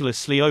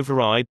miraculously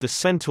override the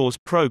Centaur's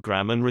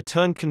program and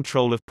return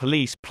control of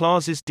Police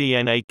Plaza's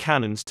DNA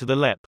cannons to the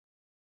LEP.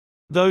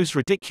 Those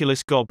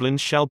ridiculous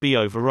goblins shall be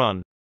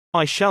overrun.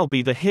 I shall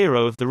be the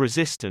hero of the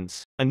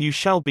resistance, and you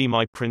shall be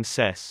my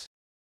princess.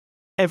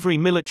 Every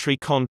military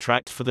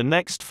contract for the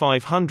next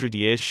 500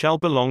 years shall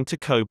belong to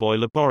Cowboy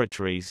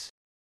Laboratories."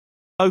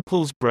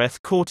 Opal's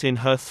breath caught in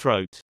her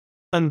throat.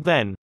 And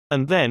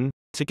then,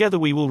 together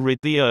we will rid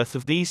the Earth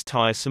of these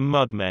tiresome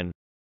mudmen.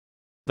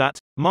 That,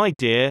 my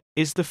dear,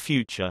 is the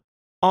future."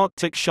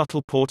 Arctic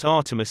Shuttleport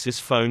Artemis's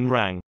phone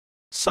rang.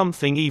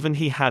 Something even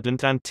he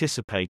hadn't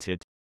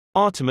anticipated.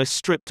 Artemis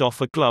stripped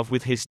off a glove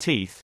with his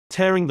teeth,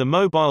 tearing the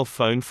mobile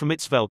phone from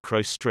its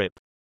Velcro strip.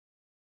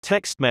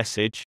 "Text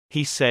message,"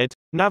 he said,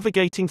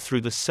 navigating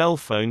through the cell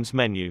phone's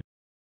menu.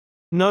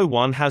 "No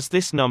one has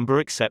this number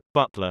except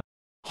Butler."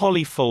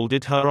 Holly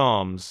folded her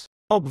arms.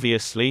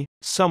 "Obviously,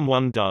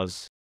 someone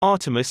does."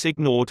 Artemis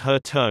ignored her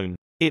tone.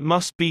 "It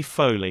must be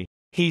Foley.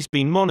 He's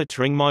been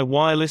monitoring my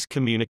wireless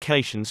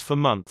communications for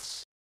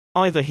months.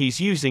 Either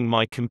he's using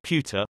my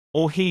computer,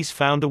 or he's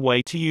found a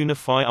way to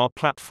unify our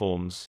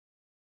platforms."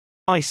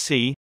 "I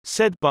see,"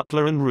 said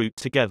Butler and Root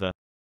together.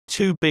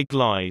 "Two big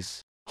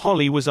lies."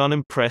 Holly was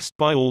unimpressed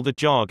by all the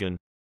jargon.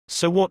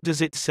 "So what does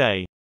it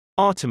say?"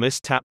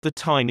 Artemis tapped the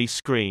tiny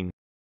screen.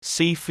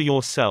 "See for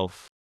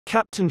yourself.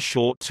 Captain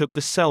Short took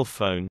the cell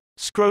phone,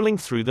 scrolling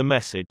through the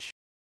message.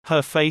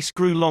 Her face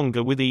grew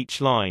longer with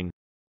each line.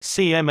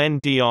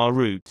 CMNDR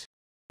route.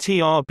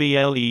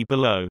 TRBLE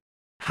below.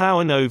 How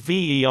an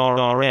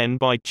OVERRN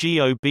by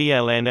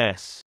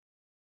GOBLNS.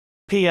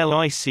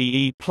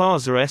 PLICE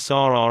Plaza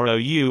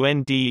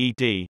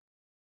SRROUNDED.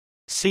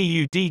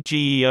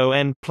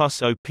 CUDGEON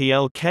plus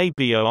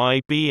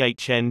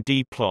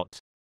OPLKBOIBHND plot.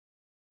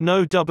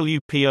 No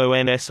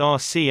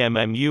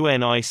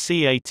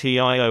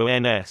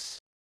WPONSRCMMUNICATIONS.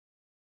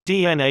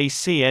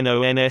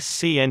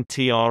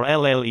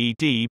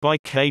 DNACNONSCNTRLLED by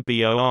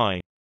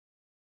KBOI.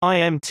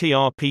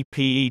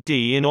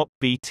 IMTRPPED in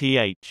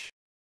OPBTH.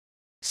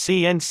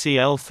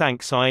 CNCL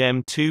thanks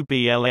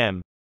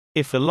IM2BLM.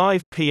 If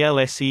alive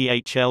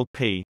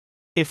PLSEHLP.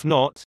 If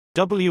not,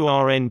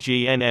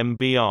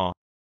 WRNGNMBR.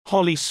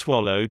 Holly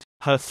swallowed,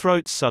 her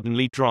throat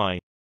suddenly dry.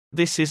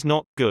 This is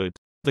not good.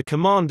 The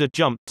commander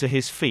jumped to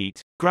his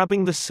feet,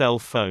 grabbing the cell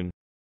phone.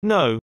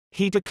 No,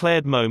 he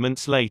declared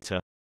moments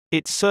later.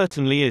 It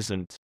certainly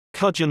isn't.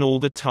 Cudgeon all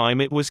the time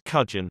it was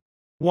Cudgeon.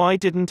 Why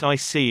didn't I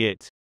see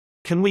it?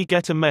 Can we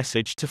get a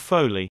message to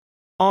Foley?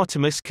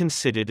 Artemis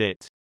considered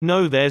it.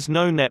 No, there's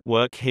no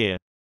network here.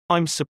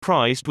 I'm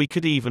surprised we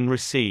could even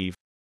receive.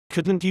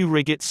 Couldn't you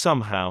rig it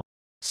somehow?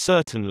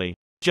 Certainly.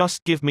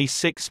 Just give me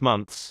 6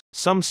 months,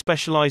 some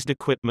specialized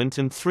equipment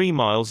and 3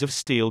 miles of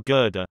steel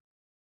girder.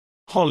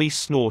 Holly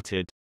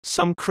snorted.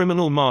 Some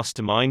criminal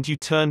mastermind you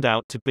turned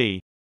out to be.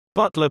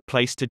 Butler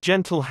placed a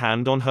gentle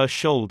hand on her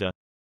shoulder.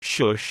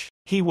 Shush,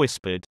 he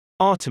whispered.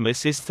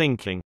 Artemis is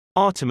thinking.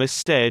 Artemis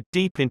stared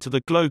deep into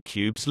the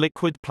Glowcube's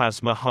liquid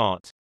plasma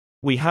heart.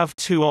 We have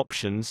 2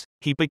 options,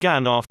 he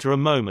began after a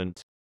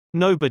moment.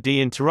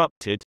 Nobody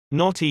interrupted,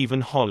 not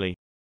even Holly.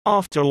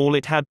 After all,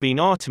 it had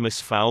been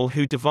Artemis Fowl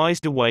who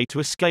devised a way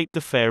to escape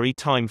the fairy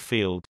time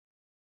field.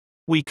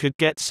 We could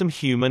get some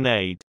human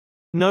aid.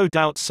 No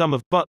doubt some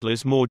of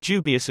Butler's more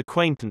dubious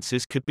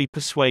acquaintances could be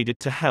persuaded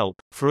to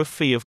help, for a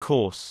fee of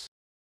course.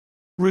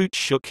 Root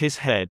shook his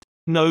head.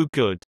 No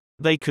good.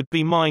 They could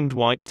be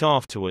mind-wiped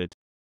afterward.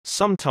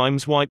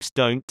 Sometimes wipes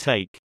don't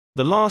take.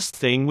 The last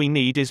thing we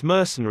need is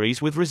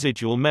mercenaries with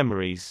residual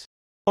memories.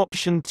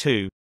 Option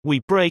 2. We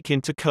break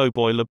into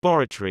Cowboy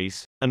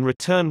Laboratories, and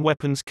return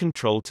weapons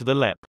control to the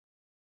LEP.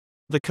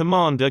 The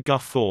commander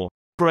guffawed.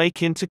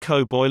 Break into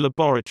Cowboy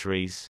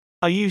Laboratories.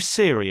 Are you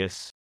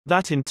serious?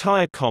 That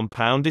entire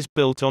compound is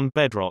built on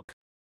bedrock.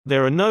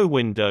 There are no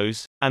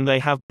windows, and they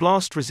have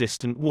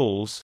blast-resistant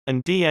walls,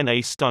 and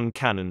DNA stun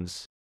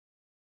cannons.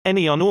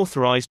 Any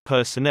unauthorized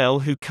personnel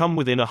who come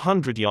within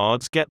 100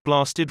 yards get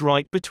blasted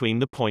right between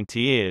the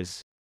pointy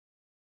ears.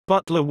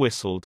 Butler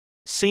whistled.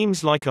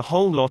 Seems like a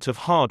whole lot of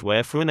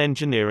hardware for an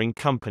engineering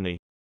company.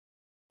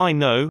 I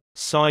know,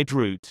 sighed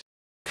Root.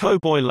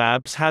 Cowboy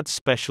Labs had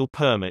special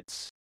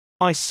permits.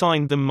 I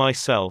signed them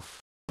myself.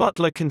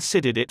 Butler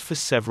considered it for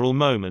several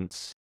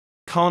moments.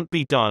 Can't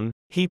be done,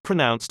 he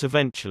pronounced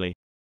eventually.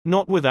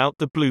 Not without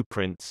the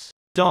blueprints.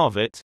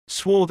 Darvit,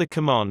 swore the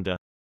commander.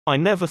 I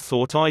never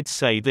thought I'd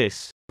say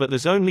this, but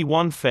there's only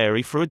one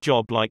fairy for a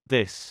job like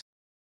this.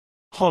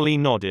 Holly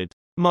nodded.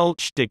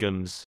 Mulch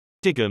Diggums.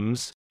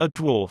 Diggums, a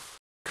dwarf.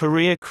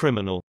 Career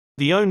criminal.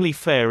 The only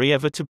fairy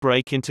ever to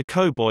break into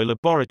Cowboy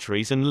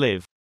Laboratories and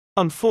live.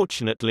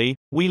 Unfortunately,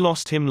 we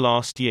lost him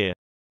last year.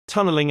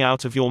 Tunneling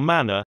out of your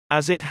manor,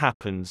 as it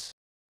happens.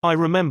 I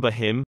remember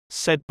him,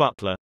 said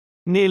Butler.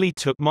 Nearly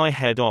took my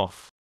head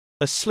off.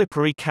 A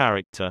slippery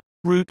character.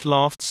 Root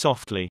laughed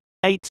softly.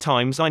 8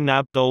 times I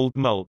nabbed old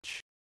Mulch.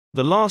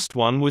 The last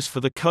one was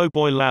for the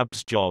Cowboy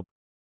Labs job.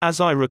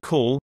 As I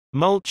recall,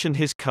 Mulch and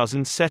his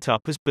cousin set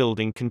up as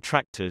building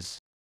contractors.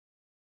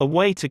 A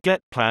way to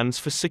get plans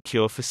for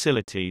secure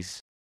facilities.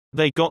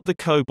 They got the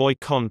Cowboy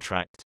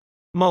contract.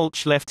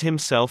 Mulch left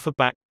himself a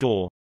back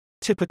door.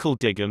 Typical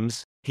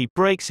Diggums, he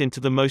breaks into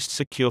the most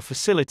secure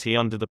facility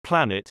under the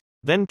planet,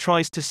 then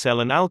tries to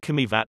sell an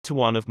alchemy vat to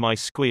one of my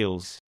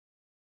squeals.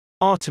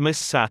 Artemis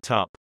sat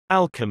up.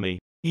 Alchemy.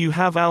 You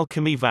have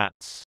alchemy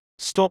vats.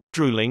 Stop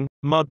drooling,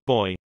 mud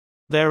boy.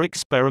 They're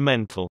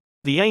experimental.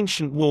 The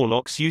ancient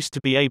warlocks used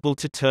to be able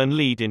to turn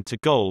lead into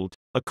gold,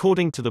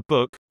 according to the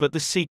book, but the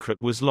secret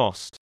was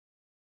lost.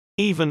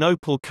 Even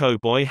Opal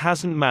Cowboy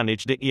hasn't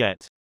managed it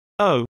yet.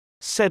 Oh,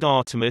 said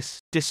Artemis,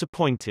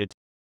 disappointed.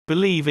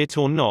 Believe it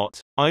or not,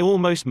 I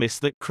almost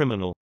missed that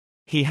criminal.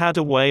 He had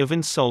a way of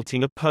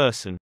insulting a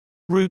person.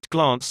 Root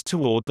glanced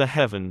toward the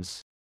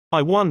heavens.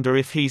 I wonder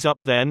if he's up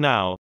there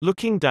now,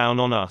 looking down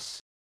on us.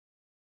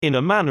 In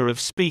a manner of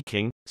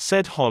speaking,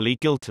 said Holly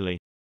guiltily.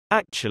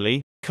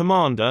 Actually,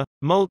 Commander,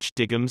 Mulch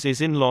Diggums is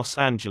in Los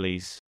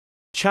Angeles.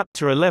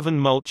 Chapter 11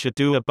 Mulch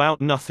Ado About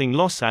Nothing.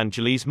 Los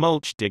Angeles.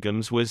 Mulch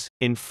Diggums was,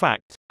 in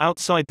fact,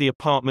 outside the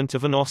apartment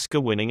of an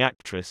Oscar-winning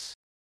actress.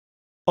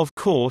 Of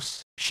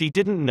course, she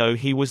didn't know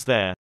he was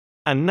there.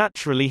 And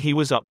naturally he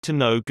was up to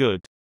no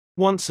good.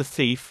 Once a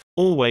thief,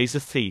 always a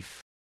thief.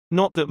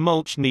 Not that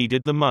Mulch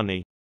needed the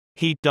money.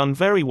 He'd done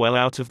very well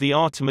out of the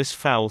Artemis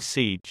Fowl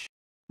siege.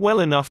 Well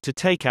enough to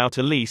take out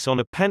a lease on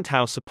a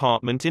penthouse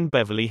apartment in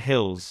Beverly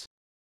Hills.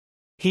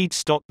 He'd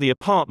stocked the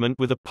apartment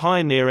with a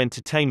Pioneer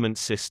entertainment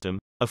system,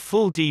 a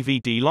full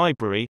DVD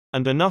library,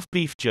 and enough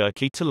beef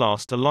jerky to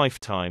last a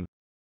lifetime.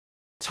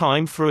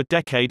 Time for a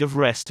decade of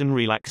rest and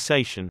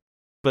relaxation.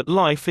 But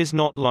life is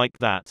not like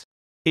that.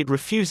 It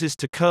refuses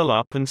to curl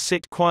up and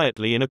sit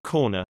quietly in a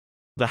corner.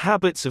 The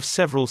habits of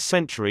several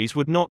centuries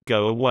would not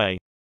go away.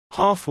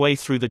 Halfway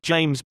through the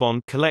James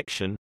Bond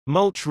collection,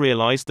 Mulch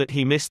realized that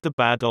he missed the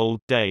bad old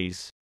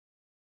days.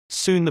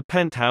 Soon the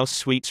penthouse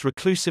suite's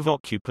reclusive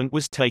occupant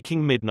was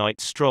taking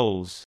midnight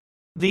strolls.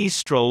 These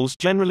strolls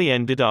generally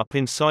ended up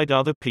inside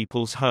other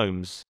people's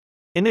homes.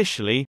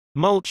 Initially,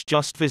 Mulch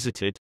just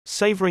visited,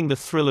 savoring the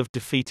thrill of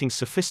defeating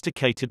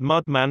sophisticated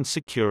mudman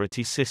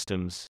security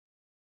systems.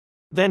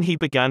 Then he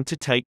began to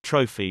take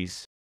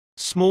trophies.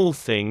 Small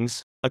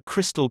things, a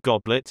crystal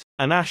goblet,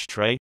 an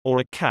ashtray, or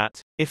a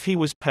cat, if he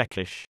was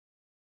peckish.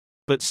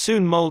 But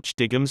soon Mulch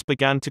Diggums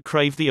began to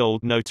crave the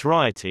old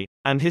notoriety,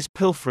 and his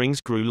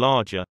pilferings grew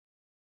larger.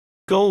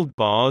 Gold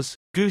bars,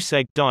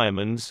 goose-egg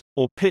diamonds,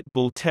 or pit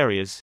bull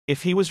terriers,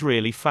 if he was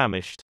really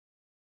famished.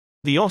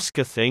 The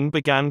Oscar thing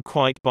began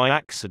quite by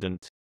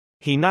accident.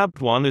 He nabbed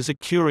one as a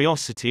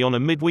curiosity on a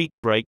midweek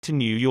break to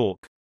New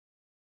York.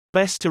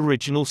 Best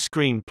Original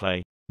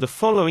Screenplay. The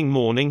following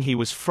morning he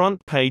was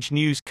front-page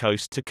news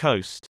coast to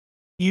coast.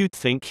 You'd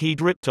think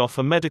he'd ripped off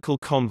a medical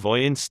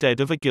convoy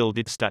instead of a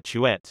gilded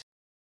statuette.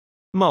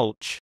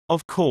 Mulch,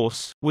 of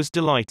course, was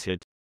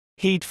delighted.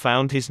 He'd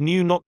found his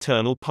new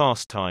nocturnal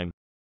pastime.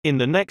 In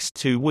the next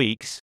 2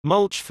 weeks,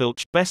 Mulch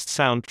filched Best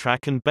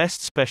Soundtrack and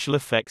Best Special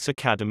Effects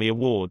Academy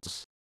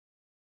Awards.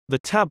 The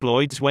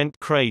tabloids went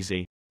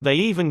crazy. They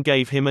even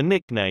gave him a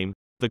nickname,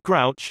 the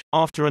Grouch,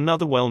 after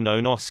another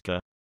well-known Oscar.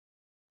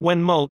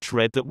 When Mulch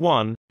read that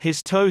one,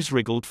 his toes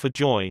wriggled for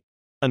joy.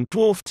 And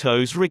dwarf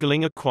toes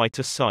wriggling are quite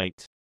a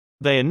sight.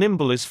 They are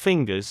nimble as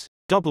fingers,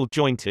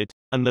 double-jointed,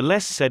 and the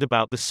less said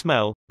about the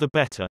smell, the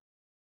better.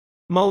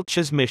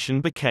 Mulch's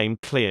mission became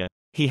clear.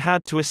 He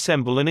had to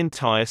assemble an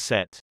entire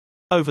set.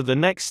 Over the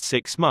next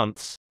 6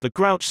 months, the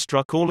Grouch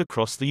struck all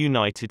across the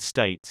United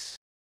States.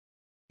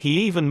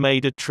 He even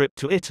made a trip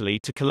to Italy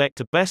to collect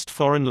a Best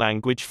Foreign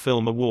Language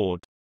Film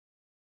award.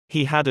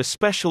 He had a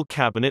special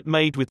cabinet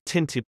made with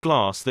tinted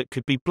glass that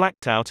could be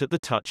blacked out at the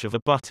touch of a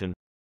button.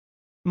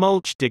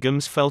 Mulch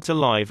Diggums felt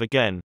alive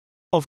again.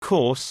 Of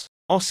course,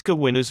 Oscar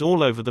winners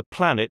all over the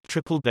planet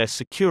tripled their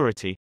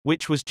security,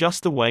 which was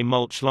just the way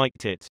Mulch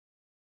liked it.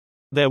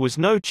 There was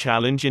no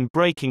challenge in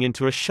breaking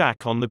into a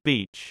shack on the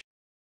beach.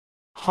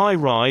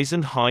 High-rise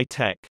and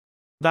high-tech.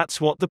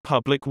 That's what the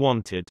public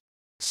wanted.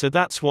 So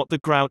that's what the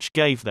Grouch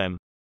gave them.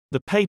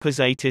 The papers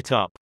ate it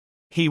up.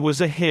 He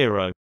was a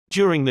hero.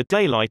 During the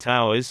daylight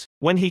hours,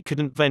 when he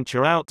couldn't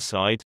venture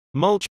outside,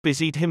 Mulch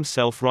busied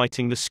himself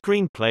writing the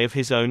screenplay of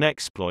his own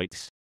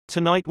exploits.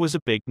 Tonight was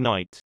a big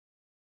night.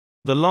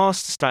 The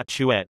Last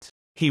Statuette.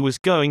 He was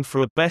going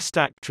for a Best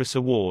Actress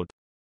award.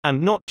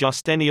 And not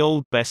just any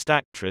old Best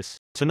Actress.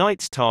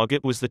 Tonight's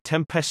target was the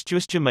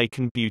tempestuous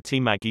Jamaican beauty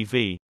Maggie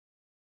V.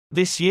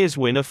 This year's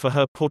winner for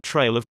her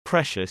portrayal of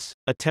Precious,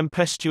 a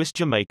tempestuous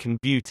Jamaican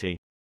beauty.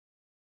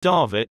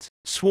 Davitt,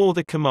 swore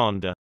the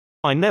commander.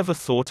 I never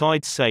thought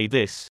I'd say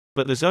this,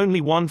 but there's only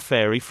one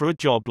fairy for a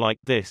job like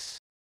this.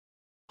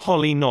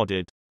 Holly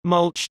nodded.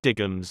 Mulch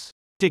Diggums.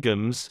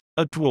 Diggums,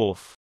 a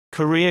dwarf.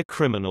 Career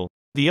criminal.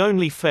 The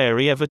only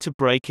fairy ever to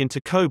break into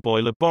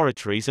cowboy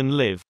laboratories and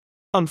live.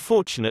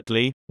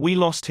 Unfortunately, we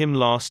lost him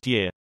last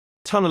year.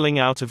 Tunneling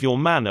out of your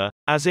manor,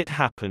 as it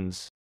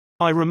happens.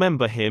 I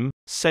remember him,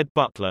 said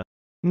Butler.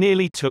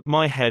 Nearly took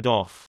my head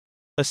off.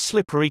 A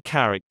slippery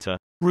character.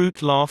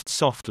 Root laughed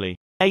softly.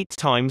 8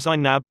 times I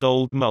nabbed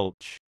old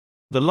Mulch.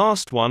 The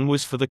last one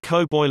was for the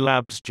Cowboy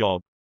Labs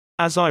job.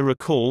 As I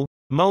recall,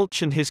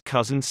 Mulch and his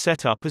cousin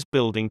set up as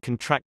building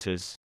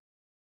contractors.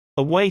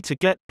 A way to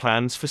get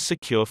plans for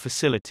secure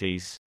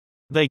facilities.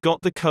 They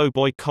got the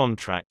Cowboy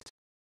contract.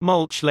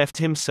 Mulch left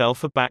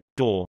himself a back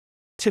door.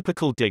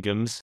 Typical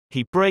Diggums,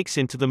 he breaks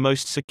into the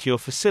most secure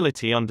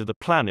facility under the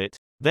planet,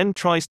 then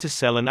tries to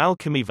sell an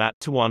alchemy vat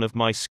to one of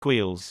my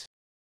squeals.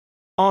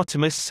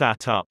 Artemis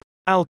sat up.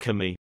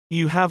 Alchemy.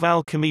 You have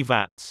alchemy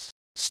vats.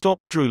 Stop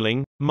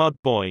drooling, mud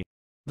boy.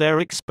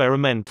 They're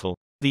experimental.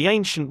 The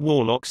ancient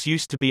warlocks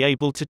used to be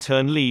able to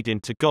turn lead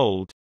into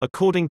gold,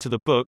 according to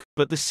the book,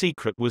 but the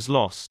secret was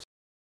lost.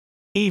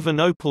 Even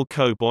Opal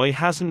Cowboy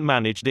hasn't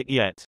managed it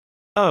yet.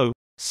 Oh,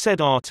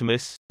 said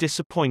Artemis,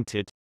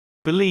 disappointed.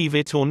 Believe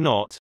it or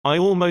not, I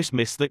almost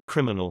missed that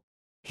criminal.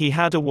 He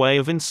had a way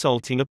of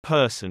insulting a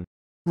person.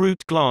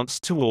 Root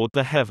glanced toward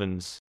the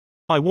heavens.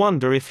 I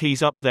wonder if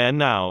he's up there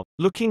now,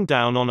 looking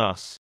down on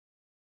us.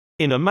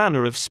 In a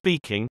manner of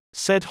speaking,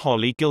 said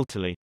Holly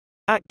guiltily.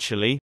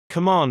 Actually,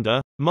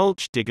 Commander,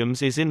 Mulch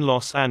Diggums is in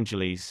Los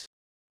Angeles.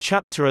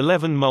 Chapter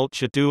 11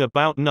 Mulch Ado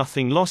About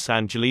Nothing Los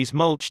Angeles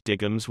Mulch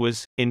Diggums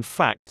was, in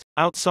fact,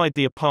 outside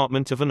the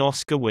apartment of an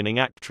Oscar-winning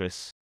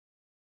actress.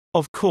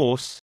 Of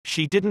course,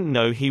 she didn't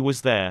know he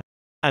was there.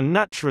 And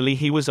naturally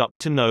he was up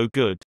to no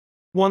good.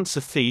 Once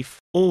a thief,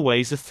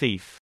 always a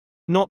thief.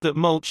 Not that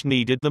Mulch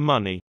needed the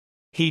money.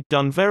 He'd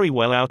done very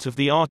well out of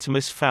the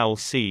Artemis Fowl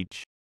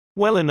siege.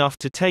 Well enough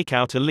to take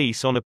out a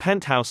lease on a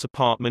penthouse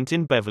apartment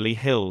in Beverly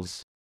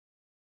Hills.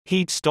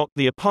 He'd stocked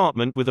the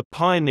apartment with a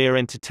Pioneer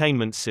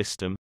entertainment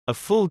system, a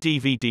full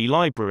DVD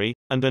library,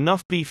 and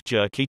enough beef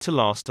jerky to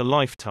last a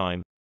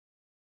lifetime.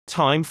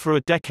 Time for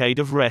a decade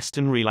of rest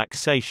and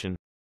relaxation.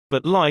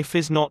 But life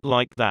is not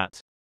like that.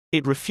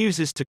 It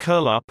refuses to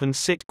curl up and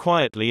sit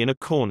quietly in a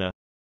corner.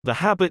 The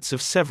habits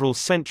of several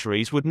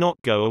centuries would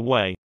not go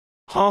away.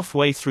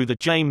 Halfway through the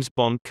James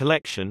Bond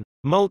collection,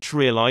 Mulch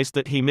realized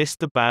that he missed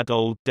the bad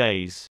old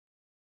days.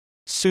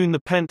 Soon the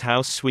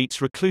penthouse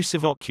suite's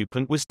reclusive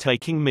occupant was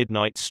taking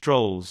midnight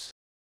strolls.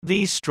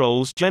 These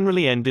strolls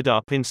generally ended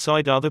up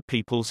inside other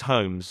people's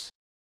homes.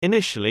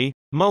 Initially,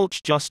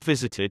 Mulch just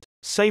visited,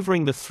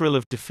 savoring the thrill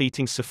of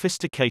defeating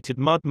sophisticated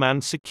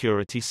mudman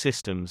security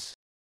systems.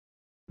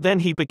 Then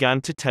he began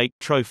to take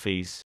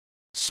trophies.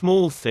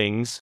 Small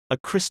things, a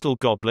crystal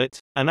goblet,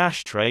 an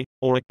ashtray,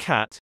 or a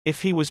cat,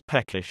 if he was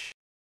peckish.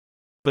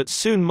 But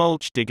soon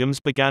Mulch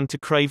Diggums began to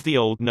crave the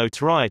old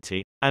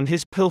notoriety, and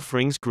his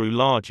pilferings grew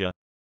larger.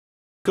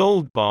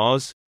 Gold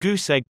bars,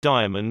 goose-egg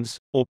diamonds,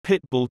 or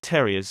pit bull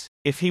terriers,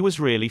 if he was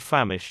really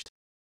famished.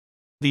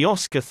 The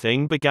Oscar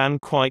thing began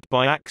quite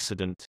by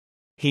accident.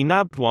 He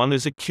nabbed one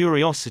as a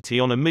curiosity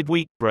on a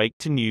midweek break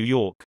to New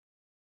York.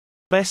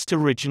 Best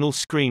Original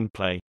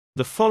Screenplay.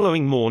 The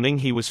following morning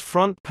he was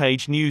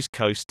front-page news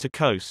coast to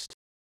coast.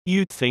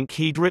 You'd think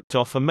he'd ripped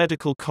off a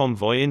medical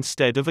convoy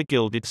instead of a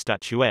gilded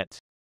statuette.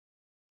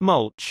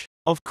 Mulch,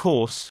 of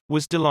course,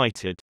 was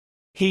delighted.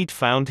 He'd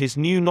found his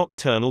new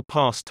nocturnal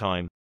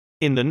pastime.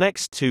 In the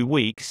next 2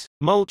 weeks,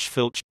 Mulch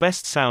filched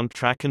Best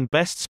Soundtrack and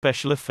Best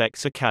Special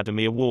Effects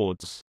Academy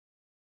Awards.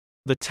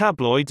 The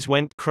tabloids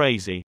went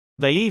crazy.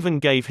 They even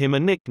gave him a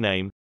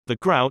nickname, the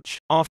Grouch,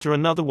 after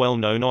another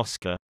well-known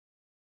Oscar.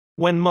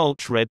 When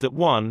Mulch read that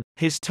one,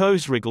 his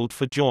toes wriggled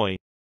for joy.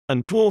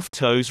 And dwarf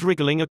toes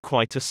wriggling are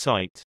quite a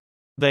sight.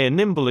 They are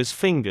nimble as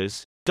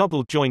fingers,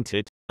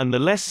 double-jointed, and the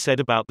less said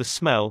about the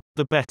smell,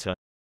 the better.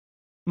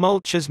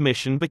 Mulch's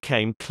mission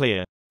became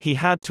clear. He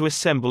had to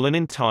assemble an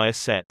entire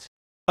set.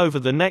 Over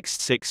the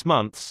next 6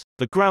 months,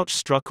 the Grouch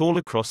struck all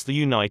across the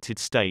United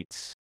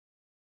States.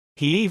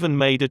 He even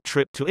made a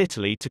trip to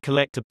Italy to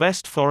collect a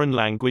Best Foreign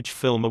Language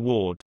Film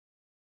Award.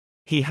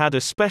 He had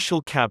a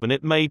special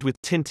cabinet made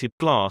with tinted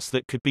glass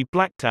that could be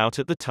blacked out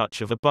at the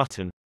touch of a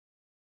button.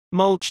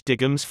 Mulch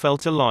Diggums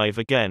felt alive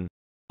again.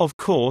 Of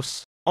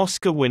course,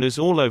 Oscar winners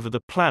all over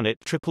the planet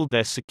tripled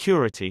their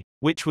security,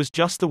 which was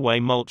just the way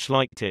Mulch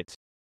liked it.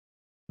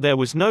 There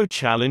was no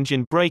challenge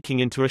in breaking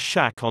into a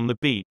shack on the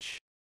beach.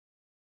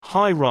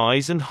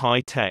 High-rise and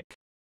high-tech.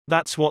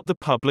 That's what the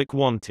public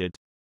wanted.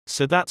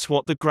 So that's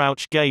what the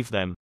Grouch gave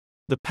them.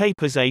 The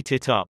papers ate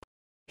it up.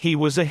 He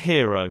was a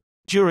hero.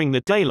 During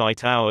the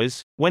daylight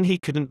hours, when he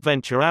couldn't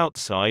venture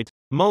outside,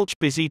 Mulch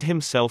busied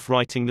himself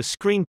writing the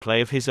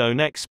screenplay of his own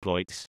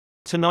exploits.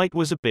 Tonight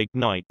was a big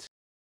night.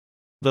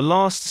 The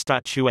Last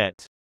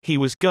Statuette. He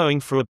was going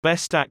for a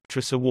Best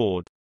Actress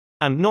award.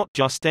 And not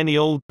just any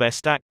old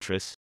Best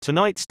Actress.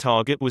 Tonight's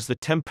target was the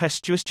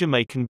tempestuous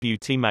Jamaican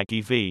beauty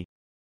Maggie V.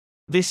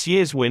 This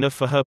year's winner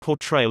for her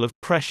portrayal of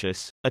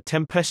Precious, a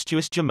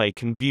tempestuous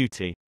Jamaican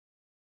beauty.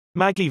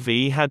 Maggie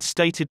V had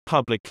stated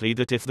publicly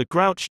that if the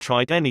Grouch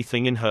tried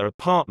anything in her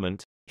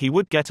apartment, he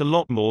would get a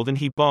lot more than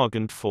he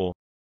bargained for.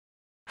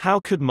 How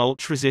could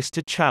Mulch resist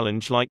a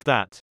challenge like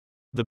that?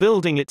 The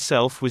building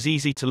itself was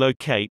easy to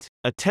locate,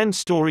 a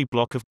 10-story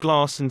block of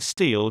glass and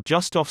steel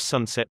just off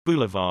Sunset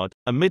Boulevard,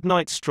 a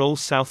midnight stroll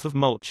south of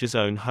Mulch's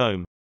own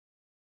home.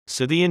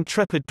 So the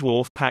intrepid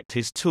dwarf packed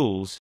his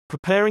tools,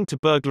 preparing to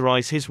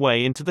burglarize his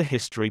way into the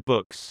history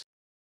books.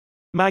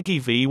 Maggie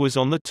V was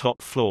on the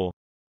top floor.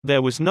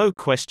 There was no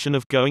question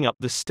of going up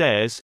the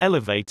stairs,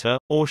 elevator,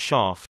 or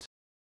shaft.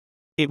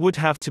 It would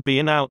have to be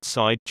an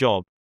outside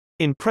job.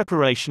 In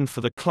preparation for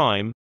the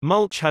climb,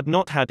 Mulch had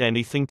not had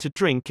anything to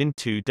drink in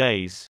 2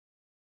 days.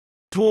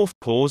 Dwarf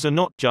paws are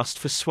not just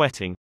for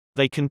sweating.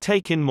 They can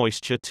take in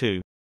moisture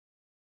too.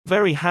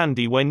 Very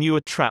handy when you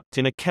are trapped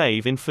in a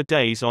cave for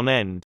days on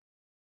end.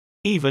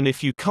 Even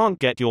if you can't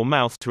get your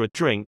mouth to a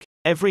drink,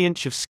 every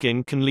inch of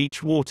skin can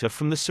leach water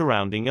from the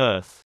surrounding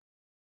earth.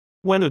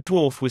 When a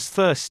dwarf was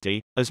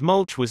thirsty, as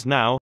Mulch was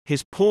now,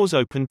 his paws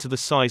opened to the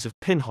size of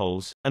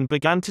pinholes, and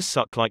began to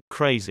suck like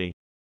crazy.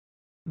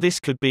 This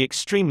could be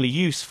extremely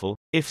useful,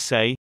 if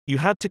say, you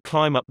had to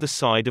climb up the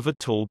side of a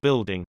tall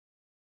building.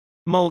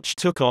 Mulch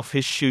took off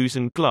his shoes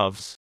and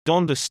gloves,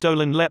 donned a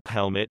stolen LEP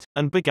helmet,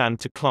 and began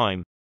to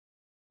climb.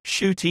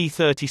 Chute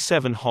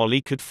E-37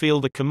 Holly could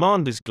feel the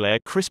commander's glare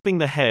crisping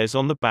the hairs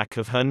on the back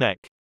of her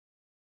neck.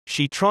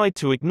 She tried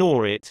to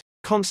ignore it,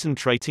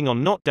 concentrating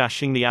on not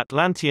dashing the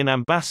Atlantean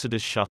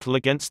ambassador's shuttle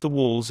against the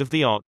walls of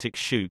the Arctic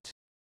chute.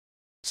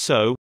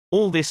 So,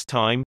 all this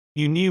time,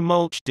 you knew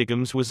Mulch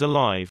Diggums was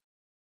alive.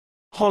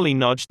 Holly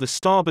nudged the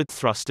starboard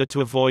thruster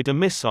to avoid a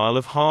missile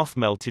of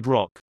half-melted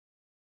rock.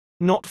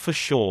 Not for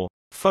sure.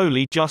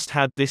 Foley just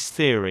had this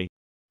theory.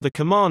 The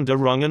commander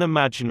wrung an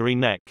imaginary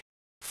neck.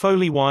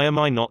 Foley, why am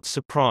I not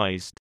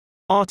surprised?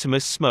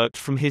 Artemis smirked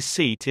from his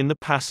seat in the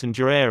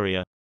passenger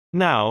area.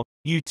 Now,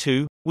 you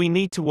two, We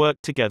need to work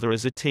together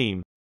as a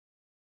team.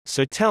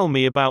 So tell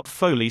me about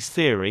Foley's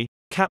theory,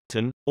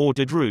 Captain,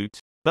 ordered Root,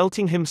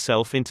 belting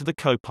himself into the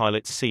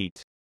co-pilot's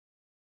seat.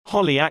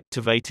 Holly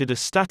activated a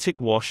static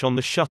wash on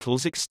the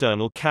shuttle's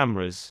external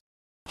cameras.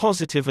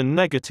 Positive and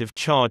negative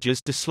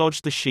charges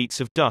dislodged the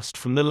sheets of dust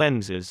from the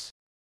lenses.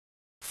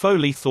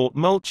 Foley thought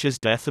Mulch's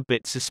death a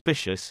bit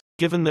suspicious,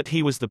 given that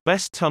he was the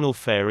best tunnel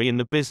fairy in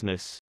the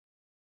business.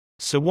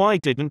 So why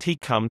didn't he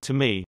come to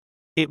me?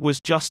 It was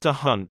just a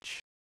hunch.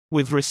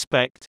 With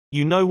respect,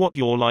 you know what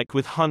you're like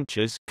with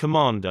hunches,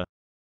 Commander.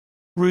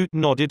 Root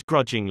nodded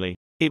grudgingly.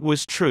 It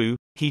was true,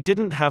 he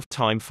didn't have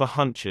time for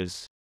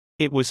hunches.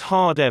 It was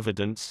hard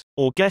evidence,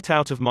 or get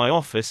out of my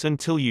office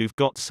until you've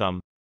got some.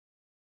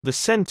 The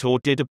Centaur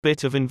did a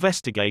bit of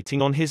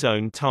investigating on his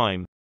own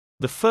time.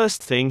 The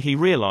first thing he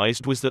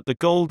realized was that the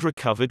gold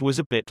recovered was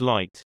a bit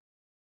light.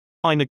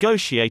 I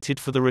negotiated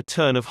for the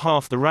return of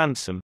half the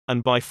ransom,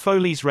 and by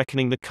Foley's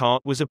reckoning the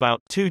cart was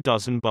about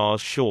 24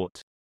 bars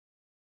short.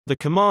 The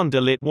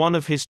commander lit one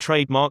of his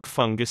trademark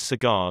fungus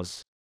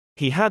cigars.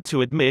 He had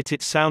to admit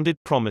it sounded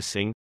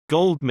promising.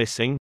 Gold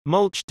missing,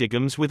 Mulch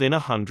Diggums within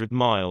 100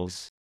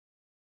 miles.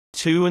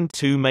 2 and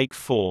 2 make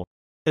 4.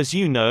 As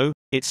you know,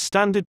 it's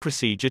standard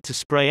procedure to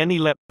spray any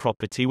LEP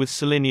property with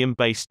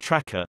selenium-based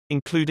tracker,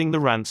 including the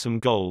ransom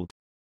gold.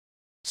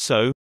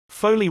 So,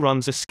 Foley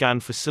runs a scan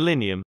for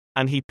selenium,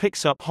 and he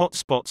picks up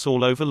hotspots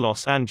all over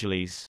Los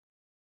Angeles.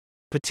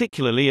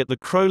 Particularly at the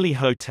Crowley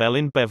Hotel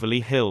in Beverly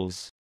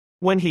Hills.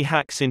 When he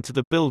hacks into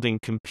the building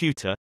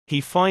computer,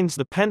 he finds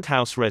the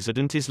penthouse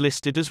resident is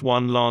listed as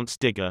one Lance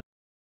Digger.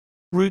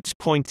 Root's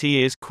pointy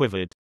ears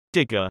quivered.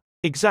 Digger.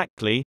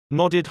 Exactly,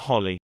 nodded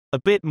Holly. A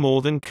bit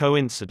more than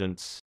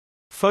coincidence.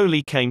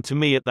 Foley came to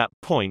me at that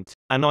point,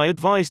 and I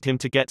advised him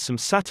to get some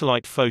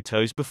satellite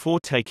photos before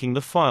taking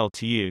the file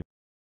to you.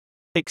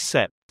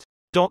 Except.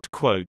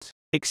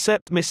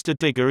 Except Mr.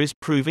 Digger is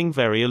proving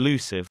very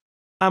elusive.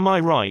 Am I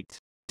right?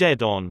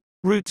 Dead on.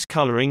 Root's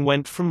coloring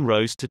went from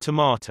rose to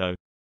tomato.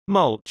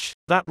 Mulch,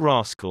 that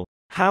rascal.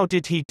 How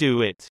did he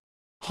do it?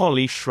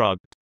 Holly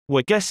shrugged.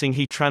 We're guessing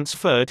he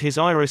transferred his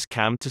iris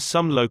cam to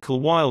some local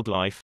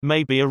wildlife,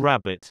 maybe a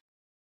rabbit.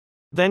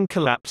 Then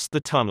collapsed the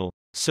tunnel.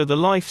 So the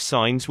life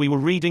signs we were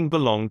reading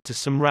belonged to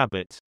some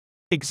rabbit.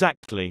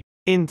 Exactly.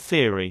 In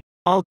theory.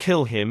 I'll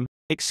kill him,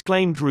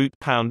 exclaimed Root,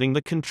 pounding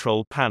the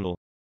control panel.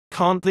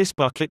 Can't this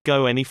bucket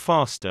go any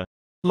faster?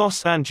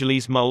 Los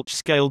Angeles Mulch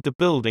scaled the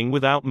building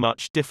without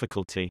much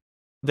difficulty.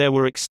 There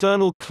were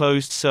external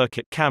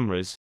closed-circuit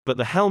cameras, but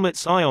the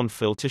helmet's ion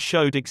filter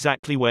showed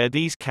exactly where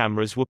these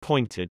cameras were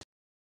pointed.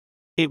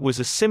 It was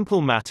a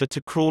simple matter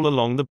to crawl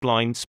along the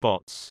blind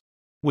spots.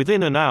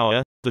 Within an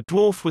hour, the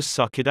dwarf was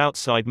suckered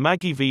outside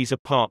Maggie V's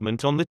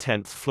apartment on the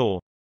 10th floor.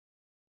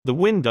 The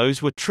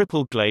windows were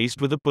triple glazed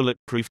with a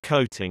bulletproof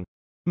coating.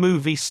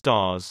 Movie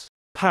stars.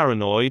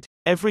 Paranoid,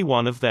 every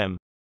one of them.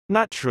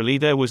 Naturally,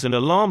 there was an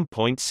alarm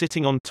point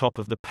sitting on top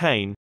of the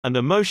pane, and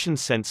a motion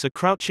sensor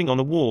crouching on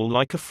a wall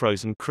like a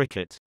frozen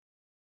cricket.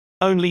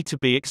 Only to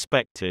be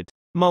expected.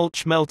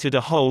 Mulch melted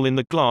a hole in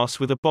the glass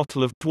with a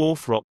bottle of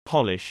dwarf rock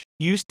polish,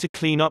 used to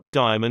clean up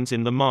diamonds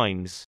in the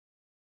mines.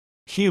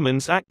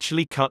 Humans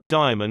actually cut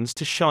diamonds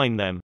to shine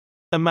them.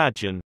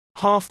 Imagine.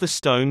 Half the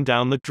stone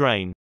down the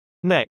drain.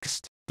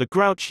 Next, the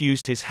grouch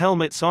used his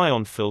helmet's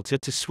ion filter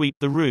to sweep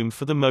the room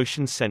for the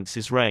motion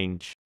sensor's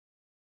range.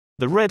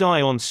 The red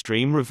ion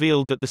stream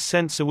revealed that the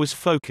sensor was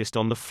focused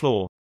on the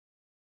floor.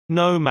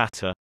 No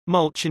matter.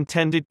 Mulch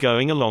intended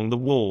going along the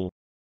wall.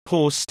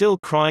 Paws still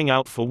crying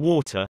out for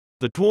water,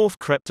 the dwarf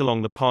crept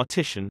along the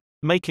partition,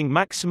 making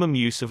maximum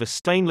use of a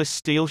stainless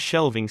steel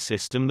shelving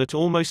system that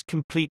almost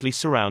completely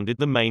surrounded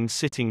the main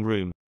sitting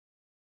room.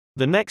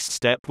 The next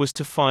step was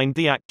to find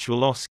the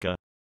actual Oscar.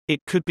 It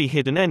could be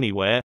hidden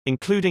anywhere,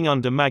 including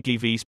under Maggie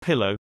V's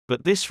pillow,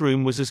 but this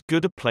room was as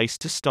good a place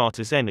to start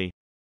as any.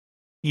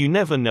 You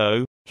never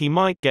know, he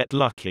might get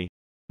lucky.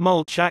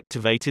 Mulch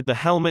activated the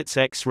helmet's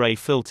X-ray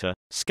filter,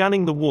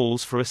 scanning the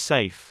walls for a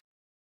safe.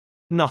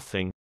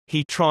 Nothing.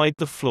 He tried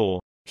the floor.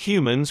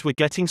 Humans were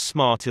getting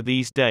smarter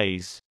these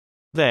days.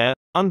 There,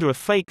 under a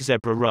fake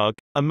zebra rug,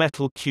 a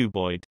metal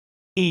cuboid.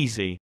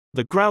 Easy.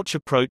 The grouch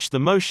approached the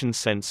motion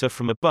sensor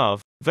from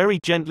above, very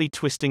gently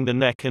twisting the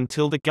neck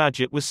until the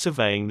gadget was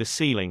surveying the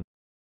ceiling.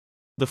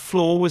 The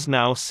floor was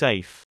now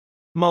safe.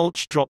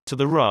 Mulch dropped to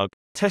the rug,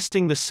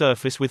 testing the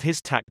surface with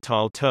his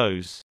tactile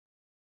toes.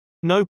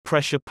 No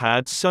pressure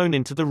pads sewn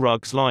into the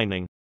rug's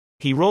lining.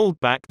 He rolled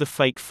back the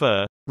fake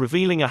fur,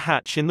 revealing a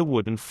hatch in the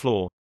wooden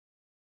floor.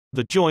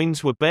 The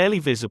joins were barely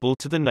visible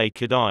to the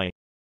naked eye.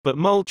 But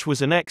Mulch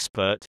was an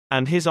expert,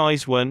 and his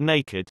eyes weren't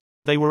naked,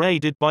 they were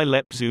aided by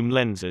LEP zoom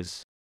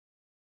lenses.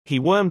 He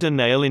wormed a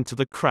nail into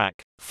the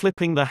crack,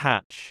 flipping the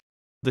hatch.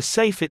 The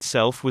safe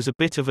itself was a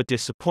bit of a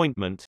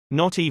disappointment,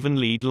 not even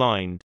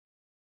lead-lined.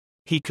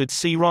 He could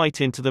see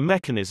right into the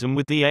mechanism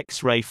with the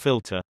X-ray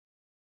filter.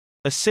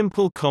 A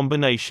simple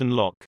combination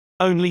lock.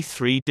 Only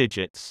 3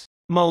 digits.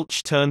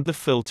 Mulch turned the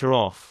filter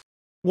off.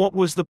 What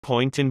was the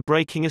point in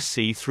breaking a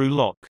see-through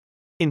lock?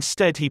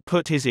 Instead he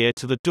put his ear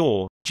to the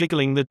door,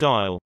 jiggling the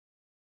dial.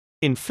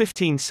 In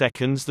 15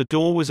 seconds the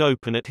door was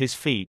open at his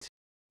feet.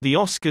 The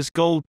Oscar's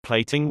gold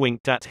plating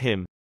winked at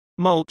him.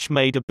 Mulch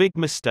made a big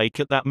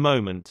mistake at that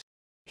moment.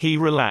 He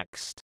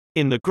relaxed.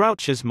 In the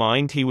Groucher's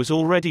mind he was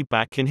already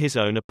back in his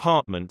own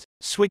apartment,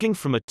 swigging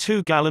from a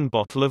 2-gallon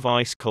bottle of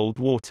ice-cold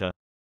water.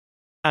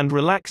 And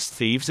relaxed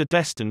thieves are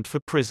destined for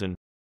prison.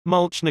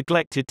 Mulch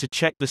neglected to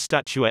check the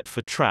statuette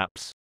for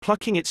traps,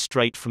 plucking it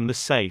straight from the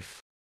safe.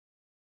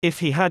 If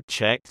he had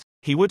checked,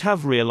 he would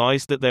have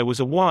realized that there was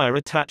a wire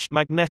attached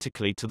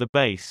magnetically to the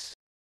base.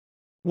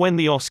 When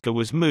the Oscar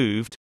was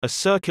moved, a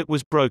circuit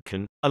was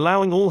broken,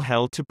 allowing all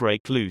hell to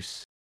break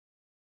loose.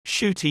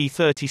 Chute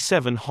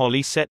E-37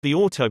 Holly set the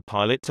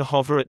autopilot to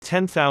hover at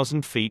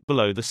 10,000 feet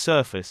below the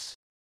surface.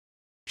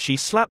 She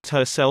slapped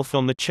herself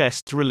on the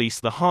chest to release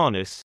the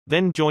harness,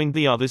 then joined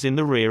the others in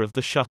the rear of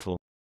the shuttle.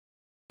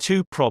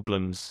 2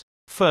 problems.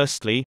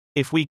 Firstly,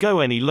 if we go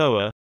any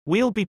lower,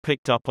 we'll be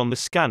picked up on the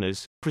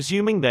scanners,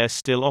 presuming they're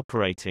still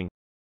operating.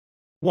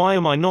 Why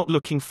am I not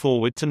looking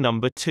forward to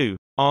number 2?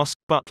 Asked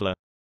Butler.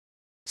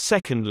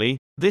 Secondly,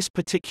 this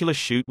particular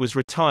chute was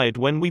retired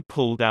when we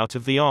pulled out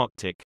of the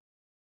Arctic.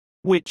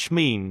 Which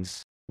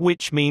means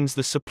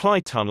the supply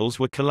tunnels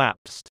were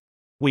collapsed.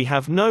 We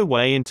have no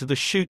way into the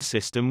chute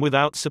system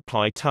without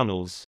supply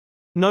tunnels.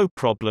 No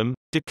problem,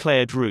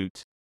 declared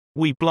Root.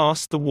 We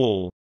blast the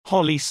wall.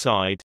 Holly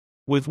sighed.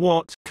 With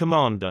what,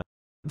 Commander?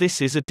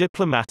 This is a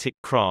diplomatic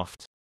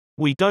craft.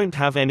 We don't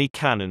have any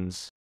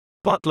cannons.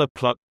 Butler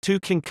plucked 2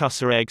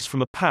 concussor eggs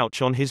from a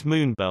pouch on his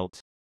moonbelt.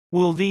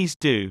 Will these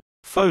do?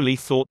 Foley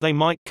thought they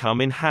might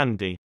come in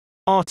handy.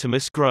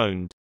 Artemis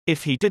groaned.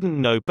 If he didn't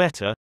know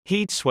better,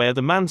 he'd swear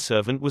the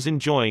manservant was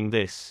enjoying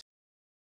this.